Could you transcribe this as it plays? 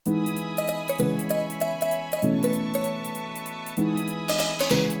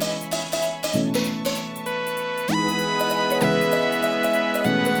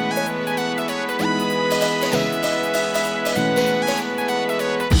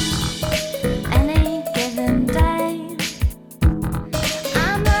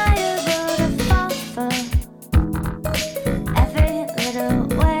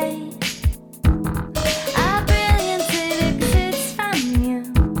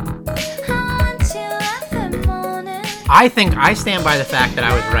I think I stand by the fact that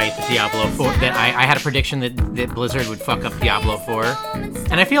I was right that Diablo 4, that I had a prediction that Blizzard would fuck up Diablo 4,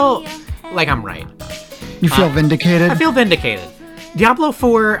 and I feel like I'm right. You feel vindicated? I feel vindicated. Diablo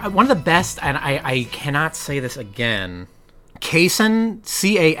 4, one of the best, and I cannot say this again, Casenn,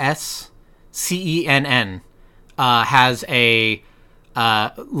 Cascenn, has a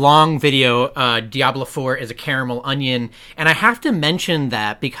long video, Diablo 4 is a caramel onion, and I have to mention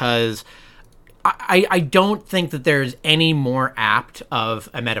that because I don't think that there's any more apt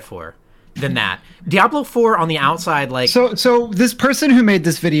of a metaphor than that. Diablo 4 on the outside, like... So this person who made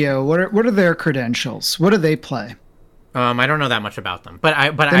this video, what are their credentials? What do they play? I don't know that much about them, but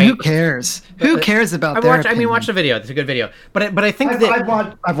who cares? Who cares about their opinion? watch the video. It's a good video, but I think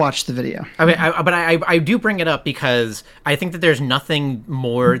I've watched the video. I do bring it up because I think that there's nothing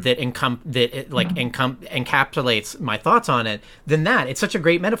more that encapsulates my thoughts on it than that. It's such a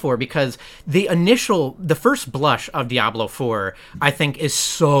great metaphor because the first blush of Diablo 4, I think, is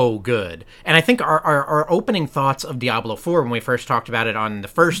so good, and I think our opening thoughts of Diablo 4 when we first talked about it on the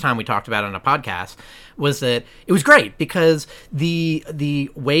first time we talked about it on a podcast was that it was great because the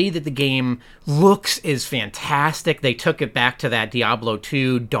way that the game looks is fantastic. They took it back to that Diablo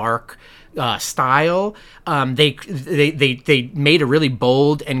 2 dark style. They made a really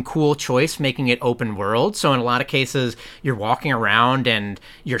bold and cool choice making it open world. So in a lot of cases, you're walking around and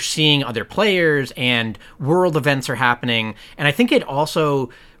you're seeing other players and world events are happening. And I think it also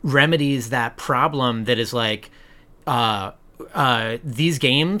remedies that problem that is like... these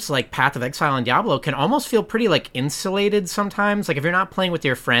games like Path of Exile and Diablo can almost feel pretty like insulated sometimes. Like if you're not playing with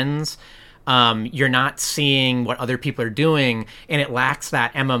your friends, you're not seeing what other people are doing, and it lacks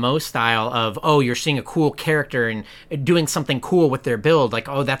that MMO style of, oh, you're seeing a cool character and doing something cool with their build. Like,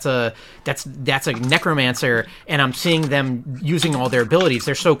 oh, that's a necromancer, and I'm seeing them using all their abilities.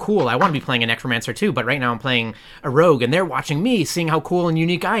 They're so cool. I want to be playing a necromancer too, but right now I'm playing a rogue, and they're watching me, seeing how cool and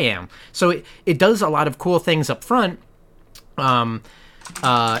unique I am. So it does a lot of cool things up front.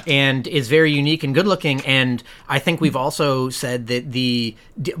 And is very unique and good looking. And I think we've also said that the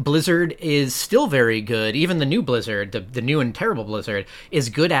Blizzard is still very good. Even the new Blizzard, the new and terrible Blizzard, is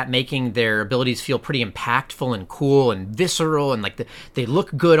good at making their abilities feel pretty impactful and cool and visceral, and like they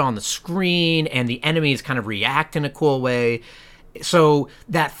look good on the screen, and the enemies kind of react in a cool way. So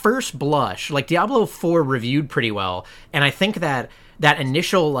that first blush, like Diablo 4 reviewed pretty well, and I think that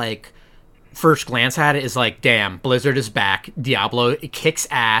initial like first glance at it is like, damn, Blizzard is back. Diablo, it kicks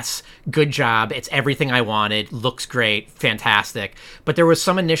ass. Good job. It's everything I wanted. Looks great. Fantastic. But there was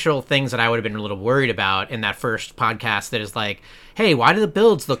some initial things that I would have been a little worried about in that first podcast that is like, hey, why do the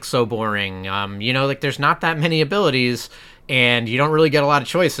builds look so boring? Like there's not that many abilities, and you don't really get a lot of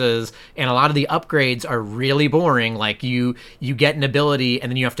choices, and a lot of the upgrades are really boring. Like you get an ability and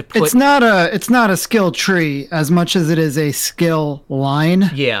then you have to put... It's not a skill tree as much as it is a skill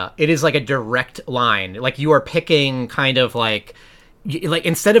line. Yeah, it is like a direct line. Like you are picking kind of like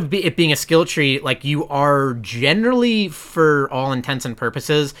instead of it being a skill tree, like you are generally, for all intents and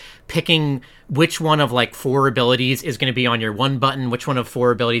purposes, picking which one of like 4 abilities is going to be on your 1 button, which one of 4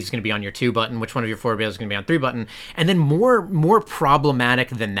 abilities is going to be on your 2 button, which one of your 4 abilities is going to be on 3 button. And then more problematic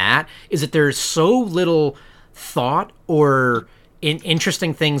than that is that there's so little thought or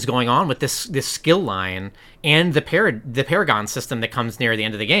interesting things going on with this skill line and the Paragon system that comes near the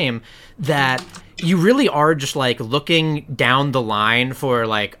end of the game, that you really are just like looking down the line for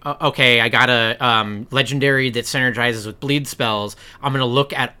like, okay, I got a legendary that synergizes with bleed spells. I'm going to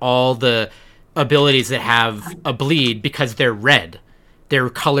look at all the abilities that have a bleed because they're red. They're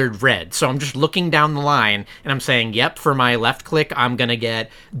colored red. So I'm just looking down the line and I'm saying, yep, for my left click, I'm going to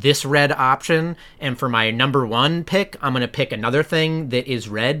get this red option. And for my number 1 pick, I'm going to pick another thing that is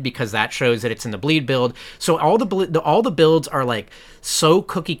red because that shows that it's in the bleed build. So all the builds are like so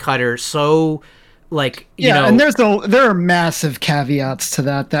cookie cutter, so like, you know. And there are massive caveats to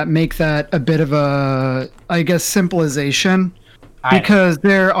that make that a bit of a, I guess, simplification. Because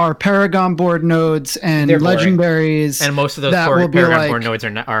there are Paragon board nodes and legendaries, and most of those Paragon board nodes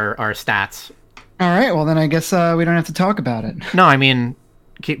are stats. All right, well then I guess we don't have to talk about it. No, I mean,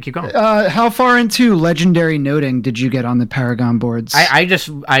 keep going. How far into legendary noding did you get on the Paragon boards? I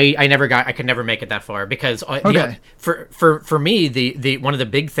could never make it that far because for me the one of the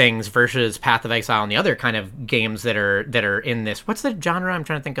big things versus Path of Exile and the other kind of games that are in this, what's the genre I'm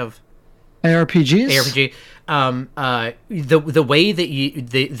trying to think of? ARPG. The way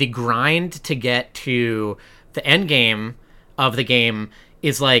that the grind to get to the end game of the game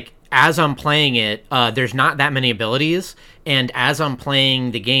is like, as I'm playing it, there's not that many abilities, and as I'm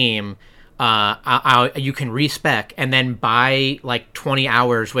playing the game, you can respec, and then by like 20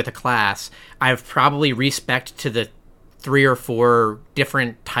 hours with a class, I've probably respec'd to the 3 or 4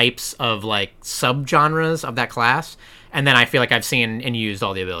 different types of like subgenres of that class, and then I feel like I've seen and used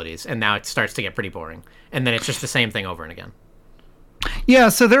all the abilities, and now it starts to get pretty boring, and then it's just the same thing over and again. Yeah,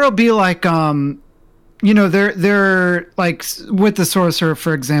 so there'll be like they're like with the sorcerer,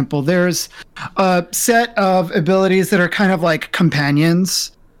 for example, there's a set of abilities that are kind of like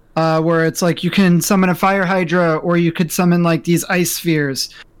companions, where it's like you can summon a fire hydra, or you could summon like these ice spheres.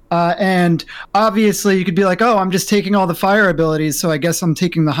 And obviously you could be like, oh, I'm just taking all the fire abilities, so I guess I'm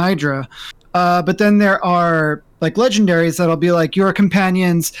taking the hydra. But then there are like legendaries that'll be like, your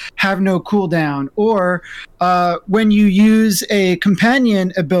companions have no cooldown, or when you use a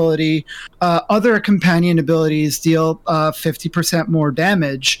companion ability, other companion abilities deal 50% more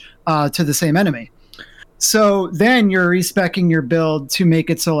damage to the same enemy. So then you're respecing your build to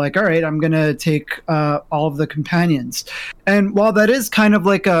make it so like, all right, I'm going to take all of the companions. And while that is kind of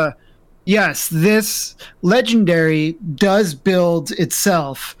like yes, this legendary does build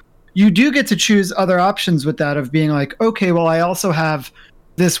itself, you do get to choose other options with that of being like, okay, well, I also have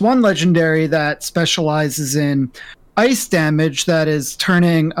this one legendary that specializes in ice damage that is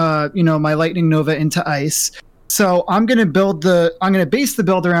turning, my lightning nova into ice. So I'm going to base the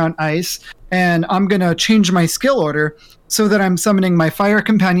build around ice, and I'm going to change my skill order so that I'm summoning my fire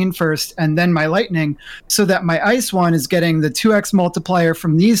companion first and then my lightning, so that my ice one is getting the 2x multiplier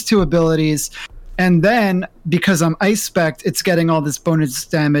from these two abilities. And then because I'm ice spec'd, it's getting all this bonus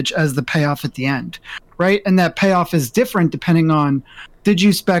damage as the payoff at the end, right? And that payoff is different depending on, did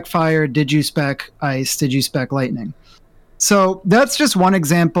you spec fire, did you spec ice, did you spec lightning? So that's just one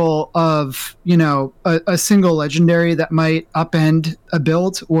example of, a single legendary that might upend a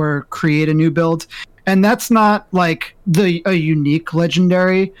build or create a new build. And that's not like a unique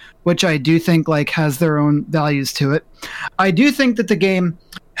legendary, which I do think like has their own values to it. I do think that the game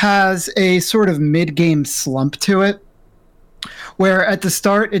has a sort of mid-game slump to it, where at the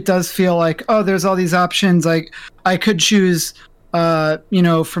start it does feel like, oh, there's all these options. I could choose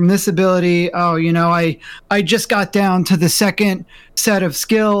from this ability, I just got down to the second set of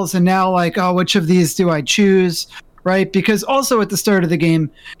skills, and now like, oh, which of these do I choose, right? Because also at the start of the game,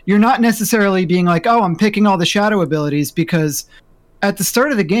 you're not necessarily being like, oh, I'm picking all the shadow abilities, because at the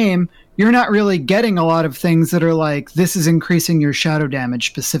start of the game, you're not really getting a lot of things that are like, this is increasing your shadow damage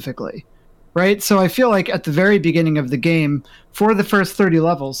specifically, right? So I feel like at the very beginning of the game, for the first 30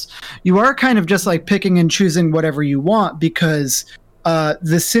 levels, you are kind of just like picking and choosing whatever you want, because the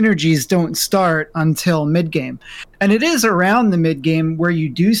synergies don't start until mid-game. And it is around the mid-game where you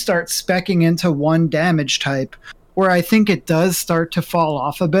do start speccing into one damage type, where I think it does start to fall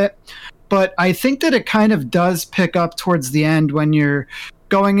off a bit. But I think that it kind of does pick up towards the end when you're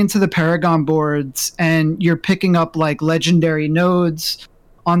going into the Paragon boards and you're picking up like legendary nodes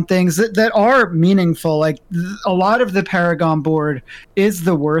on things that are meaningful. Like a lot of the Paragon board is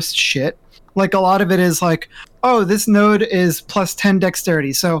the worst shit. Like a lot of it is like, oh, this node is plus 10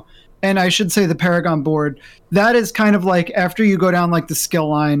 dexterity. So, and I should say the Paragon board, that is kind of like after you go down like the skill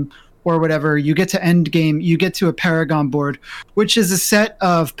line or whatever, you get to end game, you get to a Paragon board, which is a set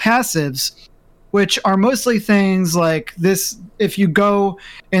of passives, which are mostly things like this. If you go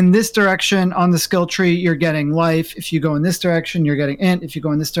in this direction on the skill tree, you're getting life. If you go in this direction, you're getting int. If you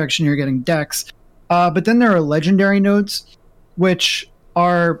go in this direction, you're getting dex. But then there are legendary nodes, which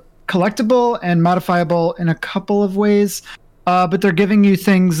are collectible and modifiable in a couple of ways. But they're giving you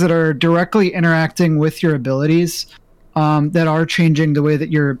things that are directly interacting with your abilities, that are changing the way that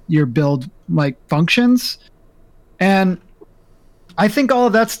your build like functions. And I think all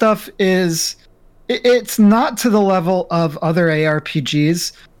of that stuff is, it's not to the level of other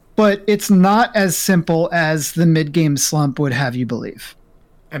ARPGs, but it's not as simple as the mid-game slump would have you believe.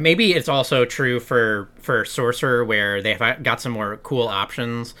 And maybe it's also true for Sorcerer, where they've got some more cool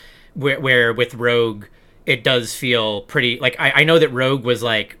options, where with Rogue, it does feel pretty, like, I know that Rogue was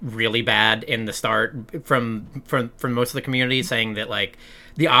like really bad in the start from most of the community, saying that like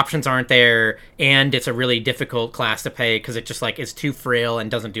the options aren't there and it's a really difficult class to play because it just like is too frail and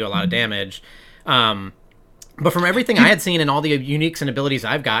doesn't do a lot of damage. But from everything I had seen and all the uniques and abilities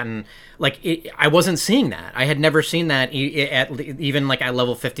I've gotten, like I wasn't seeing that. I had never seen that at even like at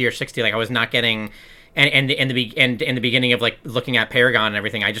level 50 or 60. Like I was not getting, and in the beginning of like looking at Paragon and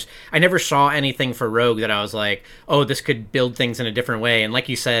everything, I never saw anything for Rogue that I was like, oh, this could build things in a different way. And like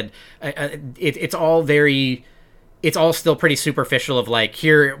you said, it's all still pretty superficial of like,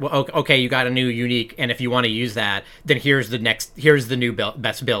 here, okay, you got a new unique, and if you want to use that, then here's the new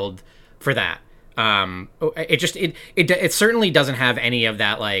best build for that. It certainly doesn't have any of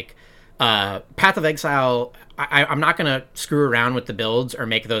that, like, Path of Exile. I'm not gonna screw around with the builds or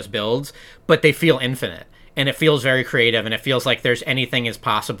make those builds, but they feel infinite, and it feels very creative, and it feels like there's anything is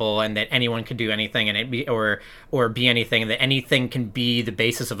possible, and that anyone can do anything, and it be or be anything, and that anything can be the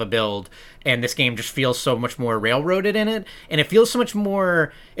basis of a build. And this game just feels so much more railroaded in it, and it feels so much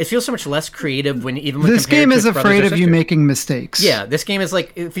more. It feels so much less creative when this game is afraid of you making mistakes. Yeah, this game is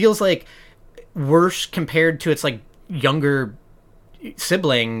like, it feels like worse compared to its like younger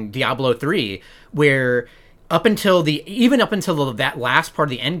sibling Diablo 3, where up until that last part of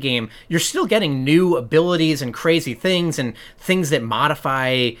the end game, you're still getting new abilities and crazy things and things that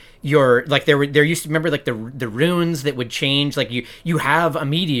modify your, like, there used to, remember, like the runes that would change, like you have a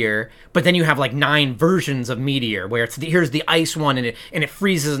meteor, but then you have like 9 versions of meteor, where here's the ice one, and it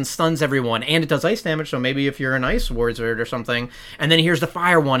freezes and stuns everyone, and it does ice damage, so maybe if you're an ice wizard or something. And then here's the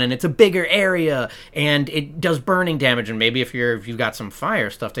fire one, and it's a bigger area and it does burning damage, and maybe if you've got some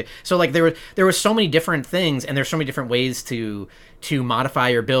fire stuff to, so like there was so many different things, and there's so many different ways to modify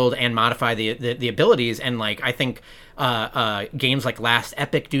your build and modify the abilities. And like, I think games like Last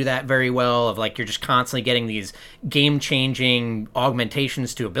Epic do that very well, of like, you're just constantly getting these game-changing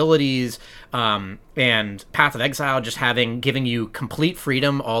augmentations to abilities, and Path of Exile just giving you complete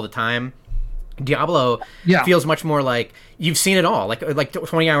freedom all the time. Diablo feels much more like you've seen it all, like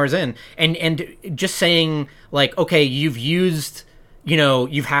 20 hours in, and just saying like, okay, you've used,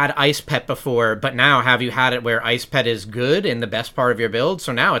 you've had Ice Pet before, but now have you had it where Ice Pet is good and the best part of your build?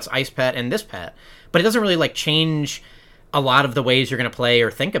 So now it's Ice Pet and this pet. But it doesn't really like change a lot of the ways you're going to play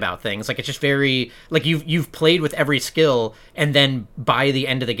or think about things. Like, it's just very, like, you've played with every skill, and then by the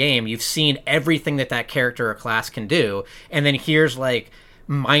end of the game, you've seen everything that character or class can do. And then here's like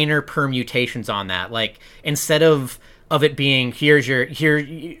minor permutations on that. Like, instead of it being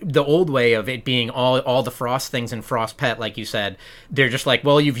the old way of it being all the frost things in Frost Pet, like you said, they're just like,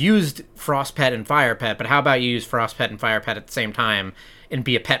 well, you've used Frost Pet and Fire Pet, but how about you use Frost Pet and Fire Pet at the same time and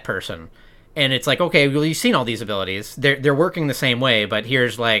be a pet person? And it's like, okay, well, you've seen all these abilities, they're working the same way, but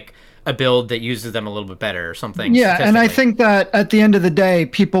here's like a build that uses them a little bit better or something. Yeah, and I think that at the end of the day,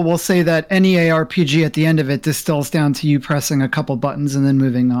 people will say that any ARPG at the end of it distills down to you pressing a couple buttons and then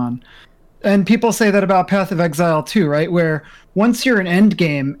moving on. And people say that about Path of Exile too, right? Where once you're in end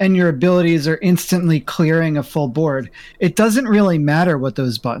game and your abilities are instantly clearing a full board, it doesn't really matter what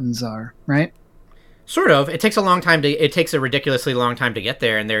those buttons are, right? Sort of. It takes a ridiculously long time to get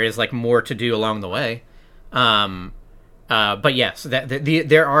there, and there is like more to do along the way. But yes,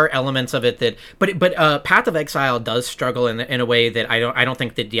 there are elements of it that, but Path of Exile does struggle in a way that I don't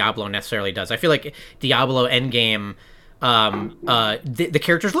think that Diablo necessarily does. I feel like Diablo Endgame, the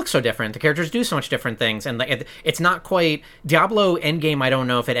characters look so different. The characters do so much different things, and like, it's not quite Diablo Endgame. I don't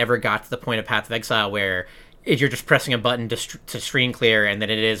know if it ever got to the point of Path of Exile where you're just pressing a button to screen clear, and then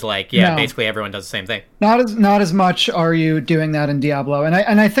it is like, no. Basically everyone does the same thing. Not as much are you doing that in Diablo, and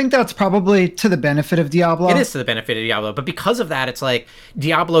I think that's probably to the benefit of Diablo. It is to the benefit of Diablo, but because of that, it's like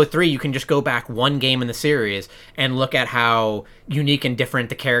Diablo 3, you can just go back one game in the series and look at how unique and different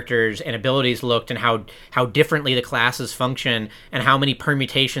the characters and abilities looked, and how differently the classes function, and how many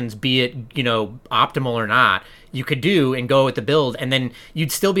permutations, be it optimal or not, you could do and go with the build, and then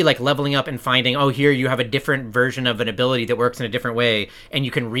you'd still be like leveling up and finding, oh, here you have a different version of an ability that works in a different way, and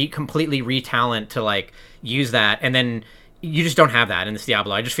you can completely re-talent to like use that, and then you just don't have that in this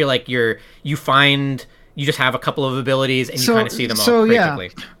Diablo. I just feel like you just have a couple of abilities and you kind of see them all pretty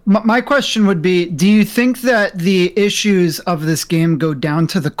quickly. My question would be, do you think that the issues of this game go down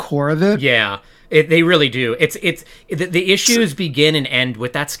to the core of it? Yeah, they really do. The issues begin and end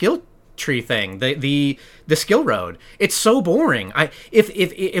with that skill tree thing, the skill road. It's so boring.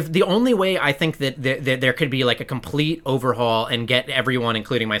 If the only way I think that there could be like a complete overhaul and get everyone,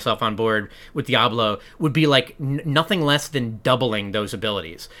 including myself, on board with Diablo would be like nothing less than doubling those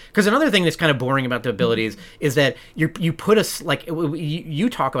abilities. Because another thing that's kind of boring about the abilities is that you put you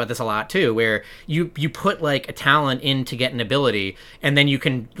talk about this a lot too, where you put like a talent in to get an ability, and then you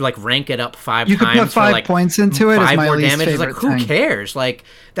can like rank it up 5 times. You can put 5 points into it. 5 more damage. It's like, who cares? Like,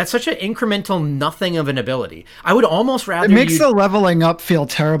 that's such an incremental nothing of an ability. I would almost rather. It makes the leveling up feel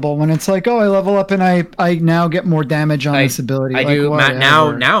terrible when it's like, oh, I level up and I now get more damage on this ability. I do.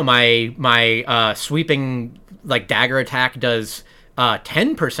 Now my sweeping like dagger attack does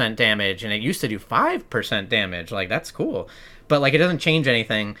 10% damage, and it used to do 5% damage. Like, that's cool, but like, it doesn't change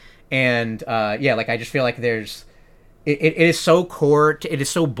anything. And like, I just feel like there's. It is so core. It is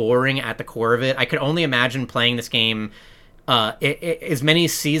so boring at the core of it. I could only imagine playing this game as many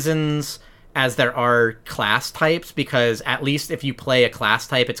seasons as there are class types, because at least if you play a class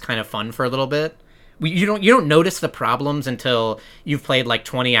type, it's kind of fun for a little bit. You don't notice the problems until you've played like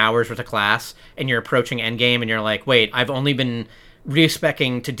 20 hours with a class and you're approaching endgame and you're like, wait, I've only been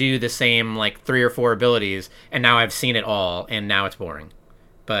respecing to do the same like 3 or 4 abilities, and now I've seen it all, and now it's boring.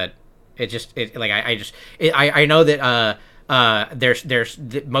 But I know that there's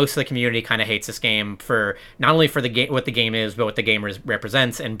most of the community kind of hates this game for not only for the game, what the game is, but what the game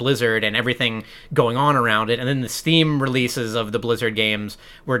represents, and Blizzard and everything going on around it. And then the Steam releases of the Blizzard games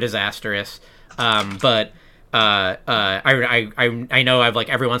were disastrous. But I know I've like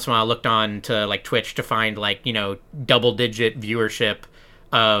every once in a while looked on to like Twitch to find like, you know, double-digit viewership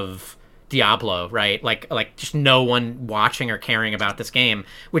of Diablo, right? Like just no one watching or caring about this game,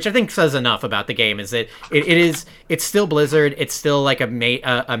 which I think says enough about the game. Is that it's still Blizzard, it's still like a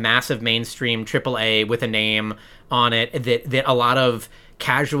massive mainstream AAA with a name on it that a lot of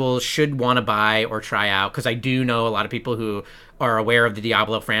casuals should want to buy or try out, because I do know a lot of people who are aware of the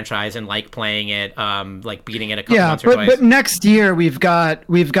Diablo franchise and like playing it, like beating it a couple once or twice. But next year we've got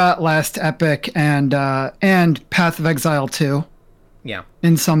Last Epic and Path of Exile 2. Yeah.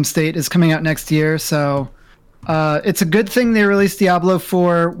 In some state is coming out next year, so it's a good thing they released Diablo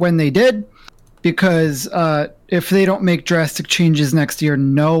 4 when they did, because if they don't make drastic changes next year,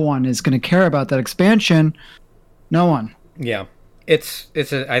 no one is going to care about that expansion. No one. Yeah.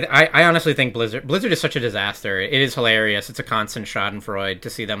 I honestly think Blizzard is such a disaster. It is hilarious. It's a constant schadenfreude to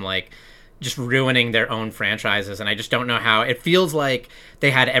see them like just ruining their own franchises, and I just don't know how. It feels like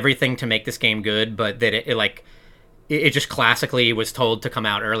they had everything to make this game good, but that it just classically was told to come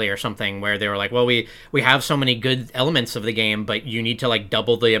out early or something, where they were like, well, we have so many good elements of the game, but you need to like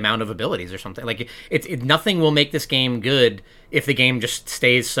double the amount of abilities or something. Like nothing will make this game good if the game just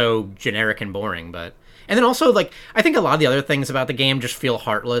stays so generic and boring. But and then also, like, I think a lot of the other things about the game just feel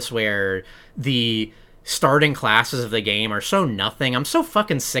heartless, where the starting classes of the game are so nothing. I'm so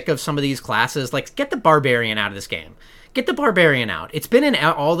fucking sick of some of these classes. Like, get the Barbarian out of this game. Get the Barbarian out. It's been in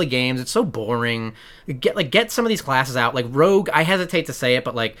all the games. It's so boring. Get some of these classes out. Like Rogue, I hesitate to say it,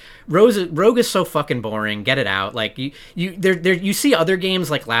 but like Rogue is so fucking boring. Get it out. Like you see other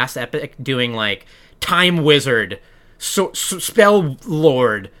games like Last Epic doing like Time Wizard, Spell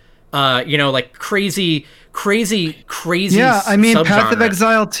Lord, like crazy. Yeah, I mean, Path of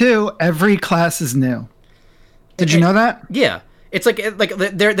Exile 2, every class is new. Did you know that? Yeah. It's like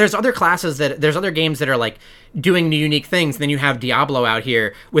there's other classes there's other games that are like doing new unique things. And then you have Diablo out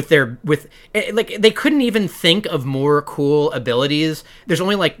here with they couldn't even think of more cool abilities. There's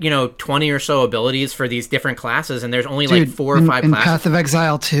only 20 or so abilities for these different classes, and there's only 4 or 5 classes. In Path of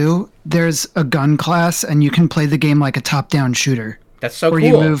Exile 2, there's a gun class, and you can play the game like a top-down shooter. That's so cool.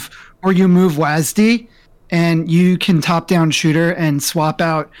 You move WASD, and you can top-down shooter and swap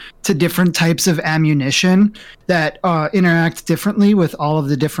out to different types of ammunition that interact differently with all of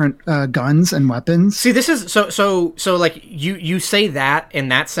the different guns and weapons. See, this is so like you say that, and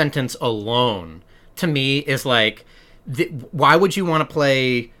that sentence alone to me is like, why would you want to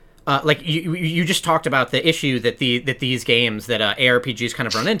play? Like you just talked about the issue that these games that ARPGs kind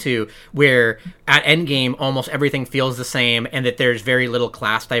of run into, where at endgame almost everything feels the same, and that there's very little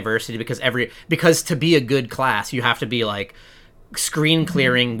class diversity because to be a good class you have to be like screen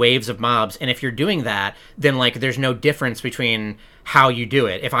clearing waves of mobs, and if you're doing that, then like there's no difference between how you do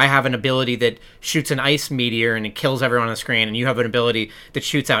it. If I have an ability that shoots an ice meteor and it kills everyone on the screen, and you have an ability that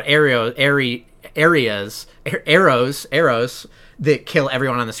shoots out arrows that kill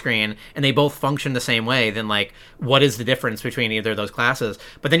everyone on the screen, and they both function the same way, then like what is the difference between either of those classes?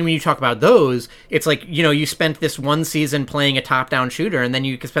 But then when you talk about those, it's like, you spent this one season playing a top-down shooter, and then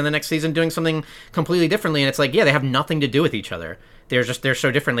you can spend the next season doing something completely differently, and it's like, yeah, they have nothing to do with each other. They're so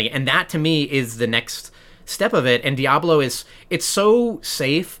differently, and that to me is the next step of it. And Diablo it's so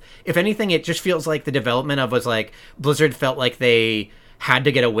safe. If anything, it just feels like the development of was like Blizzard felt like they had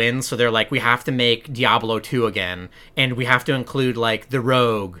to get a win, so they're like, we have to make Diablo 2 again, and we have to include like the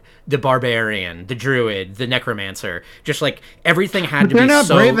rogue, the barbarian, the druid, the necromancer, just like everything had to be so... They're not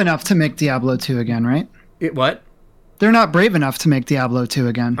brave enough to make Diablo 2 again, right? What? They're not brave enough to make Diablo 2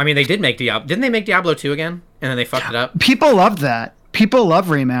 again. I mean, they did make didn't they make Diablo 2 again? And then they fucked it up? People love that. People love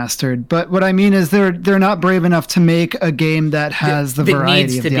remastered, but what I mean is they're not brave enough to make a game that has the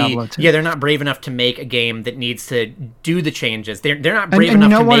variety of Diablo 2. Yeah, they're not brave enough to make a game that needs to do the changes. They're not brave enough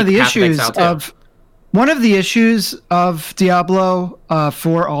to make Path of Exile 2. One of the issues of Diablo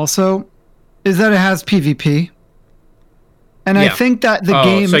 4 also is that it has PvP. And I think that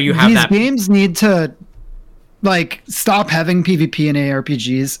these games need to like stop having PvP in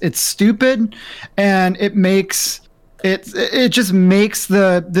ARPGs. It's stupid, and it just makes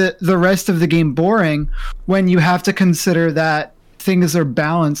the rest of the game boring when you have to consider that things are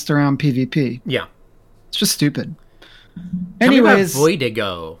balanced around PvP. Yeah. It's just stupid. Anyways,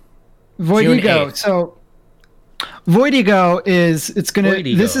 Voidigo. So Voidigo is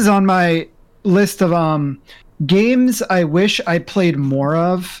Voidigo. this is on my list of games I wish I played more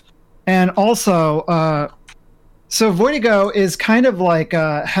of. And also so Voidigo is kind of like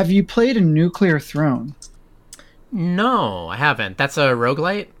have you played a Nuclear Throne? No, I haven't. That's a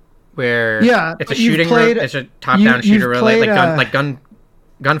roguelite where Yeah, it's a but you've shooting played- it's a top-down you've shooter roguelite played,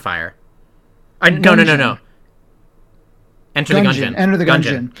 gunfire. No. Enter the Gungeon. Enter the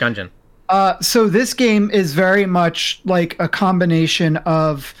Gungeon. Gungeon. So this game is very much like a combination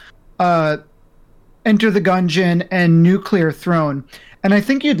of Enter the Gungeon and Nuclear Throne, and I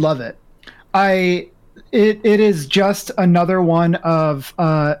think you'd love it. It is just another one of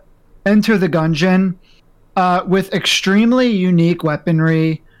Enter the Gungeon with extremely unique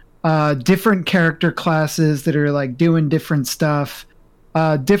weaponry, different character classes that are like doing different stuff,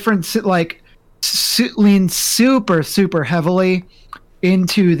 lean super heavily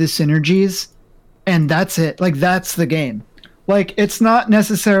into the synergies, and that's it. Like that's the game. Like it's not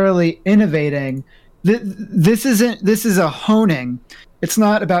necessarily innovating. This is a honing. It's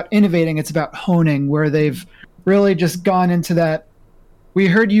not about innovating, it's about honing, where they've really just gone into that. We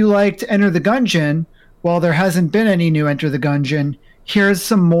heard you liked Enter the Gungeon. Well, there hasn't been any new Enter the Gungeon. Here's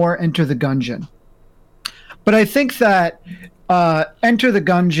some more Enter the Gungeon. But I think that Enter the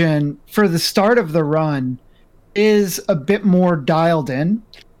Gungeon, for the start of the run, is a bit more dialed in.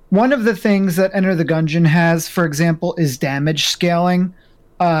 One of the things that Enter the Gungeon has, for example, is damage scaling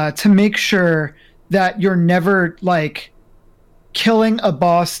to make sure that you're never like killing a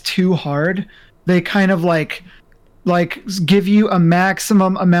boss too hard. They kind of like give you a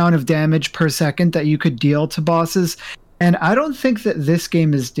maximum amount of damage per second that you could deal to bosses. And I don't think that this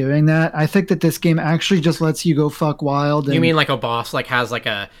game is doing that. I think that this game actually just lets you go fuck wild. You mean like a boss like has like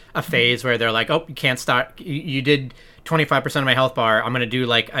a phase where they're like, oh, you can't start. You did 25% of my health bar. I'm going to do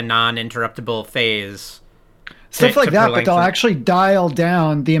like a non-interruptible phase. Stuff like that, but they'll actually dial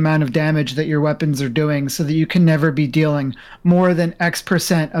down the amount of damage that your weapons are doing so that you can never be dealing more than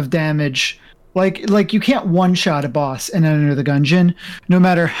X% of damage. Like you can't one-shot a boss in Enter the Gungeon, no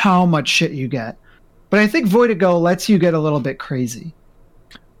matter how much shit you get. But I think Voidigo lets you get a little bit crazy.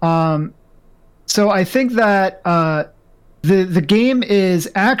 So I think that the game is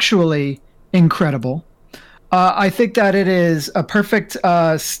actually incredible. I think that it is a perfect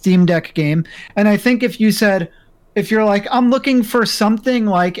Steam Deck game. And I think if you're like, I'm looking for something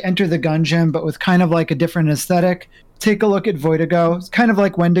like Enter the Gungeon, but with kind of like a different aesthetic, take a look at Voidigo. It's kind of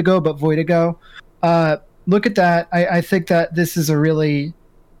like Wendigo, but Voidigo. Look at that. I think that this is a really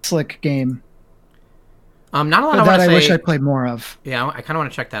slick game. Not a lot I wish I played more of. Yeah, I kind of want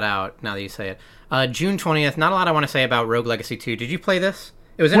to check that out now that you say it. June 20th, not a lot I want to say about Rogue Legacy 2. Did you play this?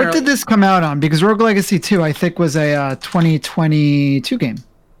 It was What did this come out on? Because Rogue Legacy 2, I think, was a 2022 game.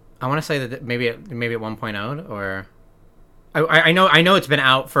 I want to say that maybe at 1.0 or I know it's been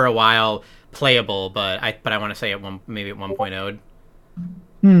out for a while, playable, but I want to say maybe at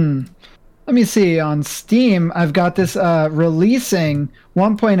 1.0. Let me see. On Steam, I've got this releasing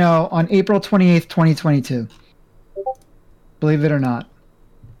 1.0 on April 28th, 2022. Believe it or not.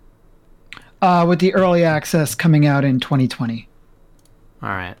 With the early access coming out in 2020. All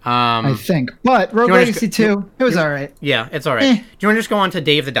right. I think. But Rogue Legacy 2, it was all right. Yeah, it's all right. Do you want to just go on to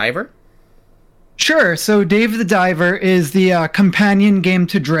Dave the Diver? Sure. So Dave the Diver is the companion game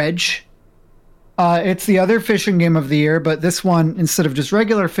to Dredge. It's the other fishing game of the year, but this one, instead of just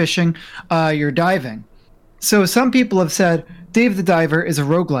regular fishing, you're diving. So some people have said Dave the Diver is a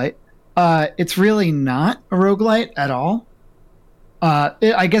roguelite. It's really not a roguelite at all.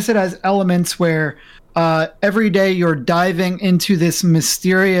 I guess it has elements where every day you're diving into this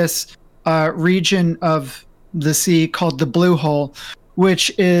mysterious region of the sea called the Blue Hole,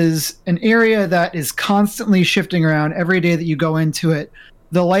 which is an area that is constantly shifting around. Every day that you go into it,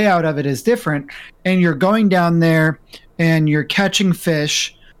 the layout of it is different, and you're going down there and you're catching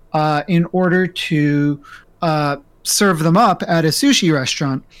fish in order to serve them up at a sushi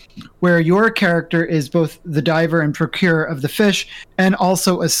restaurant, where your character is both the diver and procurer of the fish and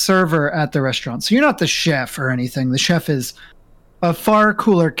also a server at the restaurant. So you're not the chef or anything. The chef is a far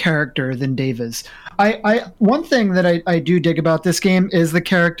cooler character than Dave is. One thing that I do dig about this game is the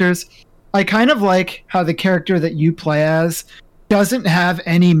characters. I kind of like how the character that you play as doesn't have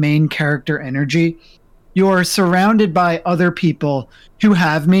any main character energy. You're surrounded by other people who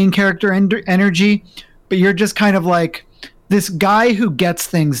have main character energy, but you're just kind of like this guy who gets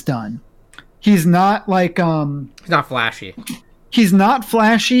things done. He's not like he's not flashy. He's not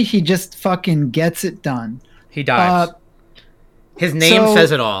flashy. He just fucking gets it done. He dives. His name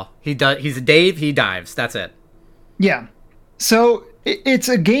says it all. He's Dave. He dives. That's it. Yeah. So it's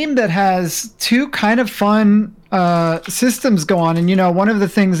a game that has two kind of fun systems go on. And, you know, one of the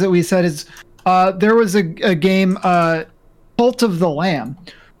things that we said is there was a game, Cult of the Lamb,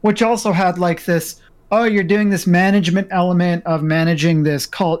 which also had like this, oh, you're doing this management element of managing this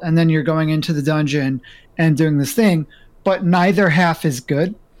cult, and then you're going into the dungeon and doing this thing, but neither half is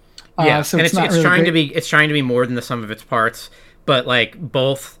good. Yeah, so and it's it's not really trying great. to be more than the sum of its parts, but like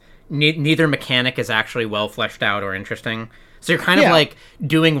both neither mechanic is actually well fleshed out or interesting. So you're kind of Yeah. like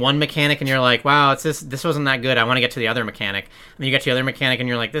doing one mechanic and you're like, wow, it's this wasn't that good. I want to get to the other mechanic. And then you get to the other mechanic and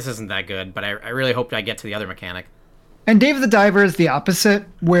you're like, this isn't that good, but I really hoped I get to the other mechanic. And Dave the Diver is the opposite,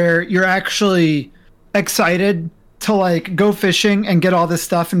 where you're actually excited to like go fishing and get all this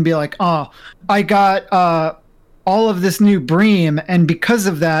stuff and be like, oh, I got all of this new bream, and because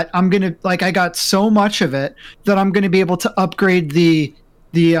of that, I'm gonna like I got so much of it that I'm gonna be able to upgrade the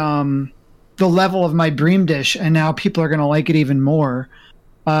level of my bream dish, and now people are gonna like it even more.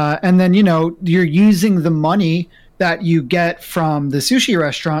 And then, you know, you're using the money that you get from the sushi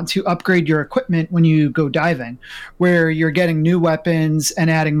restaurant to upgrade your equipment when you go diving, where you're getting new weapons and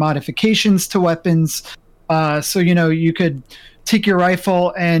adding modifications to weapons. So, you know, you could take your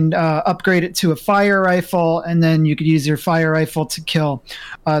rifle and upgrade it to a fire rifle, and then you could use your fire rifle to kill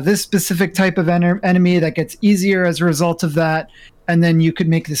this specific type of enemy that gets easier as a result of that. And then you could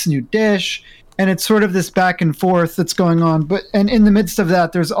make this new dish, and it's sort of this back and forth that's going on. But and in the midst of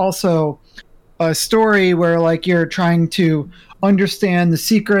that, there's also a story where like you're trying to understand the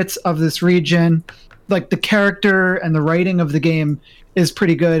secrets of this region. Like the character and the writing of the game is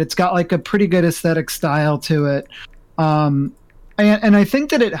pretty good. It's got like a pretty good aesthetic style to it. And I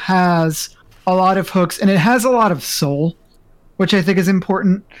think that it has a lot of hooks, and it has a lot of soul, which I think is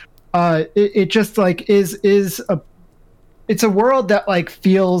important. It just like is it's a world that like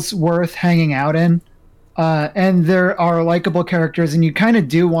feels worth hanging out in. And there are likable characters, and you kind of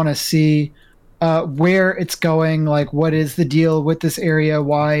do want to see where it's going, like what is the deal with this area,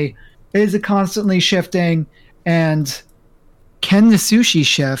 why is it constantly shifting, and can the sushi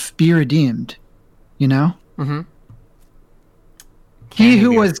chef be redeemed, you know? Mm-hmm. He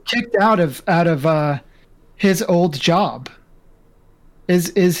who was kicked out of his old job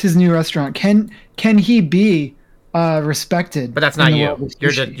is his new restaurant. Can he be respected? But that's not you.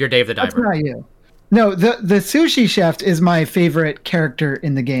 You're Dave the Diver. That's not you. No, the sushi chef is my favorite character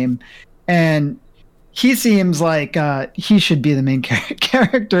in the game, and he seems like he should be the main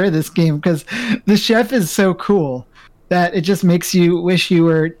character of this game, because the chef is so cool that it just makes you wish you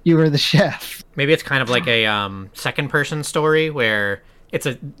were the chef. Maybe it's kind of like a second person story where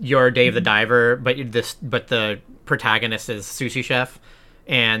you're Dave the Diver, but the protagonist is sushi chef,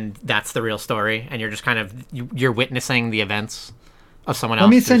 and that's the real story, and you're just kind of you're witnessing the events of someone else.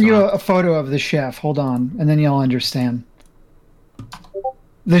 Let me send you a photo of the chef. Hold on, and then you'll understand.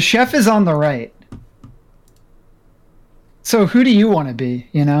 The chef is on the right. So who do you want to be,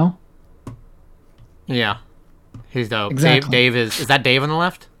 you know? Yeah. He's dope. Exactly. Dave is that Dave on the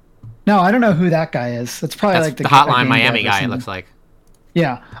left? No, I don't know who that guy is. That's probably That's like the Hotline game Miami dev or guy, it something. looks like.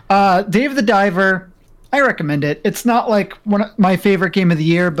 Yeah. Dave the Diver, I recommend it. It's not like one of my favorite game of the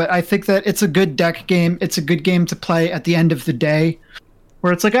year, but I think that it's a good deck game. It's a good game to play at the end of the day,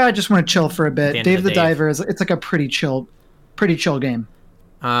 where it's like, I just want to chill for a bit. Dave the Diver it's like a pretty chill game.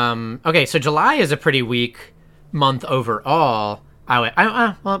 Okay, so July is a pretty weak month overall.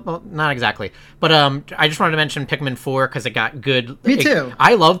 Well, not exactly, but I just wanted to mention Pikmin 4 because it got good. Me too.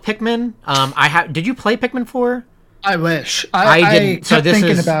 I love Pikmin. Did you play Pikmin 4? I wish. I didn't. kept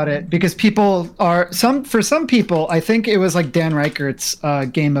thinking about it because for some people, I think it was like Dan Reichert's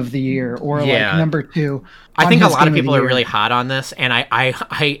game of the year, or like number 2. I think a lot of people are really hot on this, and I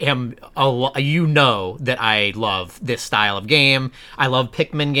am that I love this style of game. I love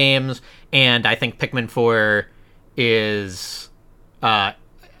Pikmin games, and I think Pikmin 4 is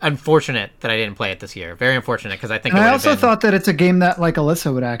unfortunate that I didn't play it this year. Very unfortunate, because I think. And I also thought that it's a game that like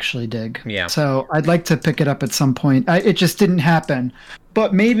Alyssa would actually dig. Yeah. So I'd like to pick it up at some point. It just didn't happen.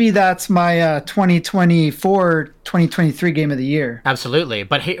 But maybe that's my 2023 game of the year. Absolutely.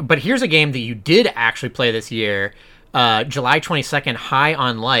 But here's a game that you did actually play this year, July 22nd, High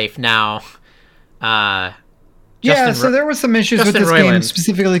on Life. Now, so there were some issues with this game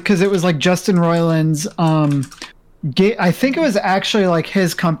specifically because it was like Justin Roiland's. I think it was actually like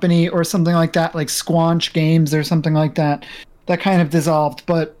his company or something like that, like Squanch Games or something like that, that kind of dissolved.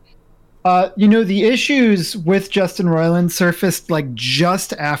 But the issues with Justin Roiland surfaced like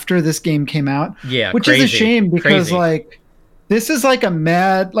just after this game came out. Yeah, which is a shame because like this is like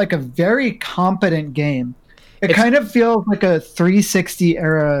a very competent game. It kind of feels like a 360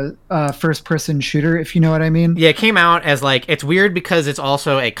 era first-person shooter, if you know what I mean. Yeah, it came out as like, it's weird because it's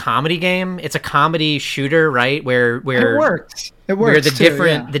also a comedy game. It's a comedy shooter, right? Where it works. It works. Where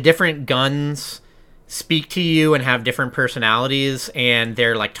the the different guns speak to you and have different personalities, and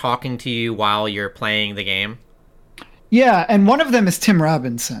they're like talking to you while you're playing the game. Yeah, and one of them is Tim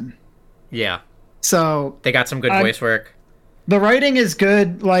Robinson. Yeah. So they got some good voice work. The writing is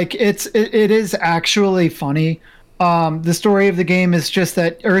good. Like it is actually funny. The story of the game is just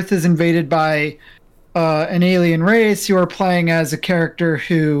that Earth is invaded by an alien race. You are playing as a character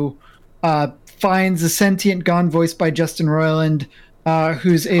who finds a sentient gun voiced by Justin Roiland,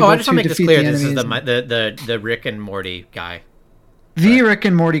 who's able to defeat the enemies. I just want to make this clear. This is the Rick and Morty guy. The Rick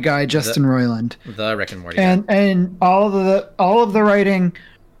and Morty guy, Justin Roiland. The Rick and Morty guy. And all of the writing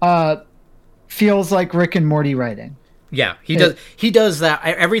feels like Rick and Morty writing. Yeah, he does that.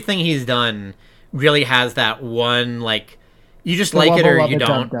 Everything he's done really has that one, like, you just like it or you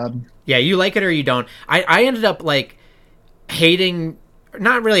don't. Yeah, you like it or you don't. I ended up like hating,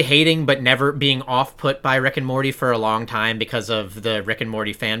 not really hating, but never being off-put by Rick and Morty for a long time because of the Rick and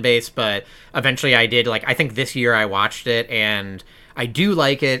Morty fan base. But eventually I did, like, I think this year I watched it and I do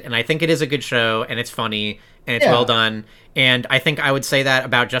like it, and I think it is a good show, and it's funny, and it's well done. And I think I would say that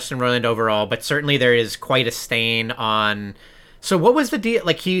about Justin Roiland overall, but certainly there is quite a stain on... So what was the deal?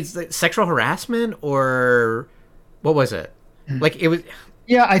 Like, he's sexual harassment, or what was it? Like, it was...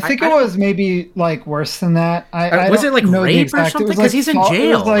 Yeah, I think it was maybe, like, worse than that. Was it, like, rape or something? Because he's in jail,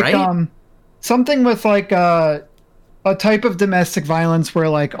 it was like, right? Something with, like, a type of domestic violence where,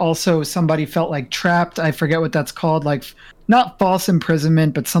 like, also somebody felt, like, trapped. I forget what that's called. Like, not false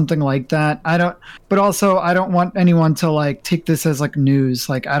imprisonment, but something like that. But also, I don't want anyone to, like, take this as, like, news.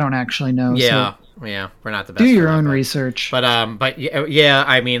 Like, I don't actually know. Yeah. So yeah, we're not the best. Do your own research. But yeah,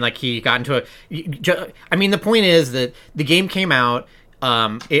 I mean, like, he got into I mean, the point is that the game came out.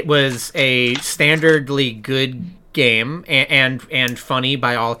 It was a standardly good game and funny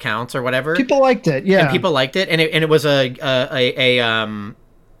by all accounts or whatever. People liked it, yeah. And people liked it, and it was a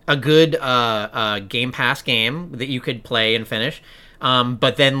good Game Pass game that you could play and finish.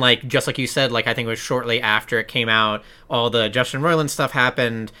 But then, like, just like you said, like, I think it was shortly after it came out, all the Justin Roiland stuff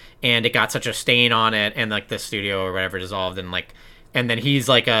happened, and it got such a stain on it, and, like, the studio or whatever dissolved, and, like, and then he's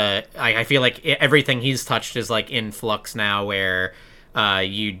like I feel like everything he's touched is, like, in flux now, where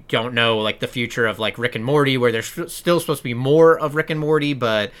you don't know, like, the future of, like, Rick and Morty, where there's still supposed to be more of Rick and Morty,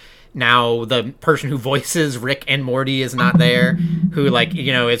 but now the person who voices Rick and Morty is not there, who, like,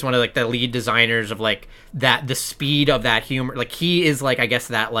 you know, is one of, like, the lead designers of, like, that, the speed of that humor. Like, he is, like, I guess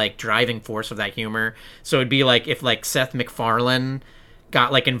that, like, driving force of that humor. So it'd be like if, like, Seth MacFarlane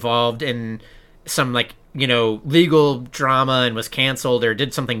got, like, involved in some, like, you know, legal drama and was canceled or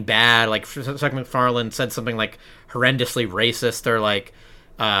did something bad, like Seth MacFarlane said something, like, horrendously racist, or, like,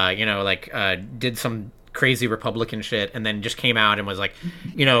 you know, like, did some crazy Republican shit, and then just came out and was, like,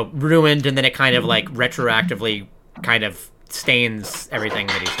 you know, ruined, and then it kind of, like, retroactively kind of stains everything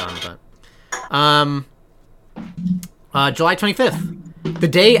that he's done. But July 25th, the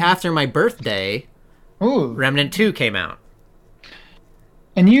day after my birthday, Remnant 2 came out.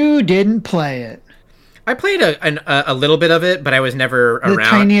 And you didn't play it. I played a little bit of it, but I was never around.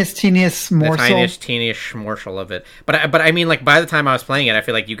 The tiniest morsel. The tiniest morsel of it. But I mean, like, by the time I was playing it, I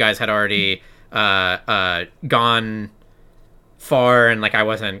feel like you guys had already gone far, and, like, I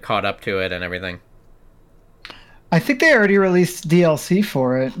wasn't caught up to it and everything. I think they already released DLC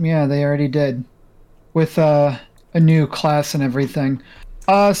for it. Yeah, they already did, with a new class and everything.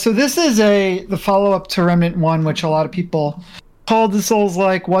 So this is the follow-up to Remnant 1, which a lot of people called the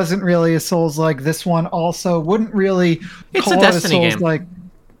Souls-like, wasn't really a Souls-like. This one also wouldn't really call it a Souls-like.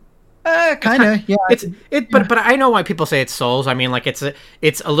 Kind of, yeah. But I know why people say it's Souls. I mean, like, it's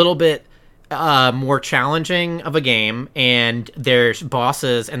a little bit more challenging of a game, and there's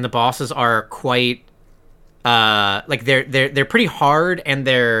bosses, and the bosses are quite like, they're pretty hard, and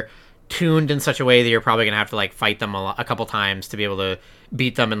they're tuned in such a way that you're probably gonna have to, like, fight them a couple times to be able to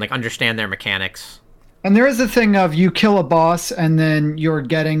beat them and, like, understand their mechanics. And there is a thing of you kill a boss and then you're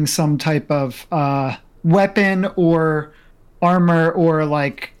getting some type of weapon or armor or,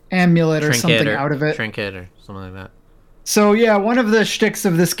 like, amulet or something out of it. Trinket or something like that. So yeah, one of the shticks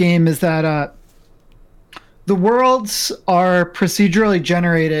of this game is that the worlds are procedurally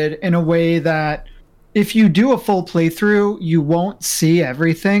generated in a way that if you do a full playthrough, you won't see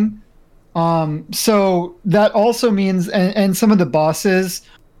everything. So that also means, and some of the bosses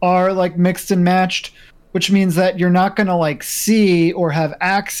are, like, mixed and matched, which means that you're not going to, like, see or have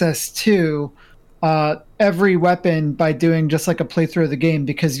access to every weapon by doing just like a playthrough of the game,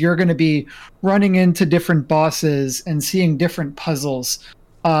 because you're going to be running into different bosses and seeing different puzzles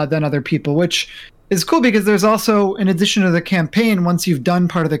than other people, which is cool because there's also, in addition to the campaign, once you've done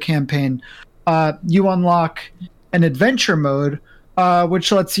part of the campaign, you unlock an adventure mode,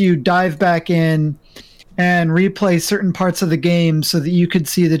 which lets you dive back in and replay certain parts of the game so that you could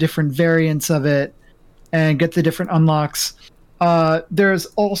see the different variants of it and get the different unlocks. There's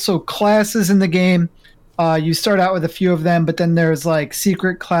also classes in the game. You start out with a few of them, but then there's like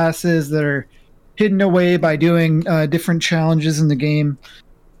secret classes that are hidden away by doing different challenges in the game.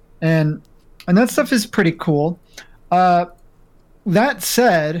 And that stuff is pretty cool. That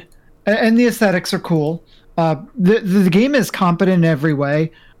said, and the aesthetics are cool. The game is competent in every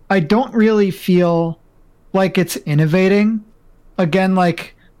way. I don't really feel like it's innovating. Again,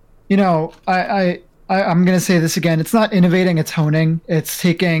 like, you know, I'm going to say this again. It's not innovating, it's honing. It's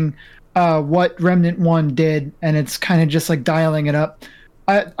taking what Remnant 1 did, and it's kind of just like dialing it up.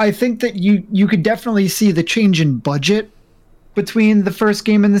 I think that you could definitely see the change in budget between the first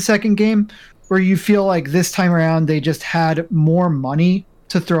game and the second game, where you feel like this time around they just had more money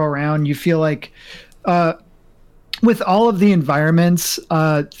to throw around. You feel like with all of the environments,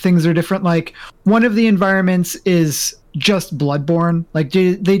 things are different. Like, one of the environments is just Bloodborne. Like,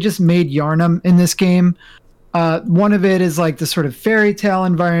 they just made Yharnam in this game. One of it is like the sort of fairy tale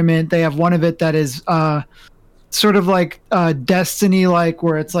environment. They have one of it that is sort of like Destiny, like,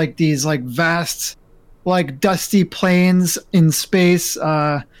 where it's like these like vast, like dusty plains in space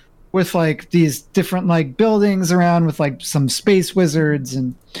with like these different like buildings around with like some space wizards.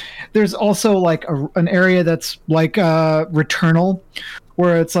 And there's also like an area that's like Returnal,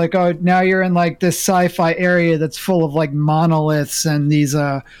 where it's like, oh, now you're in like this sci-fi area that's full of like monoliths and these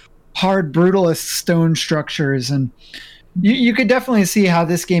hard brutalist stone structures. And you could definitely see how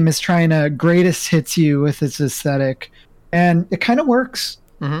this game is trying to greatest hits you with its aesthetic, and it kind of works.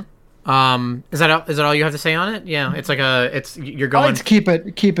 Mm-hmm. Is that all you have to say on it? Yeah, it's like you're going. I like to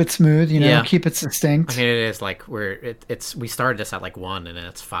keep it smooth, you know, yeah. Keep it succinct. I mean, it is like we started this at like 1 and then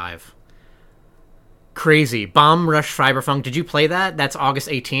it's 5. Crazy. Bomb Rush Cyberpunk. Did you play that? That's August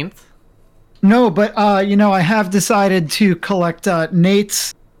 18th. No, but you know, I have decided to collect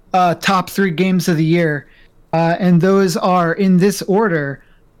Nate's top 3 games of the year, and those are in this order: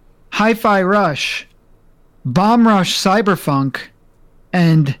 Hi-Fi Rush, Bomb Rush Cyberpunk,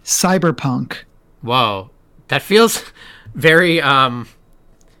 and Cyberpunk. Whoa, that feels very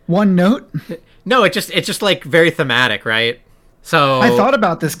one note. No, it's just like very thematic, right? So I thought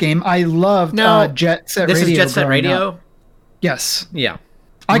about this game. I loved Jet Set Radio. This is Jet Set Radio? Yes. Yeah.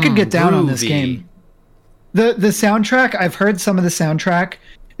 I could get down on this groovy. game. The soundtrack, I've heard some of the soundtrack.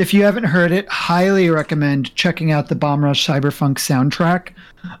 If you haven't heard it, highly recommend checking out the Bomb Rush Cyberpunk soundtrack,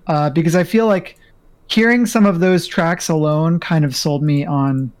 because I feel like hearing some of those tracks alone kind of sold me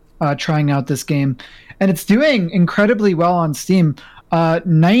on trying out this game. And it's doing incredibly well on Steam.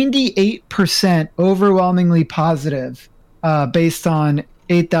 98% overwhelmingly positive, based on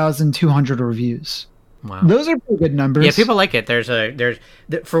 8,200 reviews. Wow. Those are pretty good numbers. Yeah, people like it. There's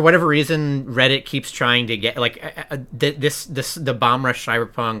for whatever reason, Reddit keeps trying to get like the Bomb Rush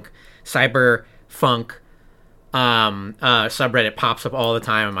Cyberpunk subreddit pops up all the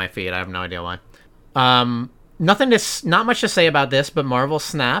time on my feed. I have no idea why. Not much to say about this, but Marvel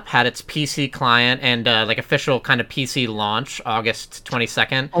Snap had its PC client and like official kind of PC launch August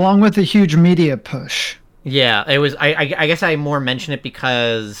 22nd, along with a huge media push. Yeah, it was. I guess I more mention it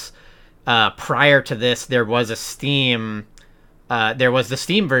because prior to this, there was the Steam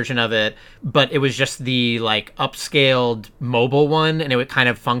version of it, but it was just the like upscaled mobile one, and it kind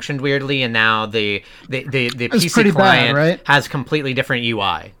of functioned weirdly. And now the PC client has completely different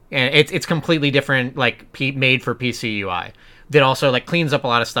UI, and it's completely different, like made for PC UI. That also like cleans up a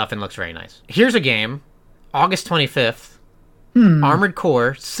lot of stuff and looks very nice. Here's a game, August 25th, Armored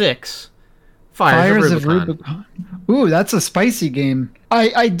Core 6. Fires of Rubicon. Ooh, that's a spicy game.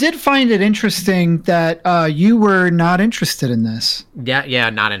 I did find it interesting that you were not interested in this. Yeah,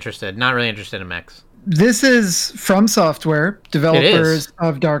 not interested. Not really interested in mechs. This is From Software, developers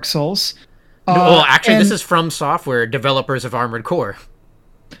of Dark Souls. Well, actually, this is From Software, developers of Armored Core.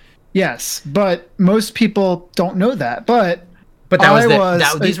 Yes, but most people don't know that. But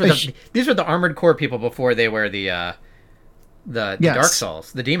these were the Armored Core people before they were the Dark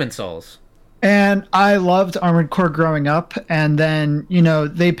Souls, the Demon Souls. And I loved Armored Core growing up, and then, you know,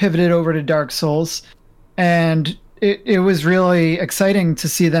 they pivoted over to Dark Souls, and it was really exciting to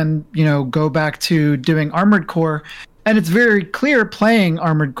see them, you know, go back to doing Armored Core. And it's very clear playing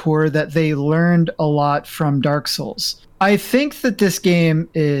Armored Core that they learned a lot from Dark Souls. I think that this game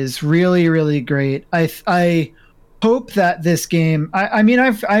is really, really great. I hope that this game. I mean,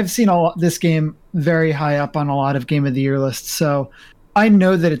 I've seen this game very high up on a lot of Game of the Year lists, so I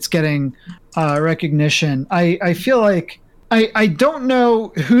know that it's getting recognition. I feel like I don't know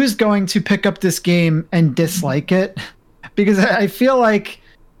who's going to pick up this game and dislike it, because I feel like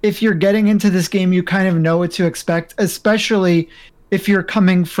if you're getting into this game, you kind of know what to expect, especially if you're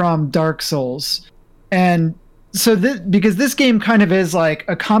coming from Dark Souls. And so because this game kind of is like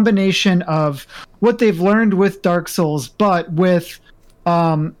a combination of what they've learned with Dark Souls, but with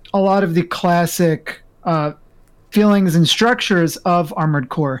a lot of the classic feelings and structures of Armored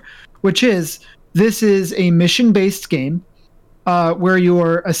Core, which is this is a mission-based game where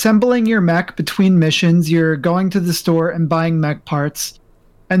you're assembling your mech between missions. You're going to the store and buying mech parts,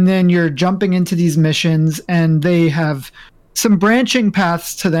 and then you're jumping into these missions, and they have some branching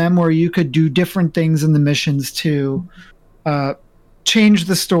paths to them where you could do different things in the missions to change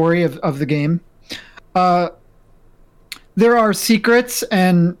the story of the game. There are secrets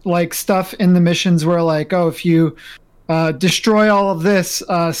and like stuff in the missions where like, oh, if you destroy all of this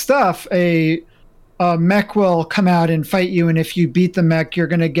stuff, a mech will come out and fight you, and if you beat the mech, you're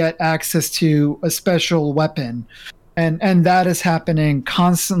going to get access to a special weapon. And that is happening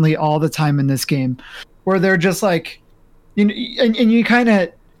constantly all the time in this game, where they're just like, you know, and you kind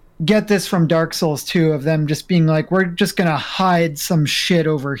of get this from Dark Souls 2 of them just being like, we're just going to hide some shit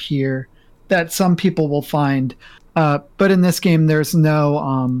over here that some people will find. But in this game, there's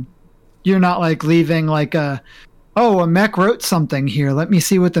no, you're not like leaving like a mech wrote something here. Let me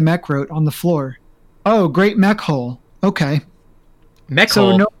see what the mech wrote on the floor. Oh, great mech hole. Okay. Mech so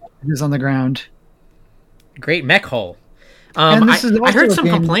hole. No is on the ground. Great mech hole. And this is I heard also a some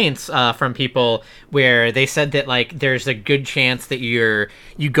game- complaints from people where they said that like there's a good chance that you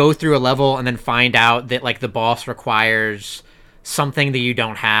go through a level and then find out that like the boss requires something that you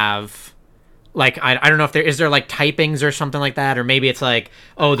don't have. Like I don't know if there like typings or something like that, or maybe it's like,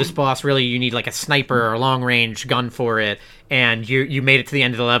 oh, this boss really you need like a sniper or a long range gun for it, and you made it to the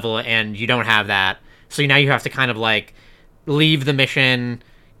end of the level and you don't have that, so now you have to kind of like leave the mission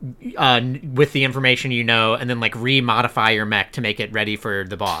with the information you know, and then like re-modify your mech to make it ready for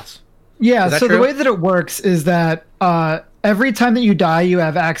the boss. Yeah, so true? the way that it works is that every time that you die, you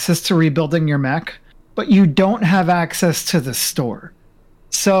have access to rebuilding your mech, but you don't have access to the store.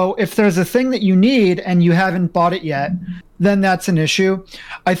 So if there's a thing that you need and you haven't bought it yet, then that's an issue.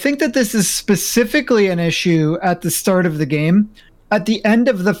 I think that this is specifically an issue at the start of the game. At the end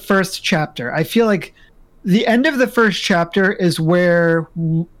of the first chapter, I feel like the end of the first chapter is where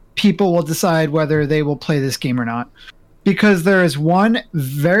people will decide whether they will play this game or not. Because there is one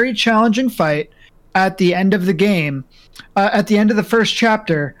very challenging fight at the end of the game, at the end of the first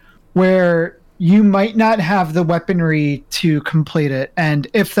chapter, where you might not have the weaponry to complete it. And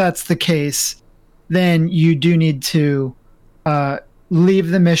if that's the case, then you do need to leave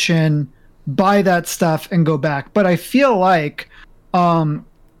the mission, buy that stuff, and go back. But I feel like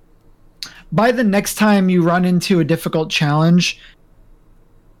by the next time you run into a difficult challenge,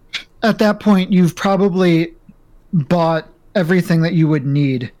 at that point, you've probably bought everything that you would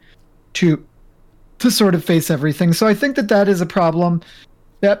need to sort of face everything. So I think that is a problem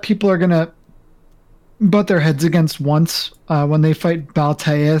that people are going to butt their heads against once when they fight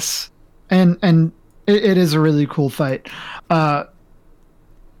Balteus. And it is a really cool fight. But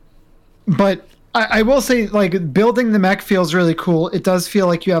I will say, like, building the mech feels really cool. It does feel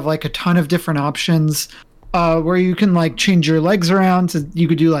like you have like a ton of different options where you can like change your legs around. You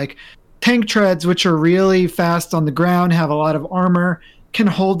could do like tank treads, which are really fast on the ground, have a lot of armor, can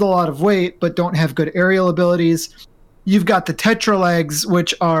hold a lot of weight, but don't have good aerial abilities. You've got the tetra legs,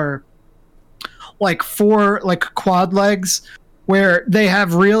 which are like 4 like quad legs, where they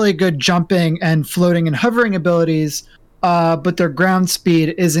have really good jumping and floating and hovering abilities, but their ground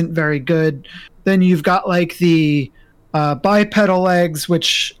speed isn't very good. Then you've got like the bipedal legs,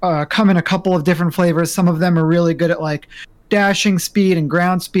 which come in a couple of different flavors. Some of them are really good at like dashing speed and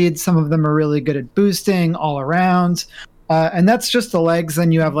ground speed. Some of them are really good at boosting all around. And that's just the legs.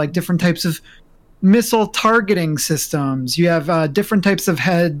 Then you have like different types of missile targeting systems. You have different types of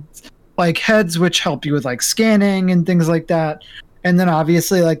heads which help you with like scanning and things like that. And then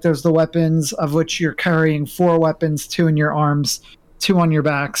obviously like there's the weapons, of which you're carrying 4 weapons, 2 in your arms, 2 on your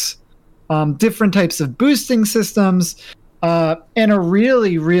backs. Different types of boosting systems, and a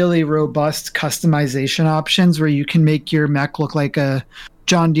really, really robust customization options where you can make your mech look like a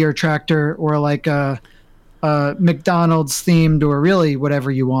John Deere tractor or like a McDonald's themed, or really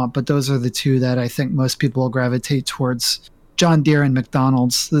whatever you want. But those are the 2 that I think most people will gravitate towards: John Deere and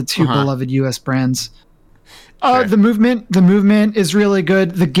McDonald's, the 2 beloved U.S. brands. Sure. The movement is really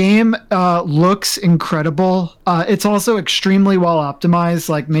good. The game looks incredible. It's also extremely well optimized,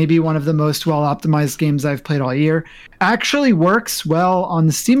 like maybe one of the most well optimized games I've played all year. Actually works well on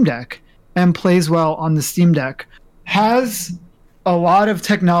the Steam Deck and plays well on the Steam Deck. Has a lot of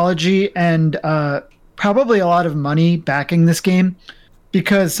technology and probably a lot of money backing this game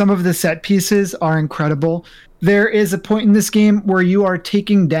because some of the set pieces are incredible. There is a point in this game where you are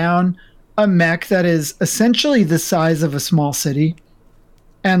taking down a mech that is essentially the size of a small city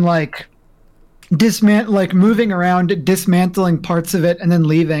and like moving around, dismantling parts of it and then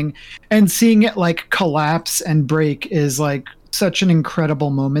leaving, and seeing it like collapse and break is like such an incredible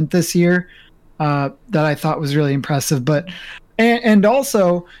moment this year that I thought was really impressive. But and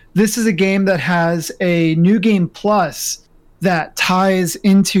also this is a game that has a new game plus that ties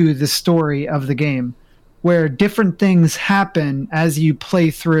into the story of the game, where different things happen as you play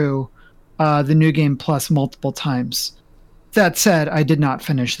through the New Game Plus multiple times. That said, I did not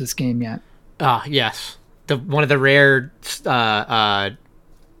finish this game yet. Yes. One of the rare, dark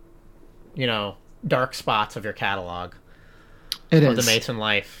spots of your catalog. It of is. The Mason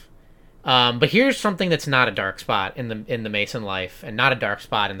Life. But here's something that's not a dark spot in the Mason Life and not a dark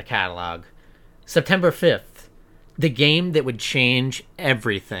spot in the catalog. September 5th, the game that would change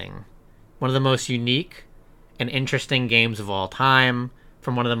everything. One of the most unique and interesting games of all time,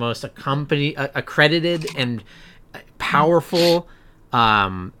 from one of the most accredited and powerful,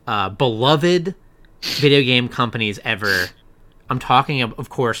 beloved video game companies ever. I'm talking, of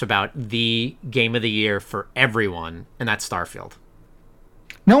course, about the game of the year for everyone, and that's Starfield.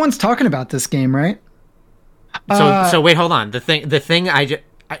 No one's talking about this game, right? So wait, hold on. The thing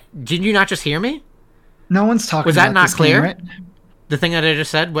did you not just hear me? No one's talking. Was that about not this clear? Game, right? The thing that I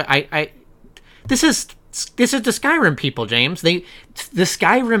just said. This is the Skyrim people, James. The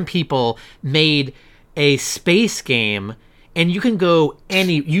Skyrim people made a space game, and you can go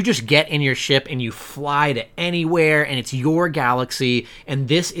you just get in your ship and you fly to anywhere, and it's your galaxy, and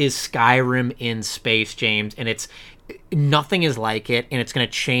this is Skyrim in space, James, and nothing is like it, and it's going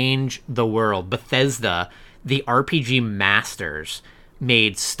to change the world. Bethesda, the RPG masters,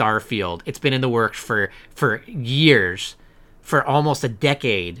 made Starfield. It's been in the works for years, for almost a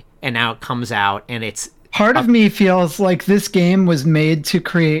decade, and now it comes out, and it's... Part of me feels like this game was made to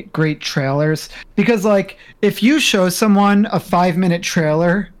create great trailers, because like if you show someone a 5-minute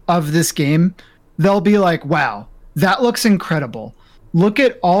trailer of this game, they'll be like, wow, that looks incredible. Look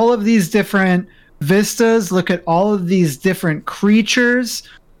at all of these different vistas, look at all of these different creatures,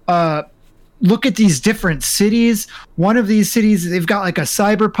 look at these different cities. One of these cities, they've got like a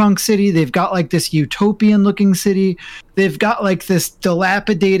cyberpunk city, they've got like this utopian looking city, they've got like this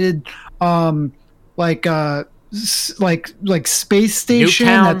dilapidated space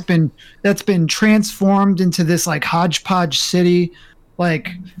station that's been transformed into this like hodgepodge city. Like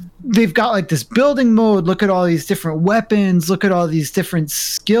they've got like this building mode, look at all these different weapons, look at all these different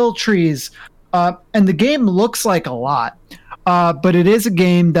skill trees. And the game looks like a lot, but it is a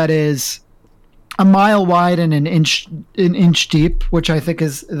game that is a mile wide and an inch deep, which I think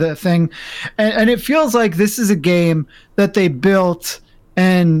is the thing. And it feels like this is a game that they built,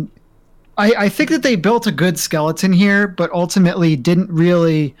 and I think that they built a good skeleton here, but ultimately didn't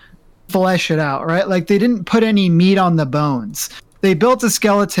really flesh it out, right? Like they didn't put any meat on the bones. They built a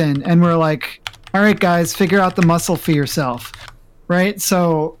skeleton and were like, all right, guys, figure out the muscle for yourself, right?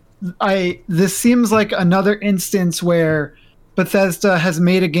 So this seems like another instance where Bethesda has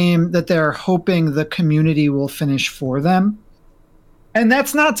made a game that they're hoping the community will finish for them. And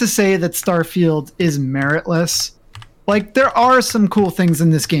that's not to say that Starfield is meritless. Like, there are some cool things in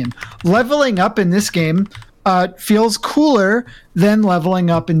this game. Leveling up in this game feels cooler than leveling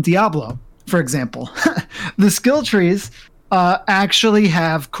up in Diablo, for example. The skill trees actually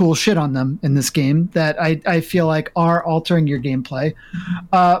have cool shit on them in this game that I feel like are altering your gameplay.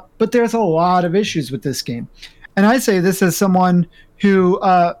 But there's a lot of issues with this game. And I say this as someone who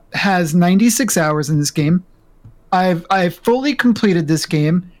has 96 hours in this game. I've fully completed this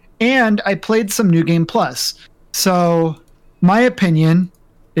game, and I played some New Game Plus. So my opinion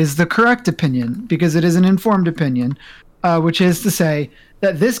is the correct opinion, because it is an informed opinion, which is to say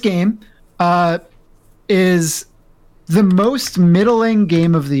that this game is the most middling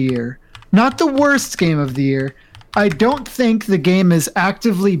game of the year. Not the worst game of the year. I don't think the game is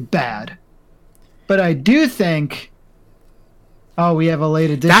actively bad. But I do think... Oh, we have a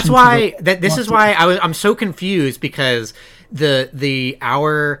late edition. That's why... This is why I'm so confused, because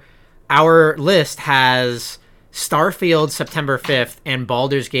our list has Starfield September 5th and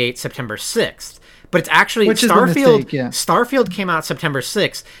Baldur's Gate September 6th. But it's actually... Which Starfield, is a mistake, yeah. Starfield came out September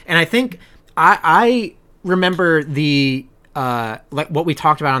 6th. And I think... I remember the like what we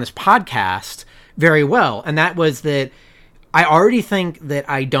talked about on this podcast very well, and that was that I already think that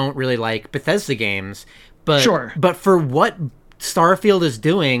I don't really like Bethesda games, but Sure. but for what Starfield is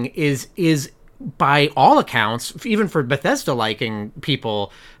doing is by all accounts, even for Bethesda liking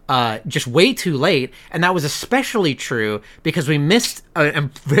people, just way too late. And that was especially true because we missed a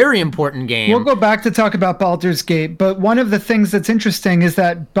very important game. We'll go back to talk about Baldur's Gate, but one of the things that's interesting is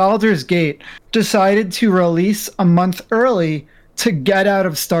that Baldur's Gate decided to release a month early to get out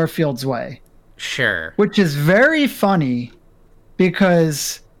of Starfield's way. Sure. Which is very funny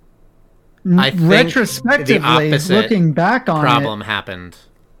because I think retrospectively, the opposite looking back on problem happened.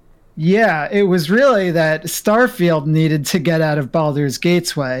 Yeah, it was really that Starfield needed to get out of Baldur's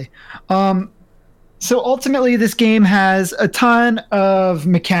Gate's way. So ultimately, this game has a ton of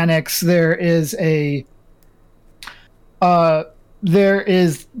mechanics. There is the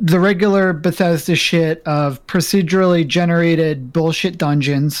regular Bethesda shit of procedurally generated bullshit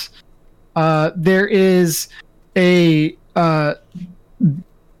dungeons. There is a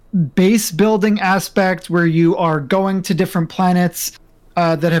base building aspect where you are going to different planets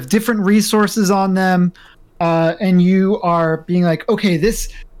that have different resources on them, and you are being like, okay,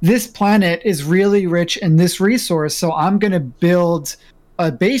 this planet is really rich in this resource, so I'm going to build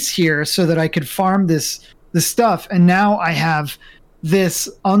a base here so that I could farm this stuff, and now I have this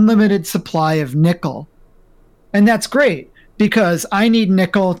unlimited supply of nickel. And that's great, because I need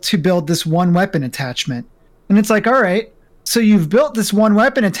nickel to build this one weapon attachment. And it's like, all right, so you've built this one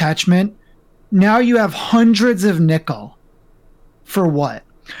weapon attachment, now you have hundreds of nickel. For what?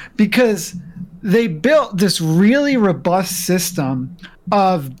 Because they built this really robust system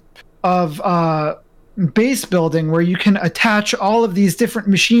of base building where you can attach all of these different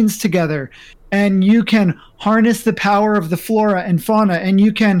machines together, and you can harness the power of the flora and fauna, and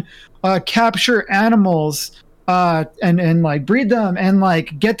you can capture animals and like breed them and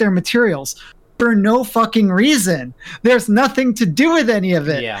like get their materials for no fucking reason. There's nothing to do with any of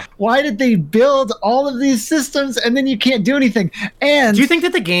it. Yeah. Why did they build all of these systems and then you can't do anything? And do you think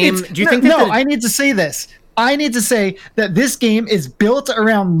that the game? I need to say this. I need to say that this game is built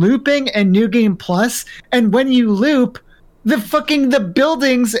around looping and New Game Plus, and when you loop, the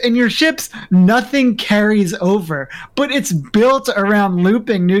buildings and your ships, nothing carries over. But it's built around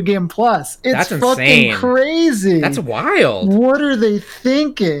looping New Game Plus. It's That's fucking insane. crazy. That's wild. What are they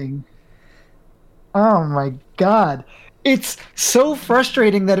thinking? Oh my god. It's so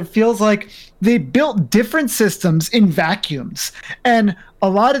frustrating that it feels like they built different systems in vacuums. And a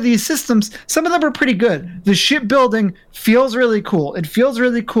lot of these systems, some of them are pretty good. The shipbuilding feels really cool. It feels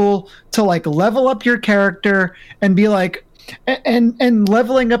really cool to like level up your character and be like, and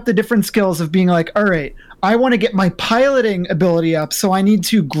leveling up the different skills of being like, all right, I want to get my piloting ability up, so I need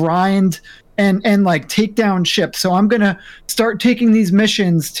to grind and like take down ships. So I'm going to start taking these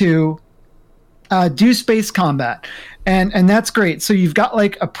missions to do space combat, and that's great. So you've got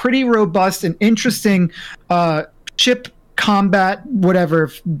like a pretty robust and interesting ship combat,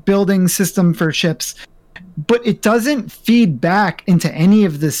 whatever, building system for ships, but it doesn't feed back into any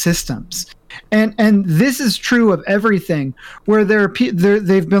of the systems. And this is true of everything, where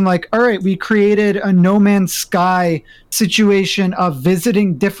they've been like, all right, we created a No Man's Sky situation of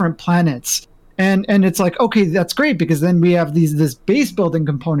visiting different planets. And it's like, okay, that's great, because then we have this base building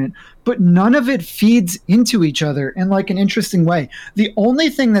component, but none of it feeds into each other in like an interesting way. The only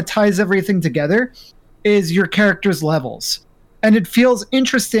thing that ties everything together is your character's levels. And it feels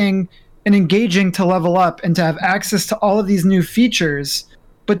interesting and engaging to level up and to have access to all of these new features,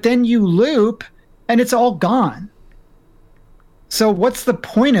 but then you loop and it's all gone. So what's the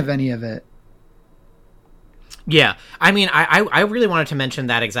point of any of it? Yeah, I mean, I really wanted to mention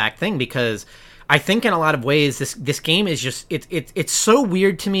that exact thing because I think in a lot of ways this game is just it's so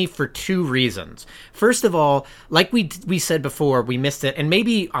weird to me for two reasons. First of all, like we said before, we missed it, and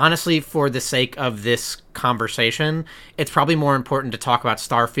maybe honestly for the sake of this conversation, it's probably more important to talk about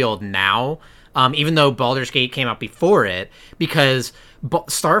Starfield now, even though Baldur's Gate came out before it, because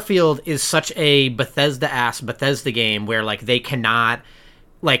Starfield is such a Bethesda game where like they cannot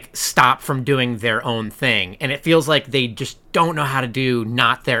like stop from doing their own thing, and it feels like they just don't know how to do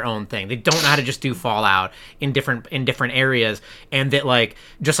not their own thing. They don't know how to just do Fallout in different areas, and that like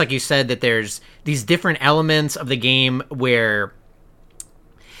just like you said, that there's these different elements of the game where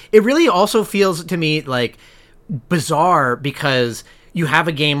it really also feels to me like bizarre, because you have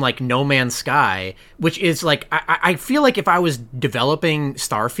a game like No Man's Sky, which is like, I feel like if I was developing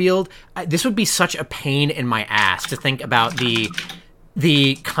Starfield, this would be such a pain in my ass to think about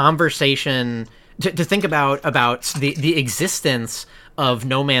the conversation to think about the existence of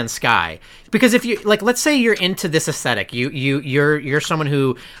No Man's Sky. Because if you like, let's say you're into this aesthetic, you're someone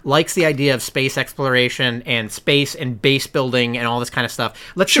who likes the idea of space exploration and space and base building and all this kind of stuff.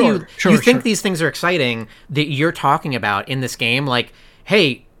 Let's say you think these things are exciting that you're talking about in this game. Like,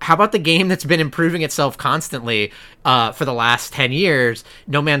 hey, how about the game that's been improving itself constantly for the last 10 years,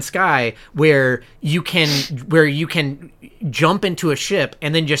 No Man's Sky, where you can jump into a ship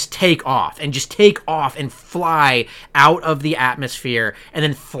and then just take off and fly out of the atmosphere and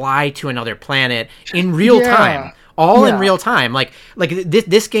then fly to another planet in real time. In real time. Like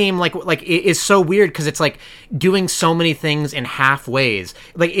this game like is so weird because it's like doing so many things in half ways.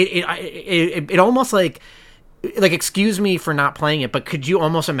 Like it almost like, excuse me for not playing it, but could you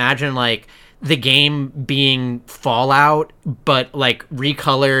almost imagine like the game being Fallout, but like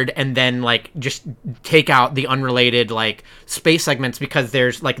recolored, and then like just take out the unrelated like space segments because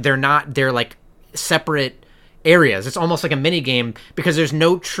there's like they're like separate areas. It's almost like a mini game because there's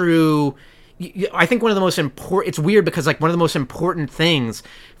no true. I think one of the most important, it's weird because like one of the most important things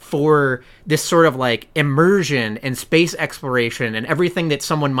for this sort of like immersion and space exploration and everything that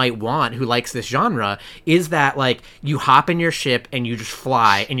someone might want who likes this genre is that like you hop in your ship and you just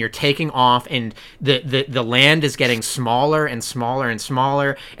fly and you're taking off and the land is getting smaller and smaller and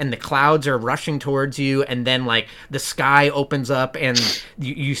smaller and the clouds are rushing towards you, and then like the sky opens up and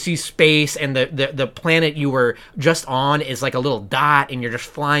you see space, and the planet you were just on is like a little dot and you're just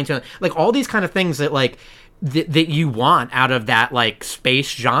flying to like all these kind of things that like that you want out of that like space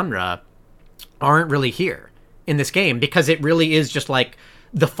genre aren't really here in this game, because it really is just like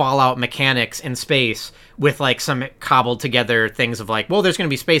the Fallout mechanics in space with like some cobbled together things of like, well, there's going to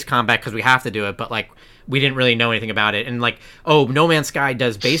be space combat because we have to do it, but like we didn't really know anything about it. And like, oh, No Man's Sky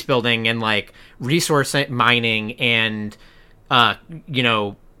does base building and like resource mining and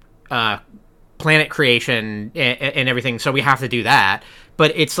planet creation and everything, so we have to do that.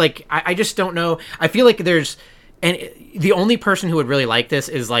 But it's like I just don't know. I feel like the only person who would really like this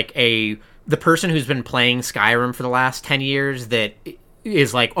is like the person who's been playing Skyrim for the last 10 years that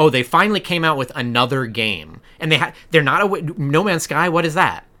is like, oh, they finally came out with another game, and they're not No Man's Sky. What is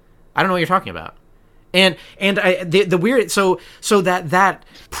that? I don't know what you're talking about. And the weird so that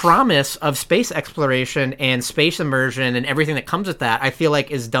promise of space exploration and space immersion and everything that comes with that, I feel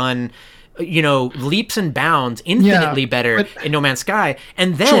like is done, leaps and bounds infinitely better in No Man's Sky.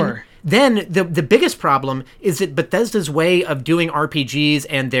 And then then the biggest problem is that Bethesda's way of doing RPGs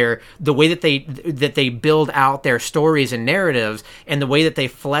and the way that they build out their stories and narratives, and the way that they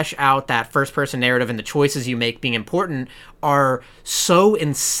flesh out that first person narrative and the choices you make being important, are so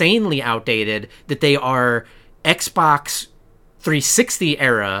insanely outdated that they are Xbox 360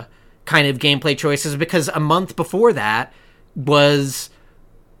 era kind of gameplay choices, because a month before that was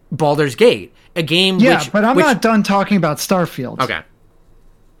Baldur's Gate, a game but I'm not done talking about Starfield. Okay.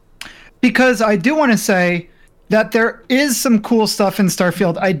 Because I do want to say that there is some cool stuff in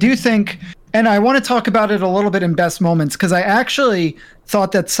Starfield. I do think, and I want to talk about it a little bit in best moments, because I actually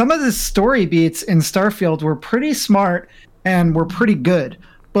thought that some of the story beats in Starfield were pretty smart and were pretty good.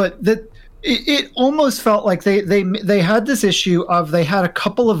 But that it almost felt like they had this issue of they had a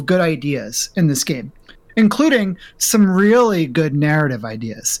couple of good ideas in this game, including some really good narrative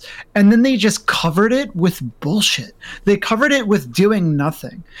ideas. And then they just covered it with bullshit. They covered it with doing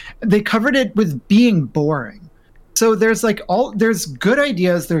nothing. They covered it with being boring. So there's there's good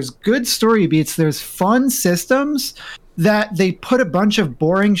ideas, there's good story beats, there's fun systems, that they put a bunch of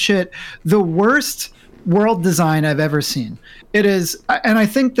boring shit. The worst world design I've ever seen. It is, and I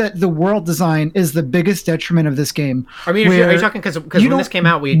think that the world design is the biggest detriment of this game. I mean, are you talking because when this came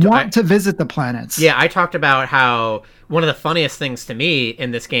out, we want to visit the planets? Yeah, I talked about how one of the funniest things to me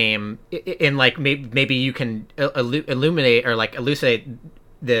in this game, in like maybe you can illuminate or like elucidate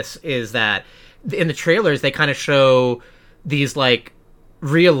this, is that in the trailers they kind of show these like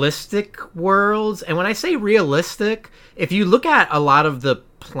realistic worlds, and when I say realistic, if you look at a lot of the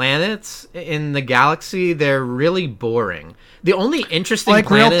planets in the galaxy, they're really boring. The only interesting real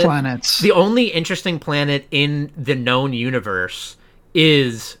planets. The only interesting planet in the known universe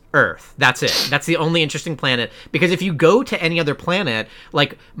is Earth. That's it. That's the only interesting planet, because if you go to any other planet,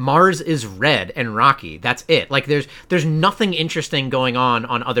 like Mars is red and rocky. That's it. Like there's nothing interesting going on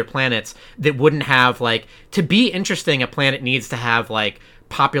other planets that wouldn't have, like, to be interesting, a planet needs to have like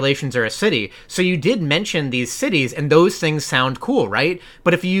populations or a city. So you did mention these cities, and those things sound cool, right?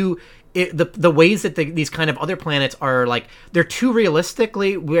 But if the ways that these kind of other planets are, like, they're too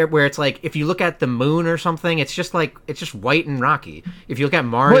realistically where it's like, if you look at the moon or something, it's just white and rocky. If you look at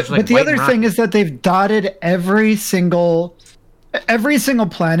Mars, but the other thing is that they've dotted every single every single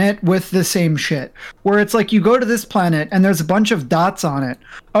planet with the same shit, where it's like you go to this planet and there's a bunch of dots on it.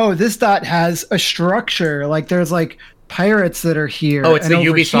 Oh, this dot has a structure. Like there's like pirates that are here. Oh, it's and the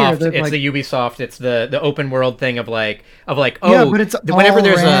over Ubisoft. here, It's like, the Ubisoft. It's the open world thing of like yeah, oh, but it's whenever all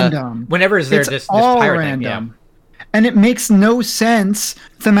there's random. whenever there's It's this all pirate random. thing. And it makes no sense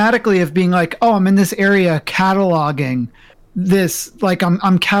thematically of being like, oh, I'm in this area cataloging this, like I'm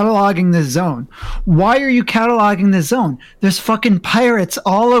cataloging this zone. Why are you cataloging this zone? There's fucking pirates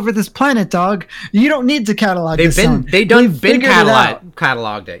all over this planet, dog. You don't need to catalog this zone. They've been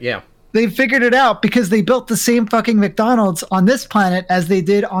cataloged it. Yeah. They figured it out because they built the same fucking McDonald's on this planet as they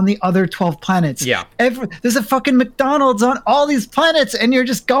did on the other 12 planets. Yeah. There's a fucking McDonald's on all these planets, and you're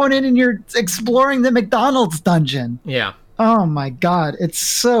just going in and you're exploring the McDonald's dungeon. Yeah. Oh my God. It's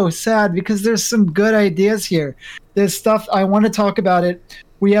so sad because there's some good ideas here. There's stuff I want to talk about it.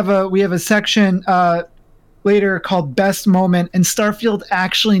 We have a section later called Best Moment, and Starfield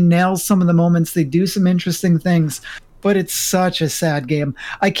actually nails some of the moments. They do some interesting things. But it's such a sad game.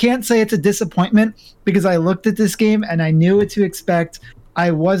 I can't say it's a disappointment because I looked at this game and I knew what to expect.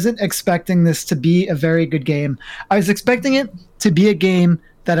 I wasn't expecting this to be a very good game. I was expecting it to be a game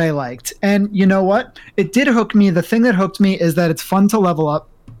that I liked. And you know what? It did hook me. The thing that hooked me is that it's fun to level up.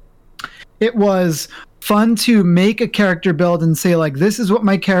 It was fun to make a character build and say, like, this is what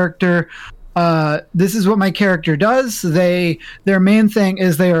my character does. Their main thing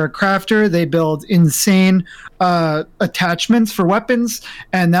is they are a crafter. They build insane attachments for weapons,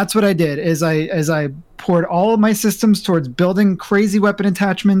 and that's what I did. Is I poured all of my systems towards building crazy weapon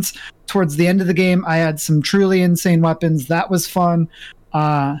attachments. Towards the end of the game, I had some truly insane weapons. That was fun.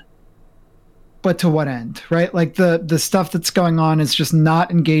 But to what end, right? Like the stuff that's going on is just not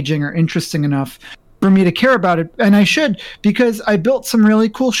engaging or interesting enough for me to care about it, and I should, because I built some really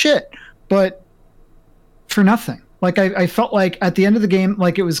cool shit. But for nothing. Like I felt like at the end of the game,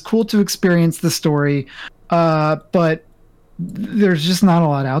 like it was cool to experience the story, but there's just not a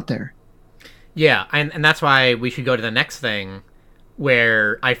lot out there. Yeah, and that's why we should go to the next thing,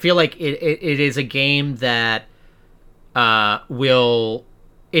 where I feel like it is a game that will.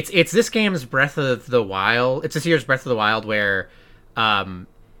 It's this game's Breath of the Wild. It's this year's Breath of the Wild, where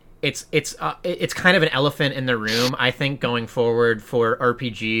it's kind of an elephant in the room, I think, going forward for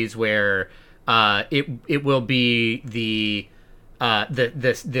RPGs, where it will be the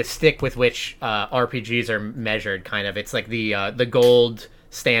stick with which RPGs are measured. Kind of, it's like the gold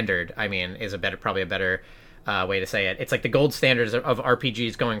standard. I mean, is probably a better way to say it. It's like the gold standards of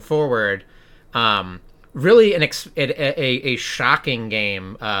RPGs going forward. Really, a shocking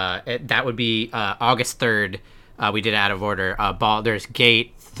game. That would be August 3rd. We did out of order. Baldur's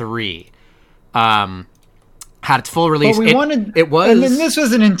Gate 3 had its full release. But it was, and then this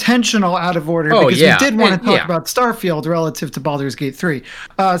was an intentional out of order because we did want to talk about Starfield relative to Baldur's Gate 3.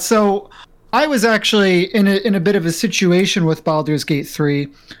 So I was actually in a bit of a situation with Baldur's Gate 3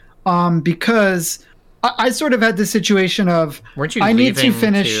 because I sort of had the situation of I need to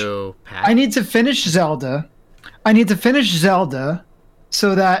finish Zelda. I need to finish Zelda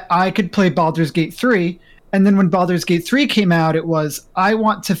so that I could play Baldur's Gate 3. And then when Baldur's Gate 3 came out, it was, I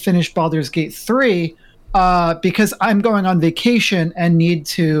want to finish Baldur's Gate 3 because I'm going on vacation and need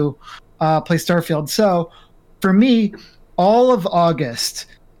to play Starfield. So for me, all of August,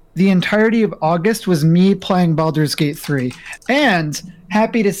 the entirety of August was me playing Baldur's Gate 3. And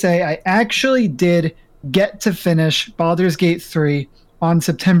happy to say, I actually did get to finish Baldur's Gate 3 on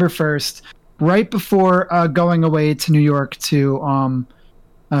September 1st, right before going away to New York to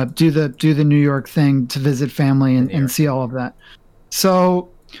do the New York thing, to visit family and see all of that. So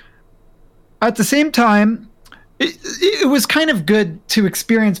at the same time, it was kind of good to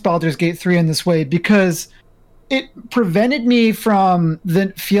experience Baldur's Gate 3 in this way because it prevented me from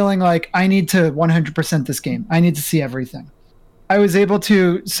the feeling like I need to 100% this game. I need to see everything. I was able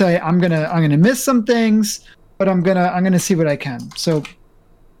to say I'm gonna miss some things, but I'm gonna see what I can. So,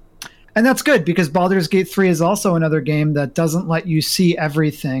 and that's good because Baldur's Gate 3 is also another game that doesn't let you see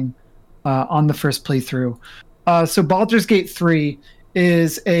everything on the first playthrough. So Baldur's Gate 3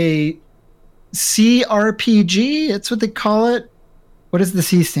 is a CRPG. It's what they call it. What does the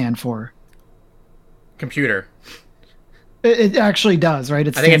C stand for? Computer. It actually does, right?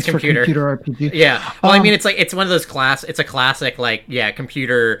 I think it's computer RPG. Yeah. Well, I mean, it's one of those it's a classic, like,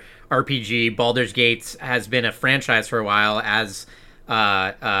 computer RPG. Baldur's Gate has been a franchise for a while, as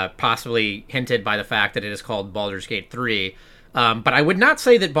possibly hinted by the fact that it is called Baldur's Gate 3. But I would not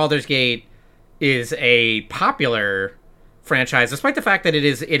say that Baldur's Gate is a popular franchise, despite the fact that it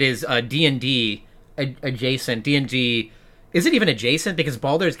is D&D adjacent. D&D Is it even adjacent? Because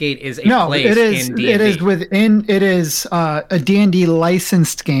Baldur's Gate is a No, place it is. in D&D. It is within. It is a D&D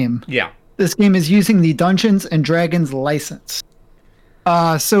licensed game. Yeah. This game is using the Dungeons and Dragons license.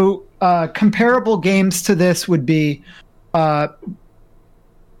 So comparable games to this would be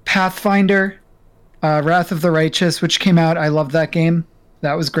Pathfinder, Wrath of the Righteous, which came out. I love that game.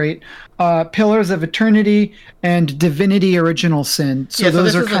 That was great. Pillars of Eternity and Divinity: Original Sin. So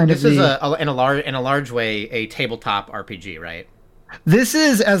those are kind of in a large way a tabletop RPG, right? This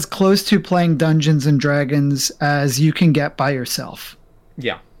is as close to playing Dungeons and Dragons as you can get by yourself.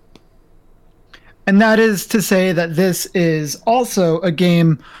 Yeah. And that is to say that this is also a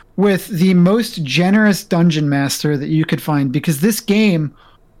game with the most generous dungeon master that you could find, because this game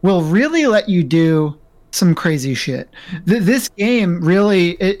will really let you do some crazy shit. This game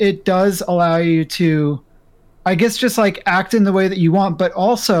really, it does allow you to, I guess, just like act in the way that you want, but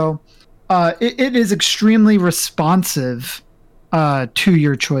also it is extremely responsive to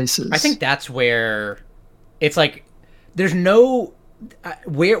your choices. I think that's where it's like there's no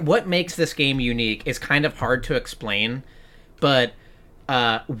what makes this game unique is kind of hard to explain, but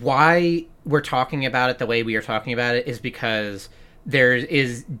why we're talking about it the way we are talking about it is because there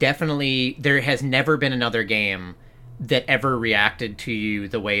has never been another game that ever reacted to you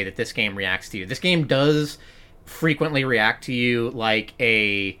the way that this game reacts to you. This game does frequently react to you like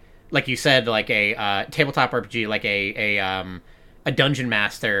you said, like a tabletop RPG, like a dungeon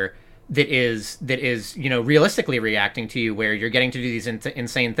master that is realistically reacting to you, where you're getting to do these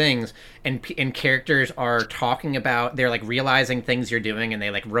insane things, and characters are talking about, they're like realizing things you're doing, and they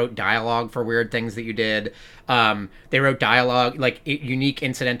like wrote dialogue for weird things that you did. They wrote dialogue, like unique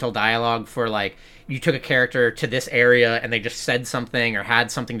incidental dialogue for, like, you took a character to this area and they just said something or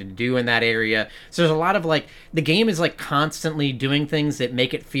had something to do in that area. So there's a lot of, like, the game is like constantly doing things that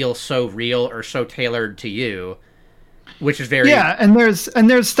make it feel so real or so tailored to you, which is very and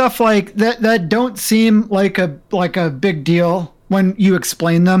there's stuff like that don't seem like a big deal when you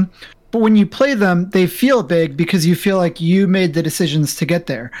explain them, but when you play them, they feel big because you feel like you made the decisions to get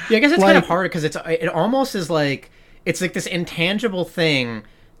there. Yeah, I guess it's kind of hard because it almost is like it's like this intangible thing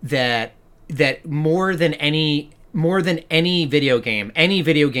that more than any video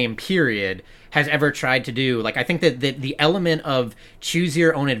game period has ever tried to do. Like, I think that the element of choose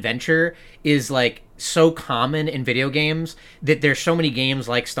your own adventure is like so common in video games that there's so many games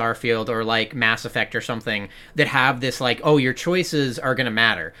like Starfield or like Mass Effect or something that have this, like, oh, your choices are going to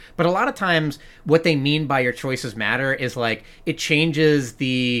matter. But a lot of times what they mean by your choices matter is like it changes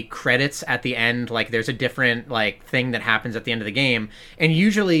the credits at the end. Like, there's a different like thing that happens at the end of the game. And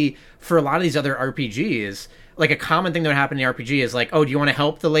usually for a lot of these other RPGs, like a common thing that would happen in the RPG is like, oh, do you want to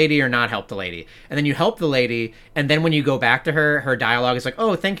help the lady or not help the lady? And then you help the lady, and then when you go back to her dialogue is like,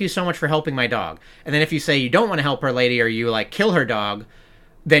 oh, thank you so much for helping my dog. And then if you say you don't want to help her lady or you like kill her dog,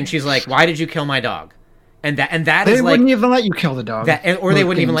 then she's like, why did you kill my dog? And that they is like, wouldn't even let you kill the dog. Or they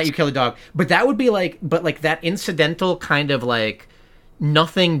wouldn't even let you kill the dog. But that would be like, but like that incidental kind of like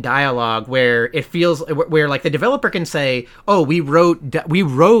nothing dialogue where it feels where like the developer can say, oh, we wrote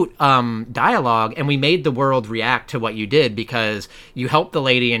dialogue and we made the world react to what you did because you helped the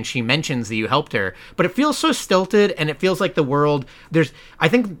lady and she mentions that you helped her. But it feels so stilted, and it feels like the world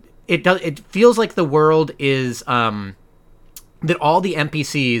it feels like the world is that all the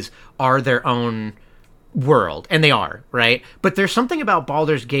NPCs are their own world, and they are, right? But there's something about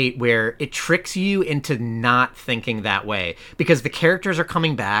Baldur's Gate where it tricks you into not thinking that way, because the characters are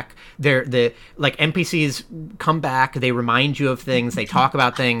coming back. The like NPCs come back, they remind you of things, they talk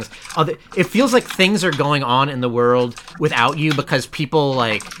about things. It feels like things are going on in the world without you, because people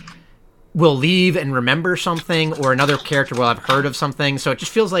like will leave and remember something, or another character will have heard of something. So it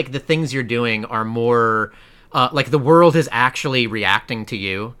just feels like the things you're doing are more like the world is actually reacting to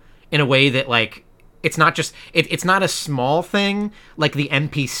you in a way that, like, it's not just it's not a small thing like the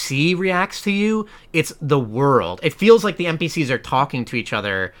NPC reacts to you, it's the world. It feels like the NPCs are talking to each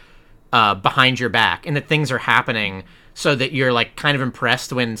other behind your back, and that things are happening so that you're like kind of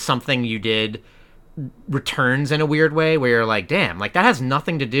impressed when something you did returns in a weird way, where you're like, damn, like that has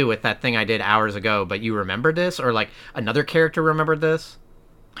nothing to do with that thing I did hours ago, but you remembered this, or like another character remembered this.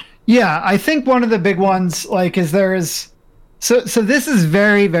 Yeah, I think one of the big ones, like, is so this is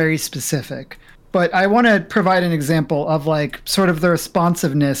very, very specific. But I want to provide an example of like sort of the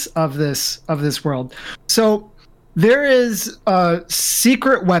responsiveness of this world. So there is a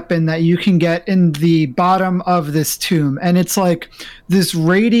secret weapon that you can get in the bottom of this tomb, and it's like this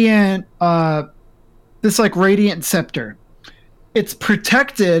radiant scepter. It's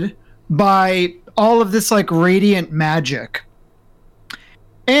protected by all of this like radiant magic.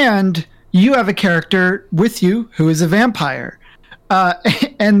 And you have a character with you who is a vampire. Uh,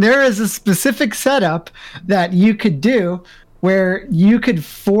 and there is a specific setup that you could do where you could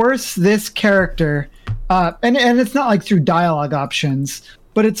force this character, and it's not like through dialogue options,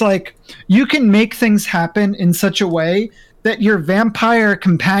 but it's like you can make things happen in such a way that your vampire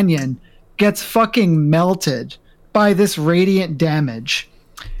companion gets fucking melted by this radiant damage.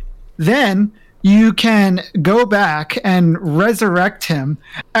 Then you can go back and resurrect him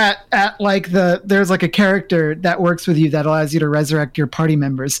at like there's like a character that works with you that allows you to resurrect your party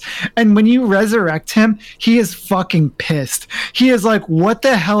members. And when you resurrect him, he is fucking pissed. He is like, what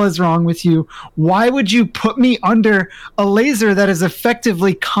the hell is wrong with you? Why would you put me under a laser that is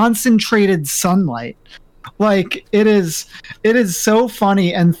effectively concentrated sunlight? Like it is so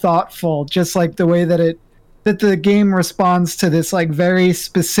funny and thoughtful, just like the way that the game responds to this like very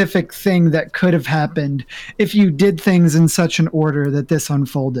specific thing that could have happened if you did things in such an order that this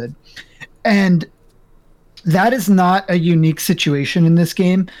unfolded. And that is not a unique situation in this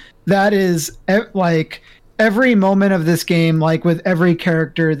game. That is like every moment of this game, like with every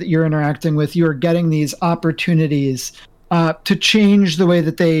character that you're interacting with, you are getting these opportunities to change the way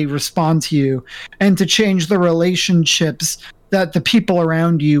that they respond to you and to change the relationships that the people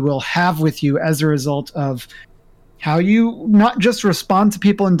around you will have with you as a result of how you not just respond to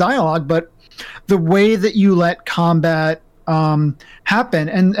people in dialogue, but the way that you let combat happen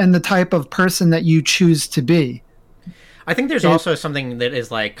and the type of person that you choose to be. I think there's also something that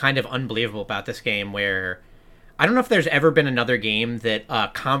is like kind of unbelievable about this game where I don't know if there's ever been another game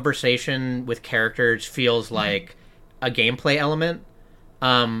that conversation with characters feels like a gameplay element.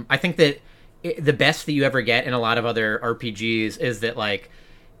 I think that the best that you ever get in a lot of other RPGs is that, like,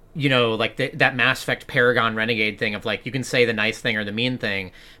 you know, like that Mass Effect Paragon Renegade thing of like you can say the nice thing or the mean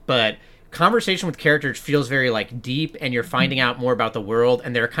thing, but conversation with characters feels very like deep, and you're finding out more about the world,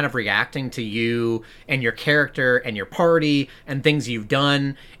 and they're kind of reacting to you and your character and your party and things you've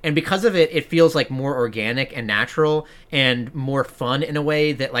done, and because of it, it feels like more organic and natural and more fun in a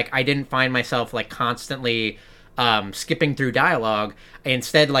way that like I didn't find myself like constantly skipping through dialogue.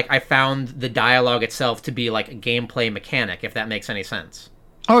 Instead, like I found the dialogue itself to be like a gameplay mechanic, if that makes any sense.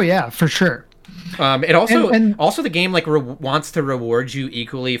 Oh yeah, for sure. It also also the game like wants to reward you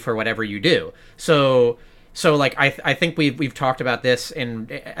equally for whatever you do. So like I think we've talked about this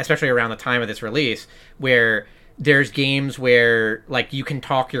especially around the time of this release, where there's games where like you can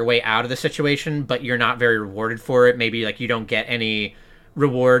talk your way out of the situation, but you're not very rewarded for it. Maybe like you don't get any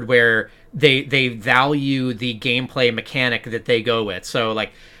reward where they value the gameplay mechanic that they go with. So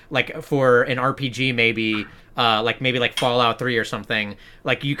like for an RPG, maybe like Fallout 3 or something,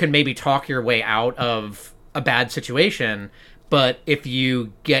 like you can maybe talk your way out of a bad situation, but if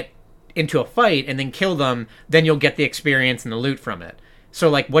you get into a fight and then kill them, then you'll get the experience and the loot from it. So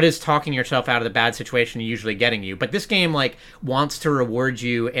like what is talking yourself out of the bad situation usually getting you? But this game like wants to reward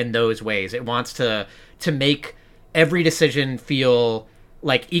you in those ways. It wants to make every decision feel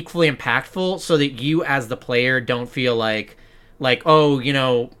like equally impactful, so that you as the player don't feel like oh, you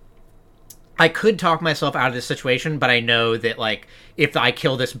know, I could talk myself out of this situation, but I know that like if I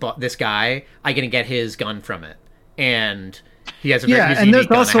kill this guy, I'm gonna get his gun from it, and he has a very and there's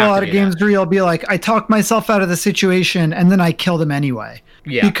also a lot of games where you'll be like, I talk myself out of the situation and then I kill them anyway,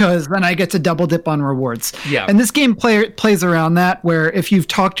 because then I get to double dip on rewards. And this game plays around that, where if you've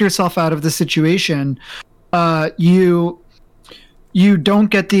talked yourself out of the situation, you don't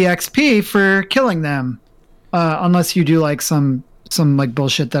get the XP for killing them, unless you do like some like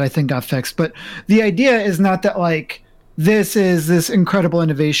bullshit that I think got fixed. But the idea is not that like this is this incredible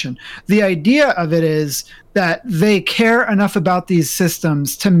innovation. The idea of it is that they care enough about these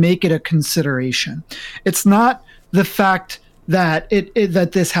systems to make it a consideration. It's not the fact that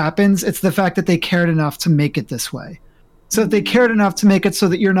that this happens, it's the fact that they cared enough to make it this way. So if they cared enough to make it so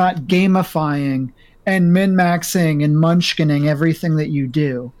that you're not gamifying and min-maxing and munchkining everything that you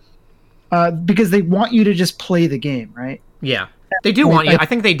do, because they want you to just play the game, right? Yeah. They do want you. I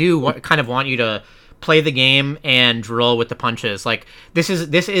think they do kind of want you to play the game and roll with the punches. Like this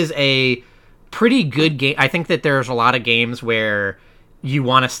is a pretty good game. I think that there's a lot of games where you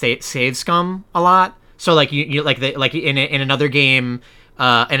want to save scum a lot. So like you like in another game,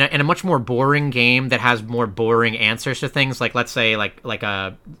 in a much more boring game that has more boring answers to things, like let's say like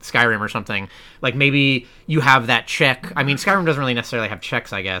a Skyrim or something, like maybe you have that check. I mean, Skyrim doesn't really necessarily have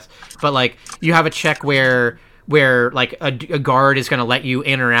checks, I guess, but like you have a check where like a guard is going to let you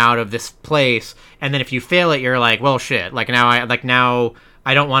in or out of this place, and then if you fail it, you're like, well shit, like now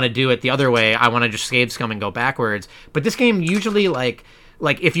I don't want to do it the other way, I want to just save scum and go backwards. But this game usually like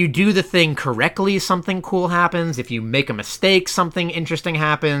like if you do the thing correctly, something cool happens. If you make a mistake, something interesting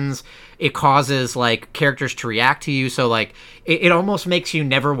happens. It causes like characters to react to you. So like it almost makes you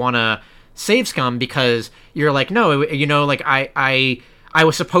never want to save scum, because you're like, no, you know, like I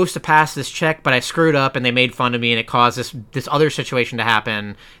was supposed to pass this check, but I screwed up and they made fun of me, and it caused this other situation to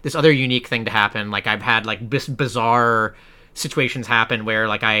happen, this other unique thing to happen. Like I've had like bizarre situations happen where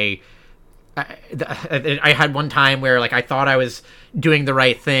like I had one time where like I thought I was doing the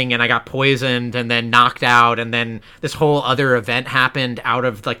right thing and I got poisoned and then knocked out, and then this whole other event happened out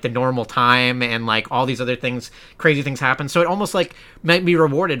of like the normal time, and like all these other things, crazy things happen. So it almost like might be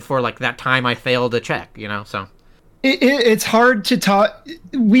rewarded for like that time I failed a check, you know? So it's hard to talk.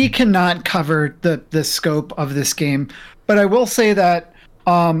 We cannot cover the scope of this game, but I will say that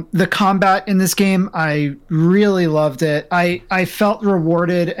the combat in this game, I really loved it. I felt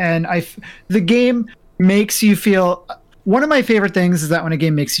rewarded, and the game makes you feel. One of my favorite things is that when a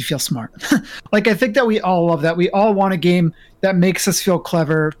game makes you feel smart. Like, I think that we all love that. We all want a game that makes us feel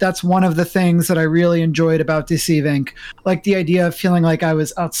clever. That's one of the things that I really enjoyed about Deceive Inc. Like the idea of feeling like I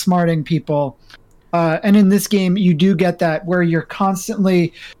was outsmarting people. And in this game, you do get that, where you're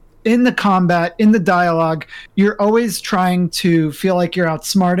constantly in the combat, in the dialogue, you're always trying to feel like you're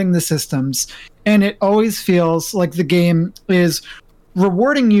outsmarting the systems. And it always feels like the game is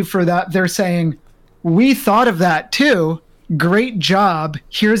rewarding you for that. They're saying, we thought of that too. Great job.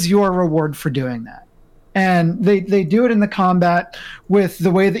 Here's your reward for doing that. And they do it in the combat with the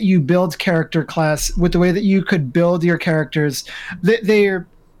way that you build character class, with the way that you could build your characters. They're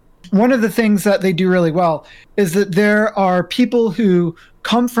one of the things that they do really well is that there are people who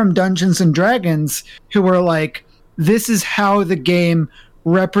come from Dungeons and Dragons who are like, this is how the game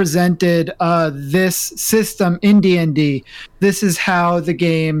represented this system in D&D. This is how the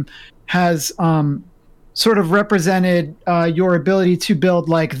game has sort of represented your ability to build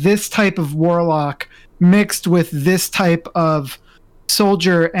like this type of warlock mixed with this type of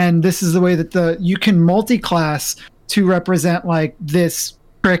soldier, and this is the way that you can multi-class to represent like this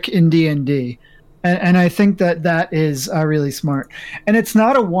trick in D&D. And I think that is really smart. And it's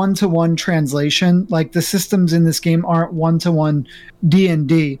not a one-to-one translation. Like, the systems in this game aren't one-to-one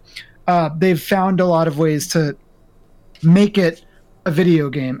D&D. They've found a lot of ways to make it a video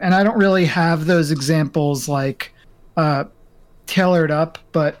game. And I don't really have those examples like tailored up,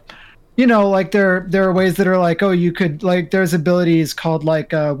 but you know, like there are ways that are like, oh, you could, like, there's abilities called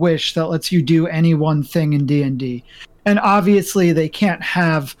like Wish that lets you do any one thing in D&D. And obviously they can't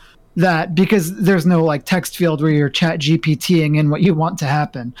have that because there's no like text field where you're chat GPTing in what you want to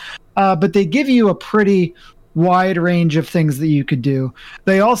happen. But they give you a pretty wide range of things that you could do.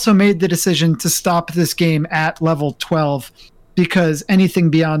 They also made the decision to stop this game at level 12 because anything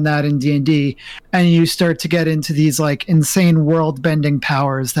beyond that in D&D, and you start to get into these like insane world-bending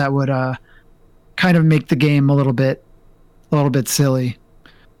powers that would kind of make the game a little bit silly.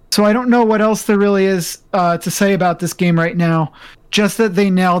 So I don't know what else there really is to say about this game right now. Just that they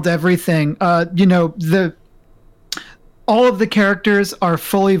nailed everything. You know, all of the characters are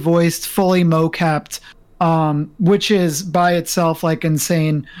fully voiced, fully mocapped, which is by itself like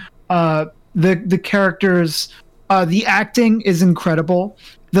insane. The characters, the acting is incredible.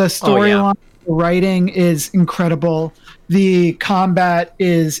 The storyline, the writing is incredible. The combat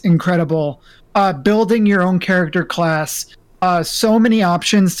is incredible. Building your own character class. So many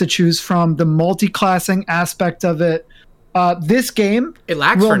options to choose from. The multi-classing aspect of it. This game, it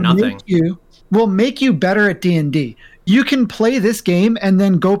lacks for nothing. Will make you better at D&D. You can play this game and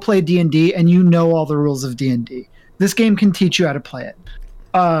then go play D&D, and you know all the rules of D&D. This game can teach you how to play it.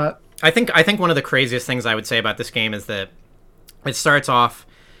 I think one of the craziest things I would say about this game is that it starts off,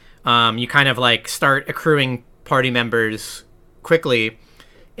 you kind of like start accruing party members quickly,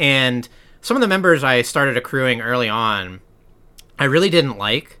 and some of the members I started accruing early on, I really didn't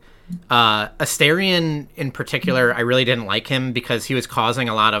like. Asterion in particular, I really didn't like him because he was causing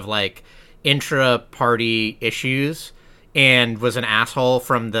a lot of like intra-party issues and was an asshole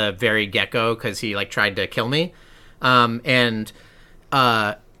from the very get-go because he like tried to kill me.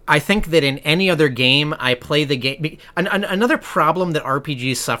 I think that in any other game, I play the game. Another problem that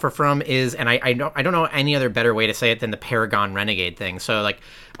RPGs suffer from is, and I don't know any other better way to say it than the Paragon Renegade thing. So like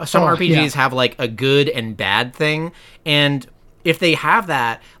some RPGs have like a good and bad thing, and if they have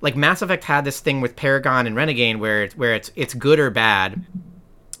that, like Mass Effect had this thing with Paragon and Renegade where it's good or bad,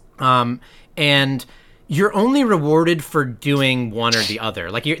 and you're only rewarded for doing one or the other.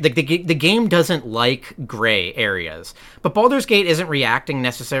 Like the game doesn't like gray areas, but Baldur's Gate isn't reacting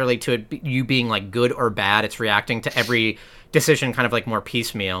necessarily to you being like good or bad. It's reacting to every decision kind of like more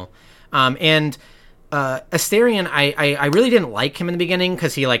piecemeal. And Astarion, I really didn't like him in the beginning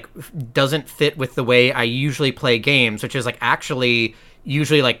because he like doesn't fit with the way I usually play games, which is like actually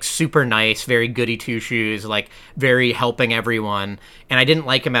usually like super nice, very goody two shoes, like very helping everyone. And I didn't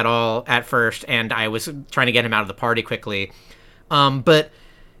like him at all at first, and I was trying to get him out of the party quickly. But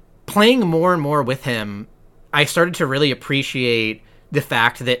playing more and more with him, I started to really appreciate the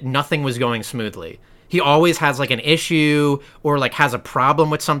fact that nothing was going smoothly. He always has like an issue or like has a problem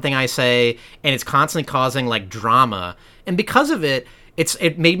with something I say, and it's constantly causing like drama. And because of it,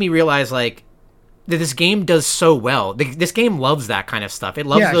 it made me realize like that this game does so well. This game loves that kind of stuff. It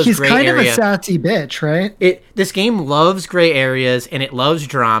loves those gray areas. He's kind of a sassy bitch, right? This game loves gray areas and it loves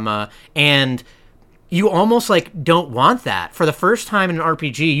drama, and you almost like don't want that. For the first time in an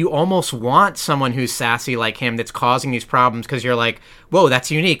RPG, you almost want someone who's sassy like him that's causing these problems, because you're like, whoa,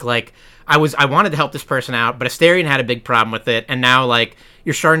 that's unique. Like I wanted to help this person out, but Astarion had a big problem with it, and now like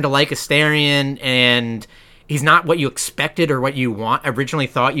you're starting to like Astarion, and he's not what you expected or what you originally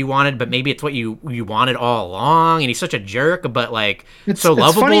thought you wanted, but maybe it's what you wanted all along, and he's such a jerk, but like so lovable.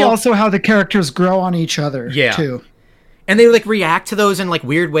 It's funny also how the characters grow on each other too. And they like react to those in like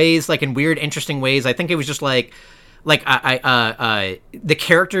weird ways, like in weird, interesting ways. I think it was just like the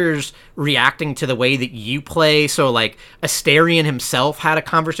characters reacting to the way that you play. So like Astarion himself had a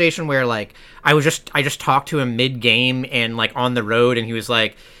conversation where like I just talked to him mid game and like on the road, and he was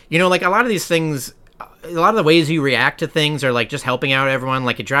like, you know, like a lot of these things, a lot of the ways you react to things are like just helping out everyone.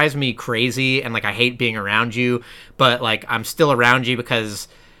 Like it drives me crazy, and like I hate being around you, but like I'm still around you because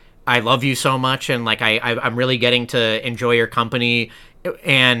I love you so much, and like I'm really getting to enjoy your company.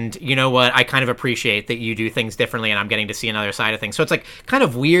 And you know what? I kind of appreciate that you do things differently, and I'm getting to see another side of things. So it's like kind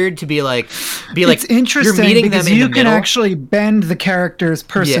of weird to be like, it's interesting you're meeting because them in you the can middle. Actually bend the characters'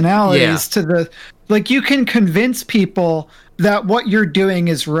 personalities to the, like you can convince people that what you're doing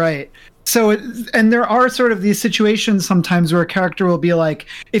is right. So, and there are sort of these situations sometimes where a character will be like,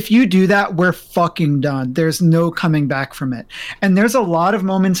 if you do that, we're fucking done. There's no coming back from it. And there's a lot of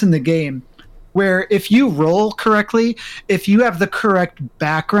moments in the game where if you roll correctly, if you have the correct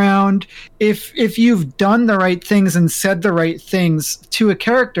background, if you've done the right things and said the right things to a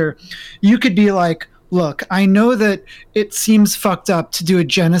character, you could be like, look, I know that it seems fucked up to do a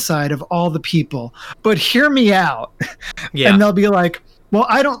genocide of all the people, but hear me out. Yeah. And they'll be like, well,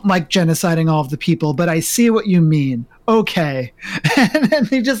 I don't like genociding all of the people, but I see what you mean. Okay. And then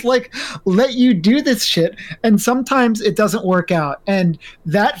they just like let you do this shit. And sometimes it doesn't work out. And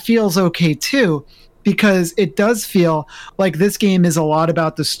that feels okay too, because it does feel like this game is a lot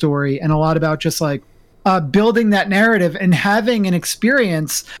about the story and a lot about just like building that narrative and having an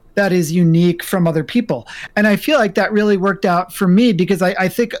experience that is unique from other people. And I feel like that really worked out for me, because I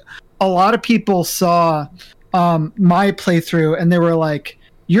think a lot of people saw my playthrough and they were like,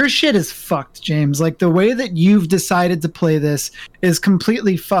 your shit is fucked, James. Like the way that you've decided to play this is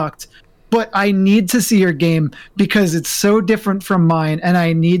completely fucked, but I need to see your game because it's so different from mine, and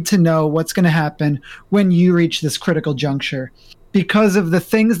I need to know what's going to happen when you reach this critical juncture because of the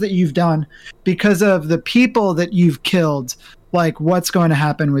things that you've done, because of the people that you've killed, like what's going to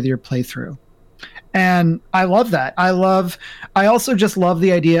happen with your playthrough. And I love that. I also just love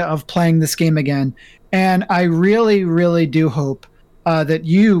the idea of playing this game again. And I really, really do hope that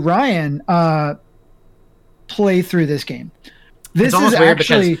you, Ryan, play through this game. This is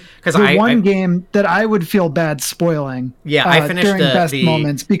actually the one game that I would feel bad spoiling. Yeah, I finished during best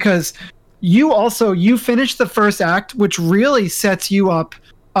moments, because you finished the first act, which really sets you up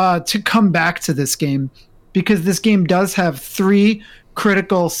to come back to this game, because this game does have 3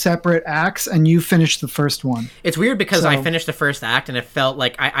 critical separate acts, and you finished the first one. It's weird because I finished the first act and it felt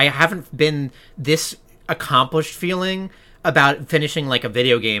like I haven't been this accomplished feeling about finishing like a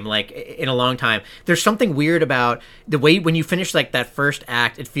video game like in a long time. There's something weird about the way when you finish like that first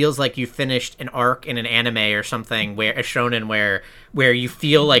act, it feels like you finished an arc in an anime or something, where a shonen where you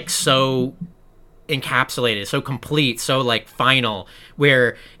feel like so encapsulated, so complete, so like final,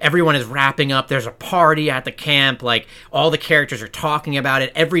 where everyone is wrapping up, there's a party at the camp, like all the characters are talking about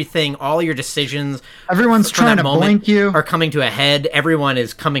it, everything, all your decisions, everyone's trying to blink you, are coming to a head, everyone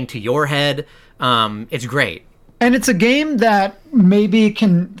is coming to your head. It's great. And it's a game that maybe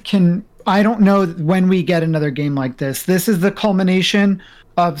can I don't know when we get another game like this. This is the culmination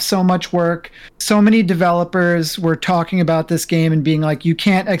of so much work. So many developers were talking about this game and being like, you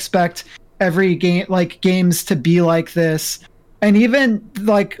can't expect every game, like games, to be like this. And even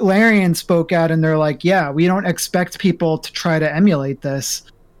like Larian spoke out and they're like, yeah, we don't expect people to try to emulate this.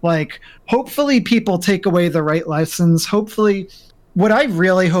 Like, hopefully people take away the right lessons. Hopefully, what I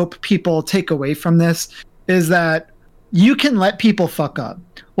really hope people take away from this is that you can let people fuck up.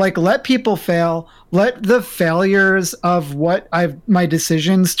 Like, let people fail. Let the failures of my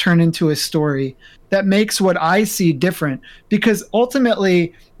decisions turn into a story that makes what I see different. Because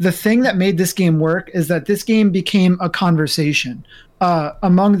ultimately, the thing that made this game work is that this game became a conversation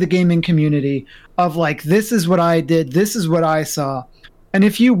among the gaming community of like, this is what I did, this is what I saw. And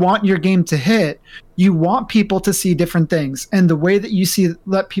if you want your game to hit, you want people to see different things. And the way that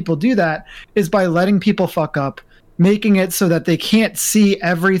let people do that is by letting people fuck up, making it so that they can't see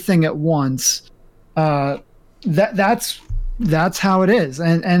everything at once. That's how it is.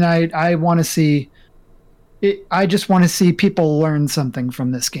 And I want to see it. I just want to see people learn something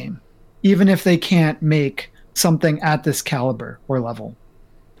from this game, even if they can't make something at this caliber or level.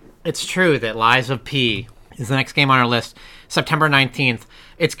 It's true that Lies of P is the next game on our list, September 19th.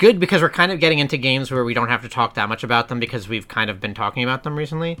 It's good because we're kind of getting into games where we don't have to talk that much about them because we've kind of been talking about them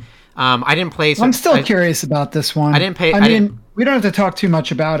recently. I didn't play... I'm still curious about this one. We don't have to talk too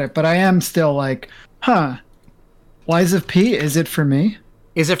much about it, but I am still like, Lies of P, is it for me?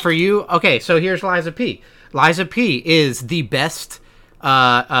 Is it for you? Okay, so here's Lies of P. Lies of P is the best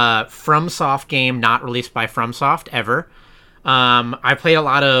FromSoft game not released by FromSoft ever. I played a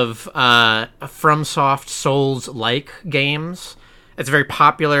lot of FromSoft Souls-like games. It's a very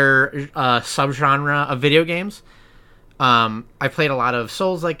popular subgenre of video games. I played a lot of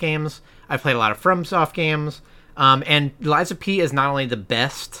Souls-like games. I played a lot of FromSoft games. And Lies of P is not only the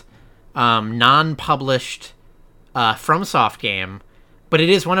best non-published FromSoft game, but it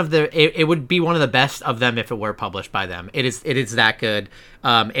is it would be one of the best of them if it were published by them. It is that good.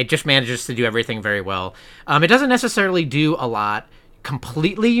 It just manages to do everything very well. It doesn't necessarily do a lot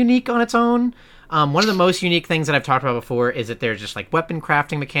completely unique on its own. One of the most unique things that I've talked about before is that there's just like weapon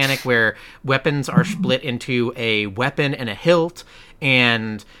crafting mechanic where weapons are split into a weapon and a hilt,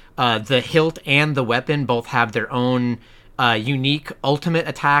 and the hilt and the weapon both have their own unique ultimate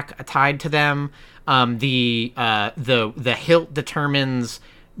attack tied to them. The hilt determines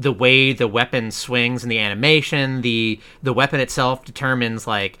the way the weapon swings and the animation. The weapon itself determines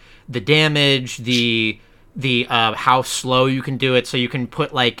like the damage, the how slow you can do it. So you can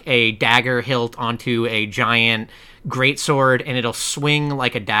put like a dagger hilt onto a giant greatsword and it'll swing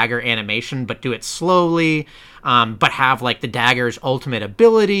like a dagger animation, but do it slowly, but have like the dagger's ultimate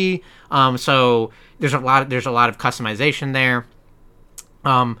ability. So there's a lot of customization there.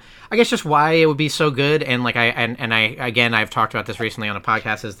 I guess just why it would be so good, and like I've talked about this recently on a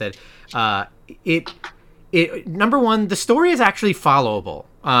podcast, is that it number one, the story is actually followable,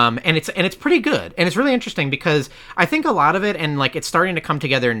 and it's pretty good, and it's really interesting because I think a lot of it, and like it's starting to come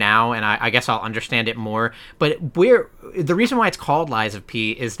together now, and I guess I'll understand it more. But the reason why it's called Lies of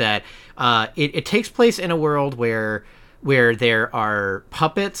P is that it takes place in a world where there are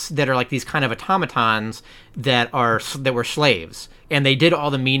puppets that are like these kind of automatons that were slaves, and they did all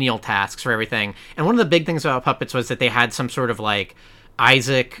the menial tasks for everything. And one of the big things about puppets was that they had some sort of like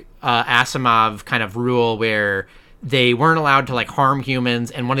Isaac Asimov kind of rule where they weren't allowed to like harm humans,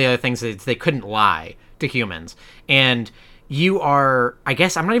 and one of the other things is they couldn't lie to humans. And you are, I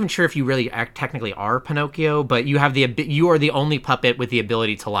guess, I'm not even sure if you really technically are Pinocchio, but you are the only puppet with the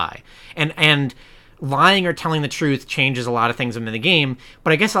ability to lie. And lying or telling the truth changes a lot of things in the game,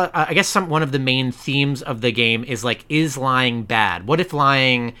 but I guess one of the main themes of the game is like, is lying bad? What if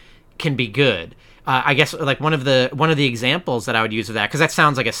lying can be good? I guess like one of the examples that I would use of that, because that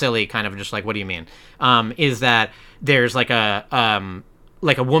sounds like a silly kind of just like, what do you mean? Is that there's like a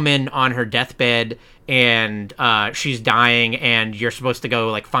woman on her deathbed, and she's dying, and you're supposed to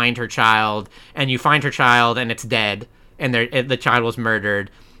go like find her child, and you find her child and it's dead, and the child was murdered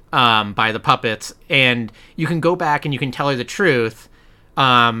by the puppets, and you can go back and you can tell her the truth,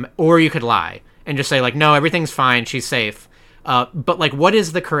 or you could lie and just say like, no, everything's fine, she's safe. But like, what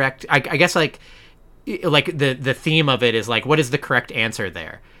is the correct? I guess like the theme of it is like, what is the correct answer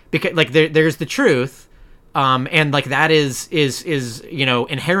there? Because like there's the truth, and like that is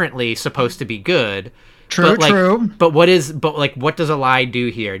inherently supposed to be good. True, true. But what does a lie do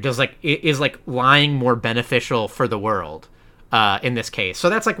here? Is lying more beneficial for the world? In this case, so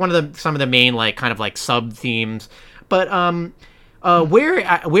that's like some of the main like kind of like sub themes, but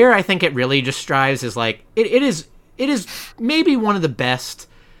where I think it really just strives is like it is maybe one of the best,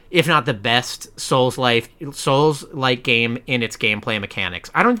 if not the best, Souls-like game in its gameplay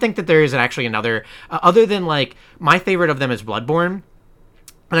mechanics. I don't think that there is actually another other than like my favorite of them is Bloodborne,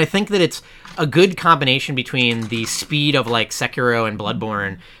 and I think that it's a good combination between the speed of like Sekiro and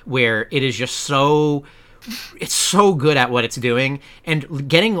Bloodborne, where it is just so it's so good at what it's doing, and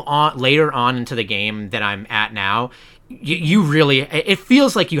getting on later on into the game that I'm at now, you really, it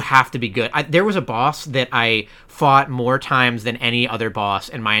feels like you have to be good. There was a boss that I fought more times than any other boss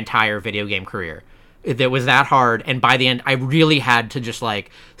in my entire video game career. That was that hard, and by the end I really had to just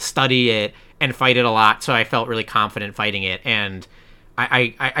like study it and fight it a lot, so I felt really confident fighting it. And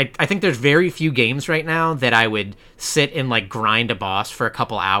I think there's very few games right now that I would sit and like grind a boss for a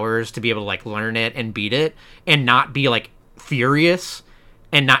couple hours to be able to like learn it and beat it and not be like furious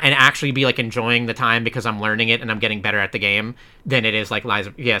and actually be like enjoying the time because I'm learning it and I'm getting better at the game than it is like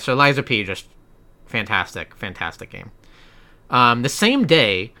Liza. Yeah, so Liza P, just fantastic game. The same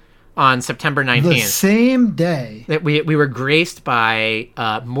day, on September 19th. The same day. That we were graced by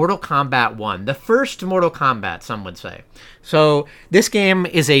Mortal Kombat 1. The first Mortal Kombat, some would say. So this game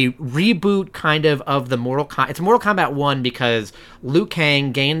is a reboot kind of the Mortal Kombat. It's Mortal Kombat 1 because Liu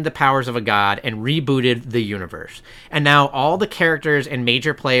Kang gained the powers of a god and rebooted the universe. And now all the characters and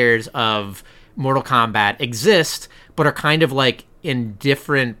major players of Mortal Kombat exist, but are kind of like in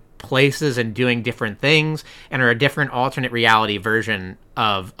different places and doing different things and are a different alternate reality version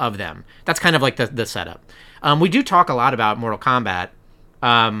of them. That's kind of like the setup. We do talk a lot about Mortal Kombat.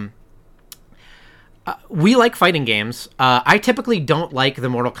 We like fighting games. I typically don't like the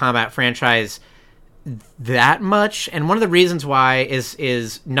Mortal Kombat franchise that much, and one of the reasons why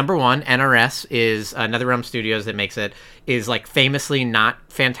is number one, NRS is NetherRealm Studios that makes it, is like famously not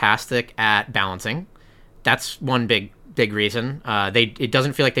fantastic at balancing. That's one big reason. It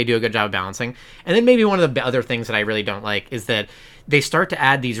doesn't feel like they do a good job of balancing. And then maybe one of the other things that I really don't like is that they start to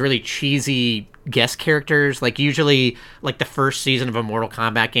add these really cheesy guest characters. Like usually, like the first season of a Mortal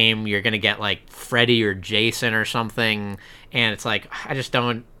Kombat game, you're gonna get like Freddy or Jason or something, and it's like I just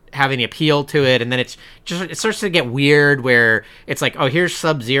don't have any appeal to it. And then it starts to get weird where it's like, oh, here's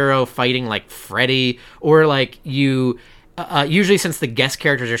Sub-Zero fighting like Freddy, or like you. Usually, since the guest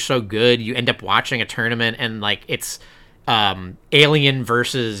characters are so good, you end up watching a tournament and like it's Alien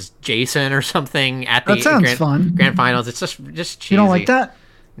versus Jason or something at the grand finals. It's just cheesy. You don't like that?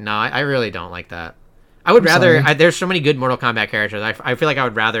 No, I really don't like that. I would rather. There's so many good Mortal Kombat characters. I feel like I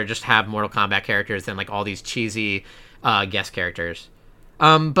would rather just have Mortal Kombat characters than like all these cheesy guest characters.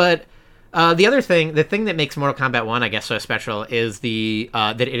 But the thing that makes Mortal Kombat 1, I guess, so special is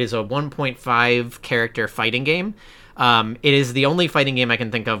that it is a 1.5 character fighting game. It is the only fighting game I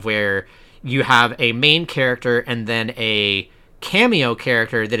can think of where you have a main character and then a cameo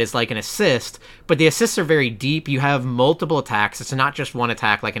character that is like an assist, but the assists are very deep. You have multiple attacks. It's not just one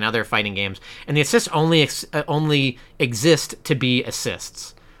attack like in other fighting games, and the assists only exist to be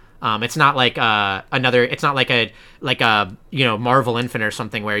assists. It's not like It's not like a Marvel Infinite or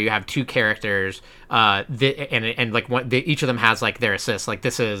something where you have two characters each of them has like their assists. Like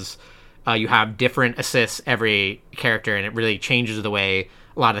this is you have different assists every character, and it really changes the way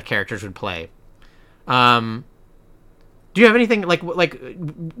a lot of the characters would play. Do you have anything like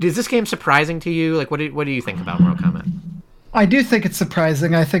is this game surprising to you? Like what do you think about Mortal Kombat? I do think it's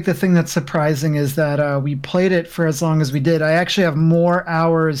surprising. I think the thing that's surprising is that we played it for as long as we did. I actually have more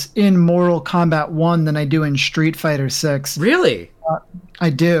hours in Mortal Kombat 1 than I do in Street Fighter 6. Really? I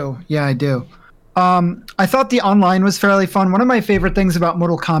do. Yeah, I do. I thought the online was fairly fun. One of my favorite things about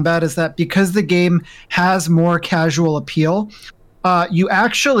Mortal Kombat is that because the game has more casual appeal, you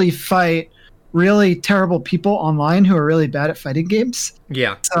actually fight really terrible people online who are really bad at fighting games.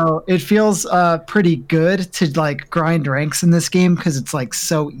 Yeah. So it feels pretty good to like grind ranks in this game because it's like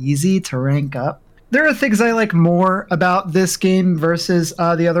so easy to rank up. There are things I like more about this game versus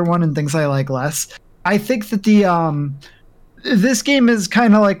the other one, and things I like less. I think that this game is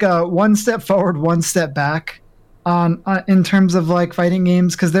kind of like a one step forward, one step back in terms of like fighting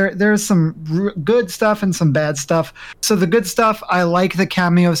games, because there's some good stuff and some bad stuff. So the good stuff, I like the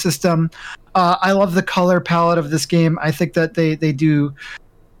cameo system. I love the color palette of this game. I think that they do.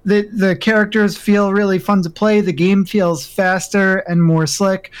 The characters feel really fun to play. The game feels faster and more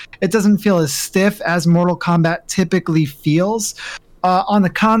slick. It doesn't feel as stiff as Mortal Kombat typically feels. On the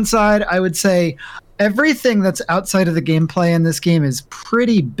con side, I would say everything that's outside of the gameplay in this game is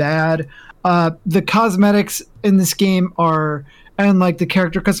pretty bad. The cosmetics in this game and like the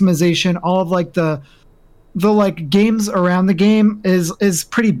character customization, all of like the like games around the game is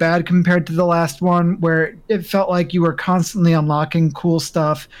pretty bad compared to the last one, where it felt like you were constantly unlocking cool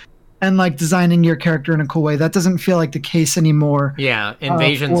stuff and like designing your character in a cool way. That doesn't feel like the case anymore. Yeah,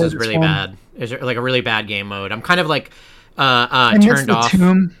 Invasions is really bad. Is like a really bad game mode. I'm kind of like turned off.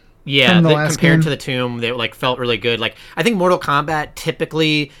 Tomb. Yeah, compared to the Tomb, they like felt really good. Like I think Mortal Kombat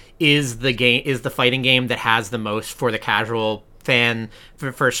typically is the fighting game that has the most for the casual fan,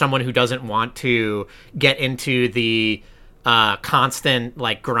 for someone who doesn't want to get into the constant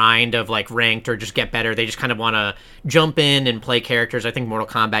like grind of like ranked or just get better. They just kind of want to jump in and play characters. I think Mortal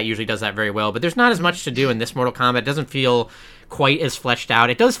Kombat usually does that very well, but there's not as much to do in this Mortal Kombat. It doesn't feel quite as fleshed out.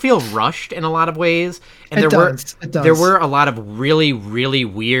 It does feel rushed in a lot of ways, and there were a lot of really, really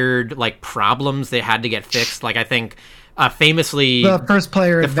weird like problems that had to get fixed. Like I think famously the first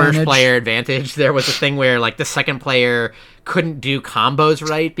player advantage. There was a thing where like the second player couldn't do combos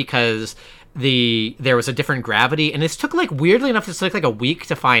right because there was a different gravity, and this took like weirdly enough it took like a week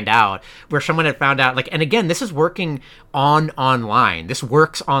to find out, where someone had found out like, and again this is working online, this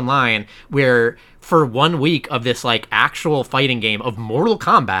works online, where for 1 week of this like actual fighting game of Mortal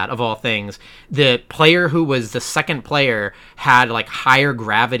Kombat of all things, the player who was the second player had like higher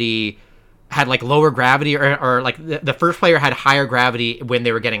gravity, had like lower gravity, or like the first player had higher gravity when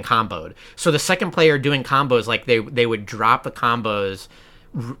they were getting comboed. So the second player doing combos, like they would drop the combos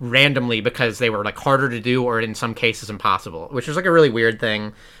randomly because they were like harder to do, or in some cases impossible, which was like a really weird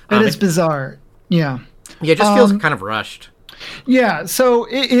thing. It is bizarre. Yeah, it just feels kind of rushed. Yeah, so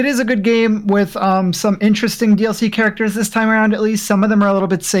it is a good game with some interesting DLC characters this time around. At least some of them are a little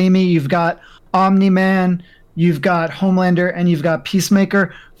bit samey. You've got Omni-Man, you've got Homelander, and you've got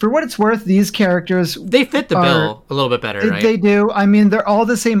Peacemaker. For what it's worth, these characters, they fit the bill a little bit better, right? They do. I mean, they're all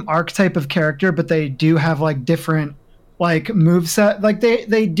the same archetype of character, but they do have like different like moveset. Like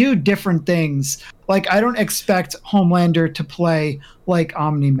they do different things. Like I don't expect Homelander to play like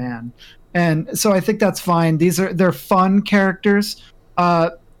Omni-Man. And so I think that's fine. They're fun characters.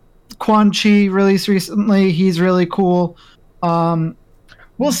 Quan Chi released recently. He's really cool.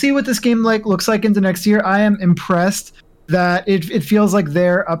 We'll see what this game looks like into next year. I am impressed that it feels like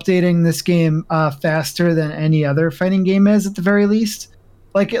they're updating this game faster than any other fighting game is, at the very least.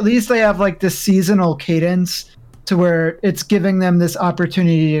 Like at least they have like this seasonal cadence to where it's giving them this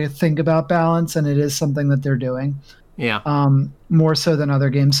opportunity to think about balance, and it is something that they're doing. Yeah. More so than other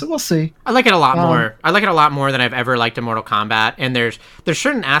games, so we'll see. I like it a lot more. I like it a lot more than I've ever liked a Mortal Kombat, and there's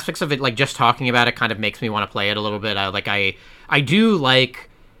certain aspects of it, like just talking about it kind of makes me want to play it a little bit. I do like.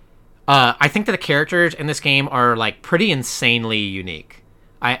 I think that the characters in this game are like pretty insanely unique.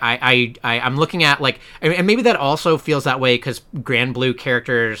 I'm looking at like, and maybe that also feels that way because Grand Blue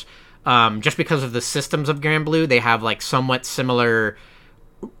characters, just because of the systems of Grand Blue, they have like somewhat similar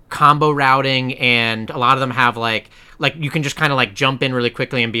combo routing, and a lot of them have like you can just kind of like jump in really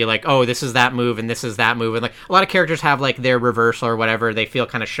quickly and be like, oh, this is that move and this is that move, and like a lot of characters have like their reversal or whatever. They feel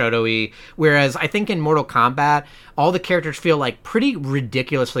kind of Shoto-y, whereas I think in Mortal Kombat all the characters feel like pretty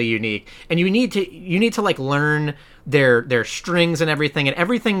ridiculously unique, and you need to like learn their strings and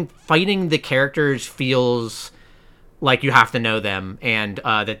everything. Fighting the characters feels like you have to know them, and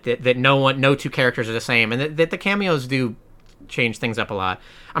that no two characters are the same, and that the cameos do change things up a lot.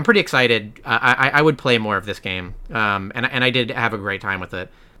 I'm pretty excited. I would play more of this game, and I did have a great time with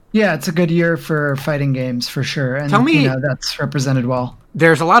it. Yeah, it's a good year for fighting games for sure, and tell me, that's represented well.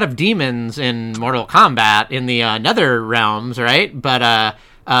 There's a lot of demons in Mortal Kombat in the nether realms, right? But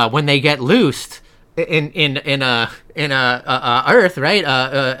when they get loosed in Earth,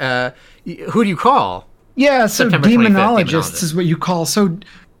 right? Who do you call? Yeah, so demonologists is what you call.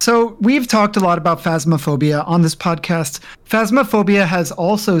 So we've talked a lot about Phasmophobia on this podcast. Phasmophobia has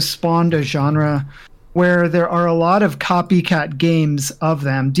also spawned a genre where there are a lot of copycat games of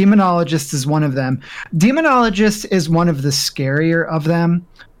them. Demonologist is one of them. Demonologist is one of the scarier of them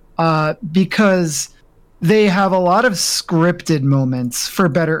because they have a lot of scripted moments, for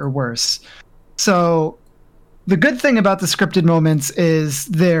better or worse. So the good thing about the scripted moments is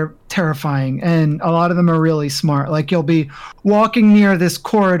they're terrifying, and a lot of them are really smart. Like you'll be walking near this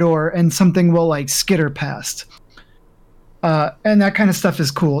corridor and something will like skitter past. And that kind of stuff is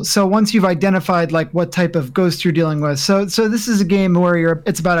cool. So once you've identified like what type of ghost you're dealing with, so this is a game where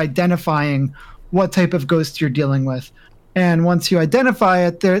it's about identifying what type of ghost you're dealing with. And once you identify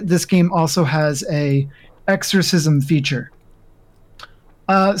it, this game also has a exorcism feature.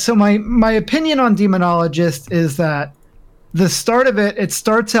 So my opinion on Demonologist is that the start of it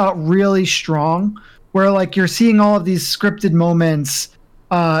starts out really strong, where like you're seeing all of these scripted moments.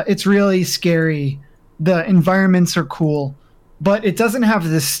 It's really scary. The environments are cool, but it doesn't have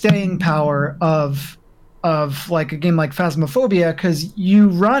the staying power of like a game like Phasmophobia, because you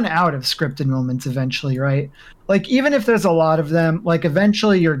run out of scripted moments eventually, right? Like even if there's a lot of them, like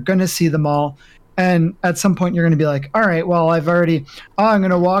eventually you're gonna see them all. And at some point, you're going to be like, all right, well, I'm going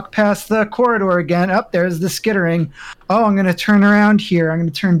to walk past the corridor again. Up there's the skittering. Oh, I'm going to turn around here. I'm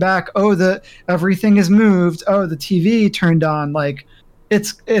going to turn back. Oh, everything is moved. Oh, the TV turned on. Like,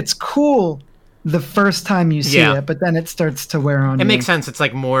 it's cool. the first time you see Yeah. it, but then it starts to wear on It you. makes sense. It's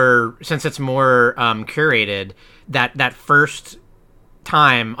like more, since it's more curated, that first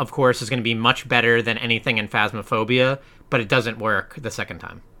time, of course, is going to be much better than anything in Phasmophobia, but it doesn't work the second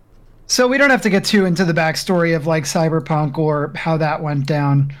time. So we don't have to get too into the backstory of like Cyberpunk or how that went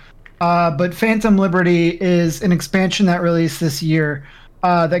down. But Phantom Liberty is an expansion that released this year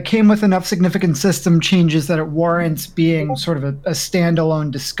that came with enough significant system changes that it warrants being sort of a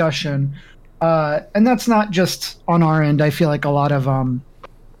standalone discussion. And that's not just on our end. I feel like a lot of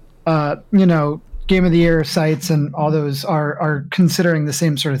Game of the Year sites and all those are considering the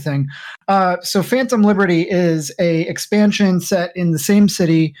same sort of thing. So Phantom Liberty is a expansion set in the same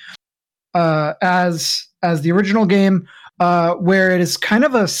city as the original game, where it is kind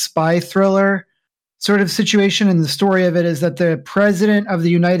of a spy thriller sort of situation. And the story of it is that the president of the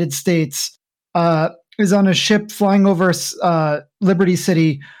United States is on a ship flying over Liberty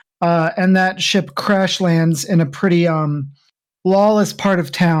City, and that ship crash lands in a pretty lawless part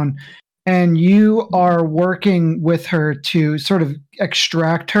of town. And you are working with her to sort of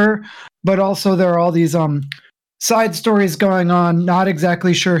extract her, but also there are all these side stories going on. Not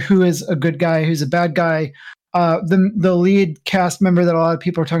exactly sure who is a good guy, who's a bad guy. The lead cast member that a lot of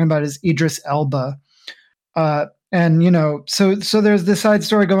people are talking about is Idris Elba, and so there's this side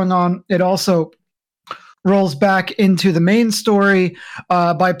story going on. It also rolls back into the main story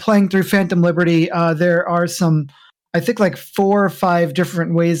by playing through Phantom Liberty. There are some, I think, like 4 or 5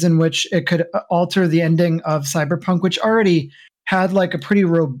 different ways in which it could alter the ending of Cyberpunk, which already had like a pretty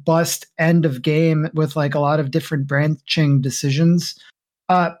robust end of game with like a lot of different branching decisions.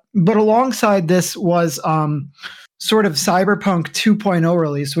 But alongside this was sort of Cyberpunk 2.0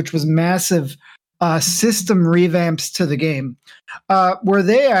 release, which was massive system revamps to the game, where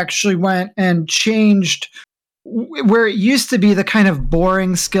they actually went and changed where it used to be the kind of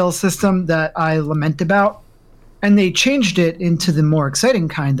boring skill system that I lament about. And they changed it into the more exciting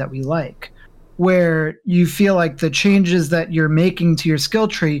kind that we like, where you feel like the changes that you're making to your skill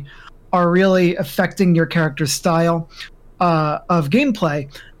tree are really affecting your character's style of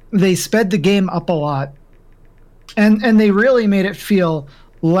gameplay. They sped the game up a lot, and they really made it feel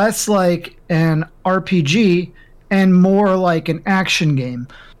less like an RPG and more like an action game.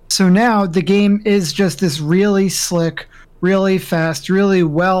 So now the game is just this really slick, really fast, really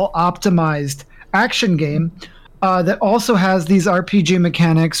well optimized action game that also has these RPG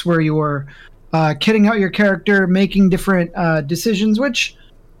mechanics where you're kitting out your character, making different decisions, which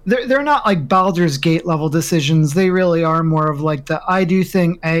they're not like Baldur's Gate level decisions. They really are more of like the I do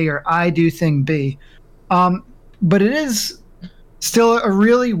thing A or I do thing B. But it is still a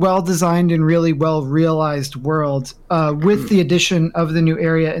really well designed and really well realized world with the addition of the new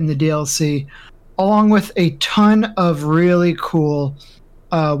area in the DLC, along with a ton of really cool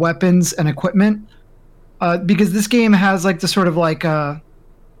weapons and equipment. Because this game has like the sort of like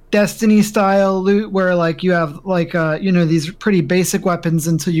Destiny style loot where like you have like these pretty basic weapons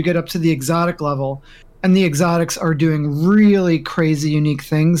until you get up to the exotic level, and the exotics are doing really crazy unique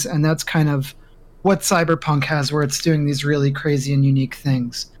things, and that's kind of what Cyberpunk has, where it's doing these really crazy and unique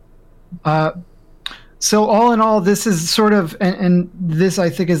things. So all in all, this is sort of, and this I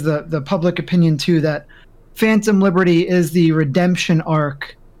think is the public opinion too, that Phantom Liberty is the redemption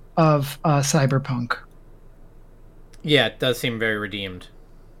arc of Cyberpunk. Yeah, it does seem very redeemed.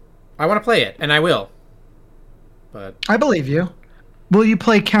 I want to play it, and I will. But I believe you. Will you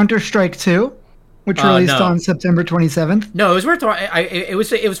play Counter-Strike 2, which released on September 27th? No, it was worth.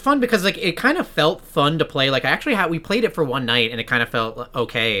 It was fun because like it kind of felt fun to play. Like we played it for one night, and it kind of felt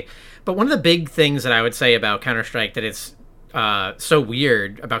okay. But one of the big things that I would say about Counter-Strike that it's so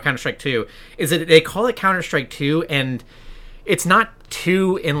weird about Counter-Strike 2 is that they call it Counter-Strike 2, and it's not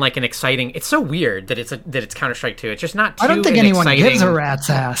 2 in like an exciting. It's so weird that it's Counter-Strike 2. It's just not 2. I don't think anyone exciting. gives a rat's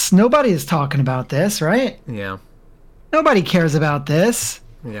ass. Nobody is talking about this, right? Yeah. Nobody cares about this.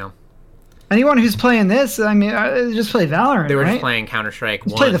 Yeah. Anyone who's playing this, I mean, just play Valorant. They were right? just playing Counter-Strike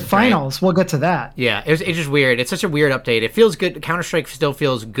 1. Play the finals. Right? We'll get to that. Yeah, it's just weird. It's such a weird update. It feels good. Counter-Strike still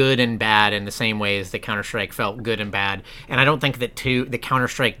feels good and bad in the same ways that Counter-Strike felt good and bad. And I don't think that the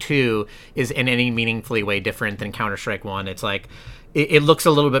Counter-Strike 2 is in any meaningfully way different than Counter-Strike 1. It's like it looks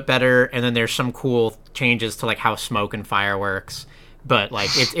a little bit better, and then there's some cool changes to like how smoke and fire works. But like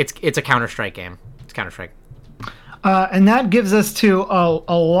it's a Counter-Strike game. It's Counter-Strike. And that gives us to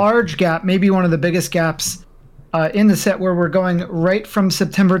a large gap, maybe one of the biggest gaps in the set, where we're going right from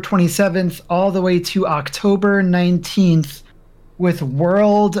September 27th all the way to October 19th with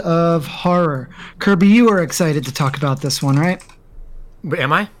World of Horror. Kirby, you were excited to talk about this one, right?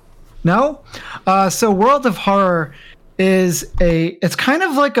 Am I? No? So World of Horror it's kind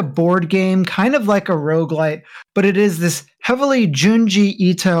of like a board game, kind of like a roguelite, but it is this heavily Junji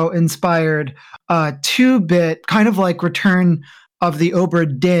Ito inspired 2-bit, kind of like Return of the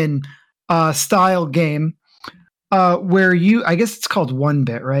Obra Dinn style game, where I guess it's called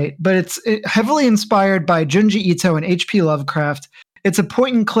 1-bit, right? But it's heavily inspired by Junji Ito and H.P. Lovecraft. It's a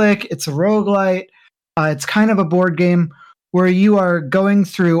point and click, it's a roguelite, it's kind of a board game where you are going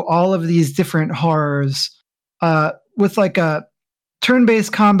through all of these different horrors with like a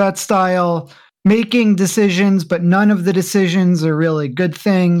turn-based combat style, making decisions, but none of the decisions are really good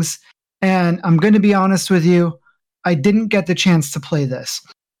things. And I'm going to be honest with you, I didn't get the chance to play this.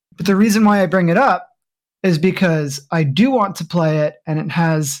 But the reason why I bring it up is because I do want to play it, and it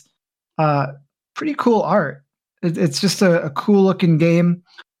has pretty cool art. It's just a cool-looking game.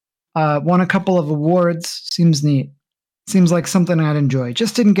 Won a couple of awards. Seems neat. Seems like something I'd enjoy.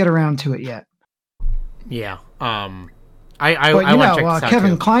 Just didn't get around to it yet. Yeah. But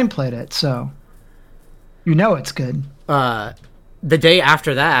Kevin Kline played it, so you know it's good. The day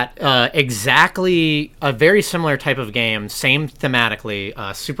after that, exactly a very similar type of game, same thematically,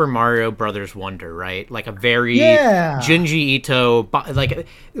 Super Mario Brothers Wonder, right? Like a very Junji Ito, like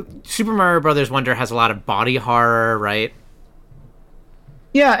Super Mario Brothers Wonder has a lot of body horror, right?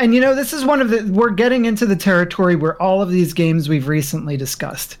 Yeah, and this is we're getting into the territory where all of these games we've recently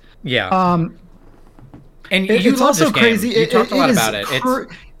discussed. Yeah. And it's also crazy. You talked a lot about it.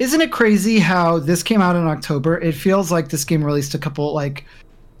 Isn't it crazy how this came out in October? It feels like this game released a couple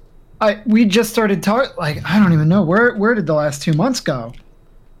we just started talking. Like, I don't even know where did the last 2 months go?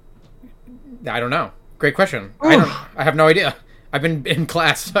 I don't know. Great question. I have no idea. I've been in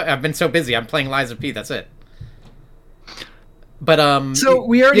class. I've been so busy. I'm playing Lies of P. That's it. But so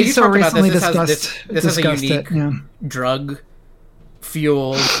we already so recently discussed. This is a unique drug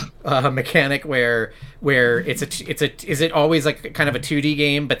fuel mechanic where is it always like kind of a 2D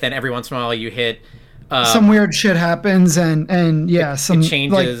game, but then every once in a while you hit some weird shit happens and it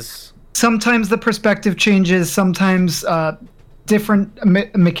changes. Like, sometimes the perspective changes, sometimes different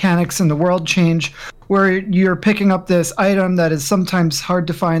mechanics in the world change, where you're picking up this item that is sometimes hard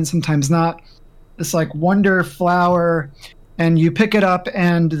to find, sometimes not. This like wonder flower, and you pick it up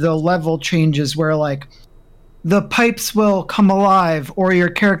and the level changes where like the pipes will come alive or your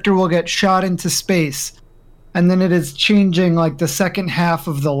character will get shot into space. And then it is changing like the second half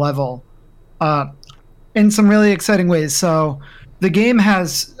of the level in some really exciting ways. So the game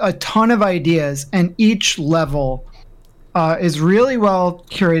has a ton of ideas, and each level is really well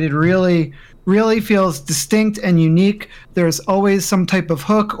curated, really feels distinct and unique. There's always some type of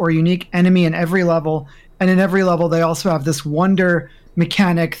hook or unique enemy in every level. And in every level, they also have this wonder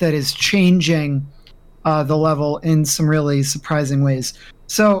mechanic that is changing the level in some really surprising ways.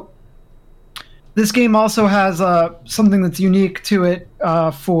 So this game also has something that's unique to it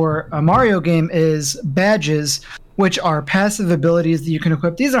for a Mario game is badges, which are passive abilities that you can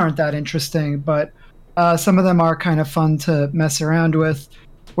equip. These aren't that interesting, but some of them are kind of fun to mess around with,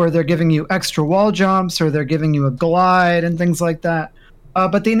 where they're giving you extra wall jumps or they're giving you a glide and things like that.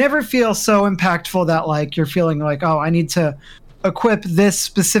 But they never feel so impactful that like you're feeling like, oh, I need to equip this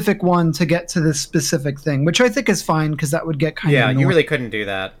specific one to get to this specific thing, which I think is fine because that would get kind of annoying. You really couldn't do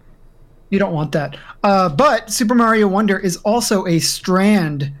that. You don't want that. But Super Mario Wonder is also a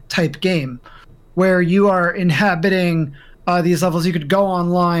strand type game where you are inhabiting these levels. You could go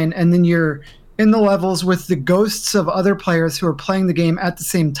online and then you're in the levels with the ghosts of other players who are playing the game at the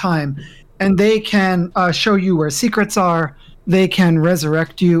same time. And they can show you where secrets are. They can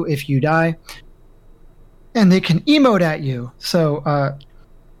resurrect you if you die. And they can emote at you. So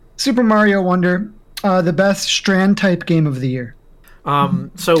Super Mario Wonder, the best strand type game of the year.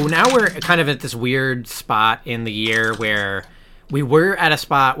 So now we're kind of at this weird spot in the year where we were at a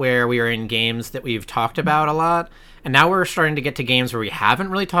spot where we were in games that we've talked about a lot, and now we're starting to get to games where we haven't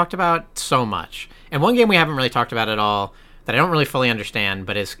really talked about so much. And one game we haven't really talked about at all that I don't really fully understand,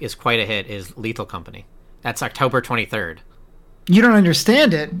 but is quite a hit, is Lethal Company. That's October 23rd. You don't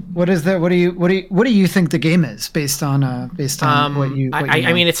understand it. What is that? What do you think the game is based on what you know?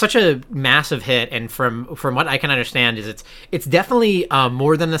 I mean, it's such a massive hit, and from what I can understand, is it's definitely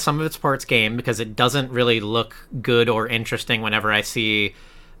more than the sum of its parts game, because it doesn't really look good or interesting whenever I see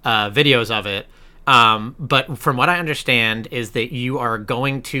videos of it. But from what I understand is that you are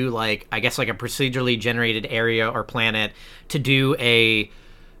going to like a procedurally generated area or planet to do a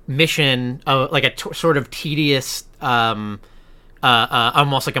mission, like a sort of tedious.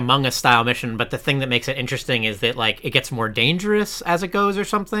 Almost like Among Us style mission, but the thing that makes it interesting is that like it gets more dangerous as it goes or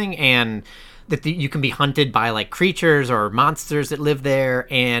something, and you can be hunted by like creatures or monsters that live there,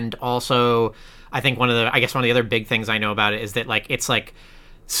 and also I think one of the other big things I know about it is that like it's like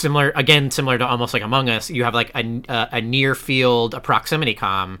similar to almost like Among Us. You have like a near field, a proximity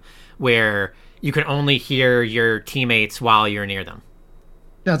comm where you can only hear your teammates while you're near them.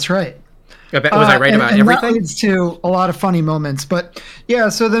 That's right. Was I right about everything? That leads to a lot of funny moments. But yeah,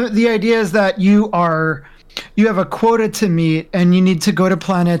 so the idea is that you have a quota to meet, and you need to go to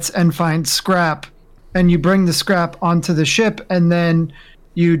planets and find scrap, and you bring the scrap onto the ship, and then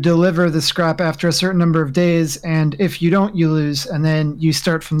you deliver the scrap after a certain number of days, and if you don't, you lose, and then you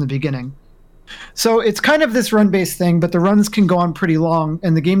start from the beginning. So it's kind of this run-based thing, but the runs can go on pretty long,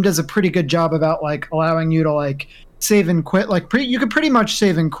 and the game does a pretty good job about like allowing you to like save and quit. Like you could pretty much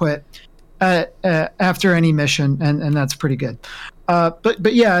save and quit after any mission, and that's pretty good.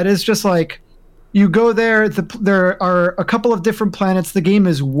 But yeah, it is just like you go there. There are a couple of different planets. The game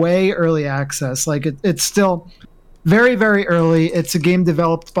is way early access. Like it's still very, very early. It's a game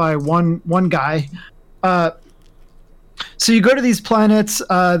developed by one guy. So you go to these planets.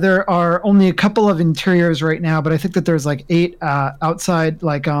 There are only a couple of interiors right now, but I think that there's like 8 outside,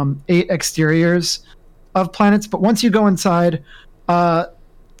 like 8 exteriors of planets. But once you go inside,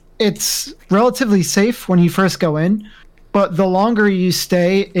 it's relatively safe when you first go in. But the longer you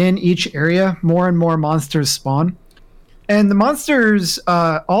stay in each area, more and more monsters spawn. And the monsters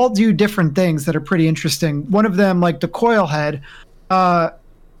all do different things that are pretty interesting. One of them, like the coil head,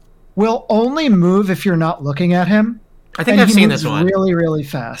 will only move if you're not looking at him. I think I've seen this one. Really, really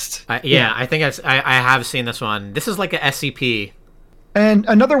fast. Yeah, I think I have seen this one. This is like a SCP. And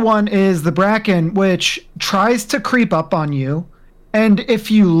another one is the Bracken, which tries to creep up on you. And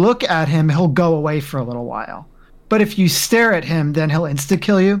if you look at him, he'll go away for a little while. But if you stare at him, then he'll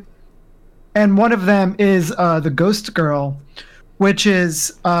insta-kill you. And one of them is the Ghost Girl, which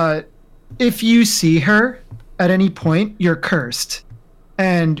is if you see her at any point, you're cursed.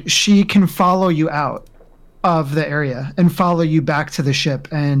 And she can follow you out of the area and follow you back to the ship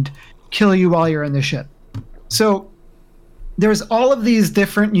and kill you while you're in the ship. So there's all of these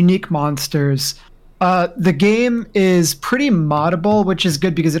different unique monsters. The game is pretty moddable, which is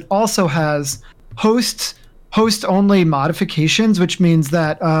good because it also has host-only modifications, which means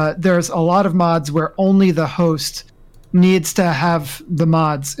that there's a lot of mods where only the host needs to have the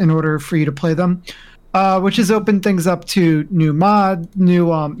mods in order for you to play them, which has opened things up to new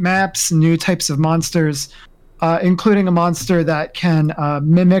maps, new types of monsters, including a monster that can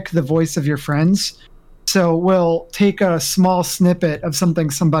mimic the voice of your friends. So we'll take a small snippet of something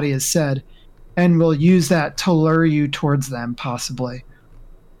somebody has said, and we'll use that to lure you towards them, possibly,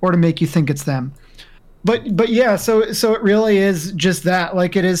 or to make you think it's them. But yeah, so it really is just that.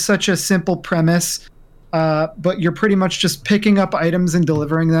 Like, it is such a simple premise, but you're pretty much just picking up items and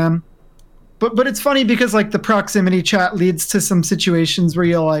delivering them. But it's funny because like the proximity chat leads to some situations where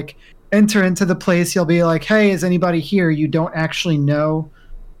you'll like enter into the place. You'll be like, "Hey, is anybody here?" You don't actually know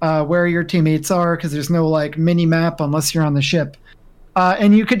where your teammates are because there's no like mini map unless you're on the ship.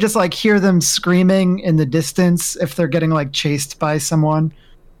 And you could just like hear them screaming in the distance if they're getting like chased by someone.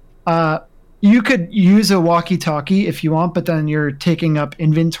 You could use a walkie-talkie if you want, but then you're taking up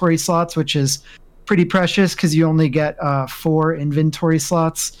inventory slots, which is pretty precious because you only get 4 inventory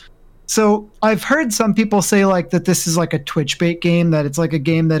slots. So I've heard some people say like that this is like a Twitch bait game, that it's like a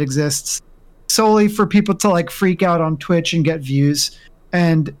game that exists solely for people to like freak out on Twitch and get views.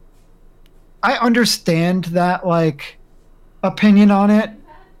 And I understand that like opinion on it,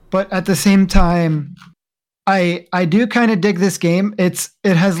 but at the same time, I do kind of dig this game. It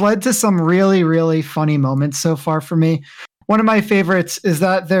has led to some really, really funny moments so far for me. One of my favorites is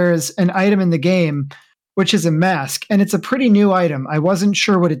that there's an item in the game, which is a mask, and it's a pretty new item. I wasn't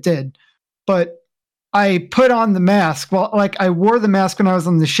sure what it did, but I put on the mask. Well, like I wore the mask when I was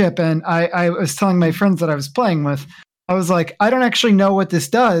on the ship, and I was telling my friends that I was playing with, I was like, I don't actually know what this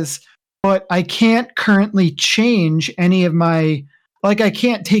does, but I can't currently change any of my, like I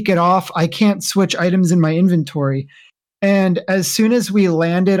can't take it off. I can't switch items in my inventory. And as soon as we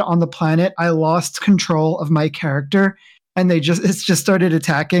landed on the planet, I lost control of my character, and it's just started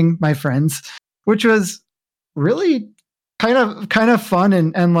attacking my friends, which was really kind of fun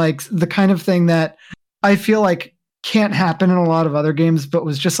and like the kind of thing that I feel like can't happen in a lot of other games, but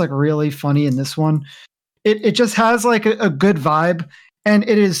was just like really funny in this one. It just has like a good vibe, and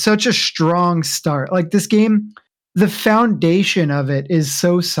it is such a strong start. Like this game, the foundation of it is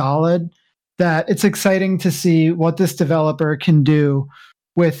so solid that it's exciting to see what this developer can do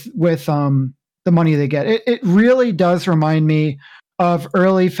with the money they get. It really does remind me of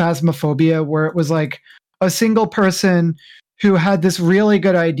early Phasmophobia, where it was like a single person who had this really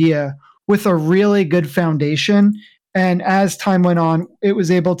good idea, with a really good foundation. And as time went on, it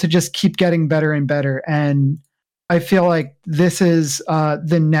was able to just keep getting better and better. And I feel like this is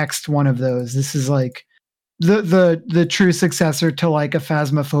the next one of those. This is like the true successor to like a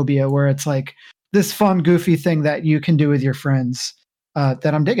Phasmophobia, where it's like this fun, goofy thing that you can do with your friends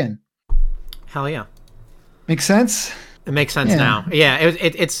that I'm digging. Hell yeah. Makes sense? It makes sense now. Yeah,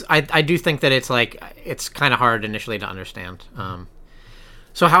 it's. I do think that it's like it's kind of hard initially to understand.